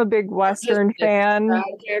 Yes. I'm a big Western fan.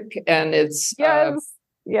 Tragic, and it's, and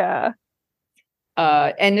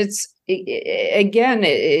it's, again,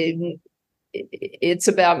 it's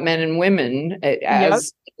about men and women,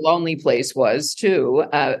 as Lonely Place was too.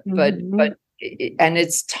 But and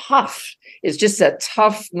it's tough. It's just a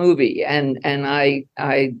tough movie, and I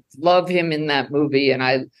love him in that movie, and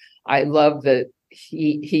I love that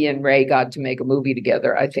he and Ray got to make a movie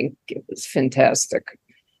together. I think it was fantastic.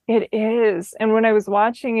 It is. And when I was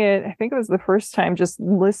watching it, I think it was the first time just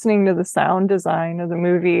listening to the sound design of the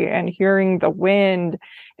movie and hearing the wind.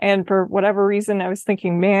 And for whatever reason, I was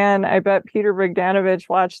thinking, man, I bet Peter Bogdanovich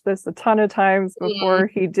watched this a ton of times before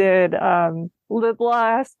he did The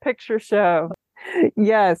Last Picture Show.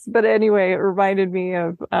 Yes. But anyway, it reminded me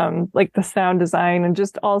of like the sound design and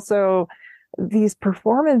just also these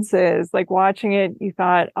performances, like watching it, you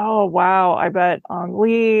thought, oh, wow, I bet Ang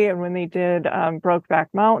Lee. And when they did Brokeback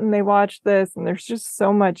Mountain, they watched this, and there's just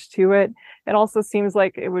so much to it. It also seems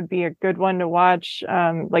like it would be a good one to watch,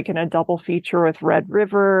 like in a double feature with Red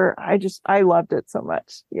River. I loved it so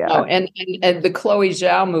much. Yeah. Oh, and the Chloe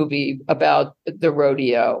Zhao movie about the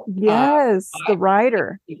rodeo. Yes, the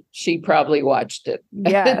rider. She probably watched it.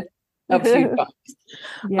 Yeah. A few times.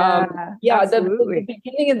 Yeah, the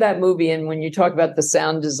beginning of that movie, and when you talk about the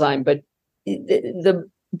sound design, but the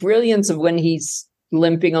brilliance of when he's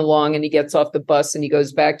limping along and he gets off the bus and he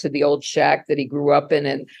goes back to the old shack that he grew up in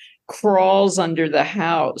and crawls under the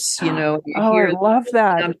house, you know. I love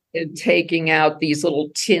that. Taking out these little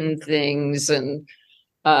tin things, and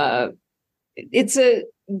it's a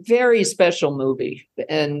very special movie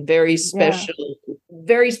and very specially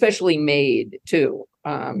made too.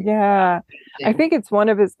 I think it's one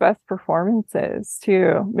of his best performances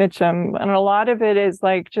too, Mitchum, and a lot of it is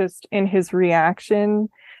like just in his reaction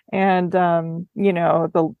and you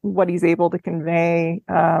know, what he's able to convey,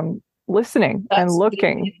 listening and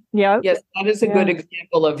looking. Yes, that is a good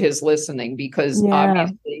example of his listening, because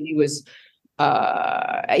obviously he was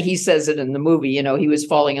he says it in the movie, you know, he was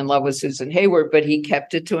falling in love with Susan Hayward, but he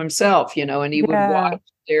kept it to himself, you know, and he would watch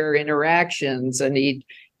their interactions, and he'd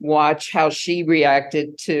watch how she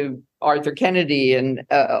reacted to Arthur Kennedy and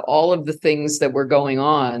all of the things that were going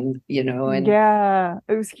on, you know. And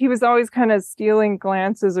he was always kind of stealing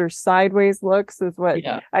glances or sideways looks is what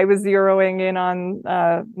I was zeroing in on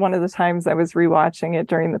one of the times I was rewatching it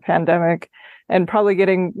during the pandemic, and probably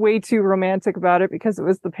getting way too romantic about it because it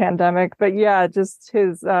was the pandemic. But yeah, just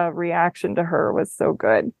his reaction to her was so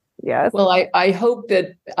good. Yes. Well, I hope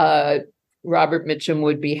that Robert Mitchum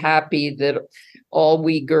would be happy that all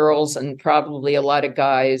we girls and probably a lot of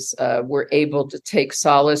guys were able to take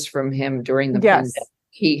solace from him during the pandemic.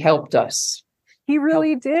 He helped us. He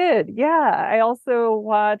really did. Yeah. I also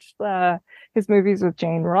watched his movies with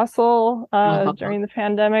Jane Russell during the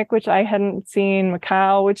pandemic, which I hadn't seen.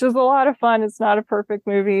 Macau, which is a lot of fun. It's not a perfect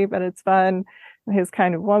movie, but it's fun. His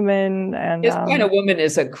Kind of Woman. And His Kind of Woman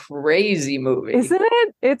is a crazy movie. Isn't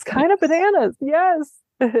it? It's kind of bananas. Yes.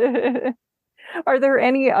 Are there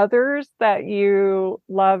any others that you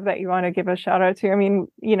love that you want to give a shout out to? I mean,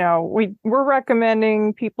 you know, we're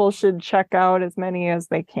recommending people should check out as many as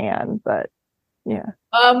they can, but yeah.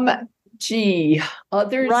 Others.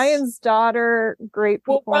 Ryan's Daughter, great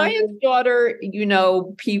performance. Well, Ryan's Daughter, you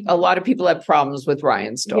know, a lot of people have problems with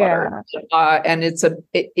Ryan's Daughter, and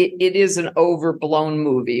it is an overblown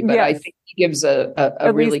movie, but I think he gives a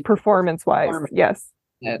at really least performance-wise, yes.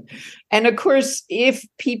 And of course, if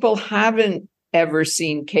people haven't ever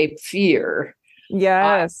seen Cape Fear,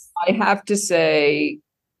 yes, I have to say,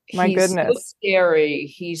 my goodness, so scary.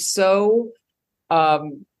 He's so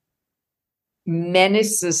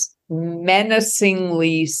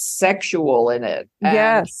menacingly sexual in it.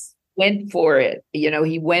 And went for it. You know,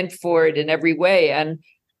 he went for it in every way, and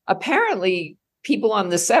apparently, people on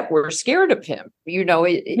the set were scared of him. You know,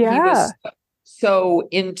 he was so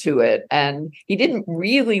into it, and he didn't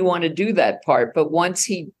really want to do that part, but once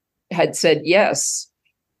he had said yes,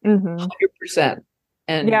 100%.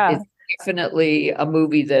 And it's definitely a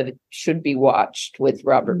movie that should be watched with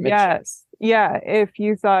Robert Mitchum. Yes. Yeah. If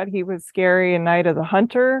you thought he was scary in Night of the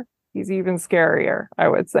Hunter, he's even scarier, I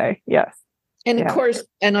would say. Yes. And of course,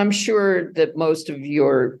 and I'm sure that most of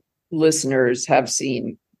your listeners have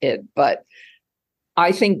seen it, but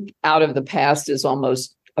I think Out of the Past is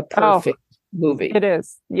almost a perfect movie. It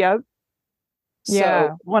is. Yep.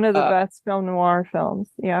 So, one of the best film noir films.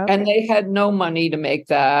 Yeah. And they had no money to make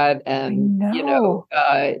that. And, you know,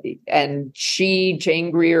 and Jane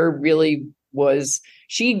Greer really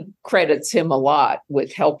she credits him a lot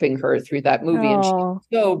with helping her through that movie. And she's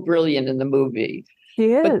so brilliant in the movie.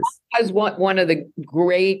 She is. But has one of the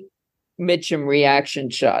great Mitchum reaction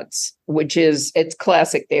shots, which is, it's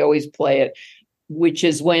classic. They always play it, which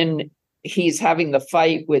is when he's having the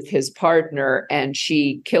fight with his partner and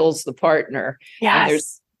she kills the partner. Yes. And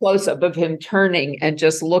there's a close-up of him turning and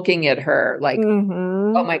just looking at her like,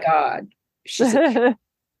 oh my God, she's a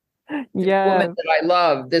woman that I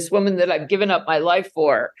love, this woman that I've given up my life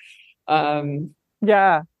for.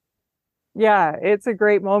 Yeah. Yeah, it's a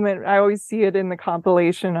great moment. I always see it in the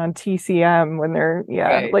compilation on TCM when they're,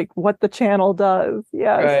 Right. like what the channel does.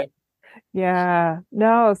 Yes. Right. Yeah.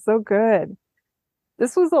 No, so good.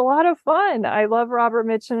 This was a lot of fun. I love Robert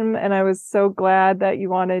Mitchum, and I was so glad that you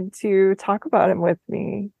wanted to talk about him with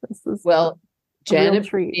me. This is Well, a real Janet put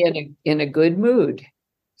treat. me in a good mood.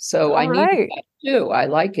 So I All need right. that too. I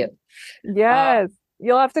like it. Yes.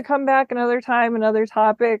 You'll have to come back another time, another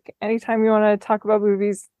topic. Anytime you want to talk about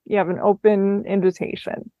movies, you have an open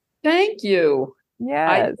invitation. Thank you. I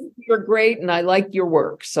Yes. think you're great and I like your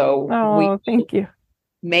work. So we Oh, thank you.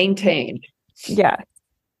 maintain. Yes.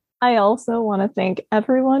 I also want to thank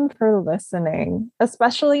everyone for listening,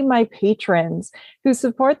 especially my patrons who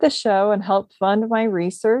support the show and help fund my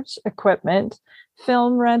research, equipment,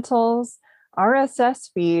 film rentals, RSS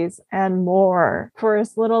fees, and more for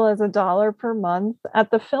as little as $1 per month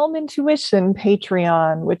at the Film Intuition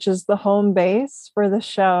Patreon, which is the home base for the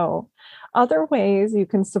show. Other ways you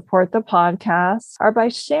can support the podcast are by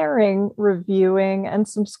sharing, reviewing, and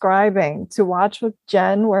subscribing to Watch with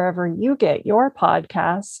Jen wherever you get your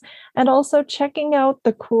podcasts, and also checking out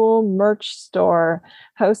the cool merch store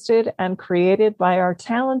hosted and created by our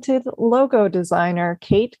talented logo designer,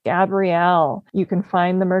 Kate Gabrielle. You can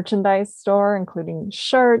find the merchandise store, including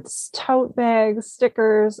shirts, tote bags,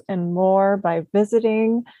 stickers, and more by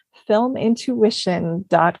visiting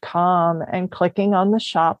filmintuition.com and clicking on the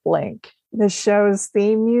shop link. The show's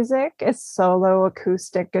theme music is Solo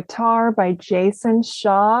Acoustic Guitar by Jason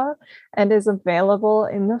Shaw and is available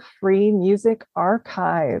in the free music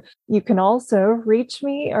archive. You can also reach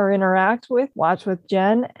me or interact with Watch with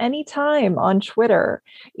Jen anytime on Twitter,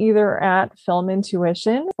 either at Film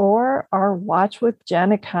Intuition or our Watch with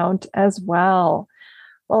Jen account as well.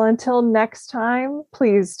 Well, until next time,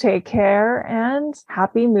 please take care and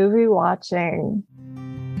happy movie watching.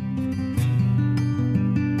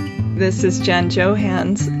 This is Jen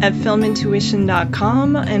Johans at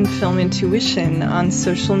filmintuition.com and Film Intuition on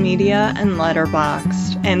social media and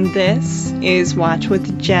Letterboxd. And this is Watch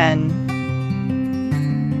with Jen.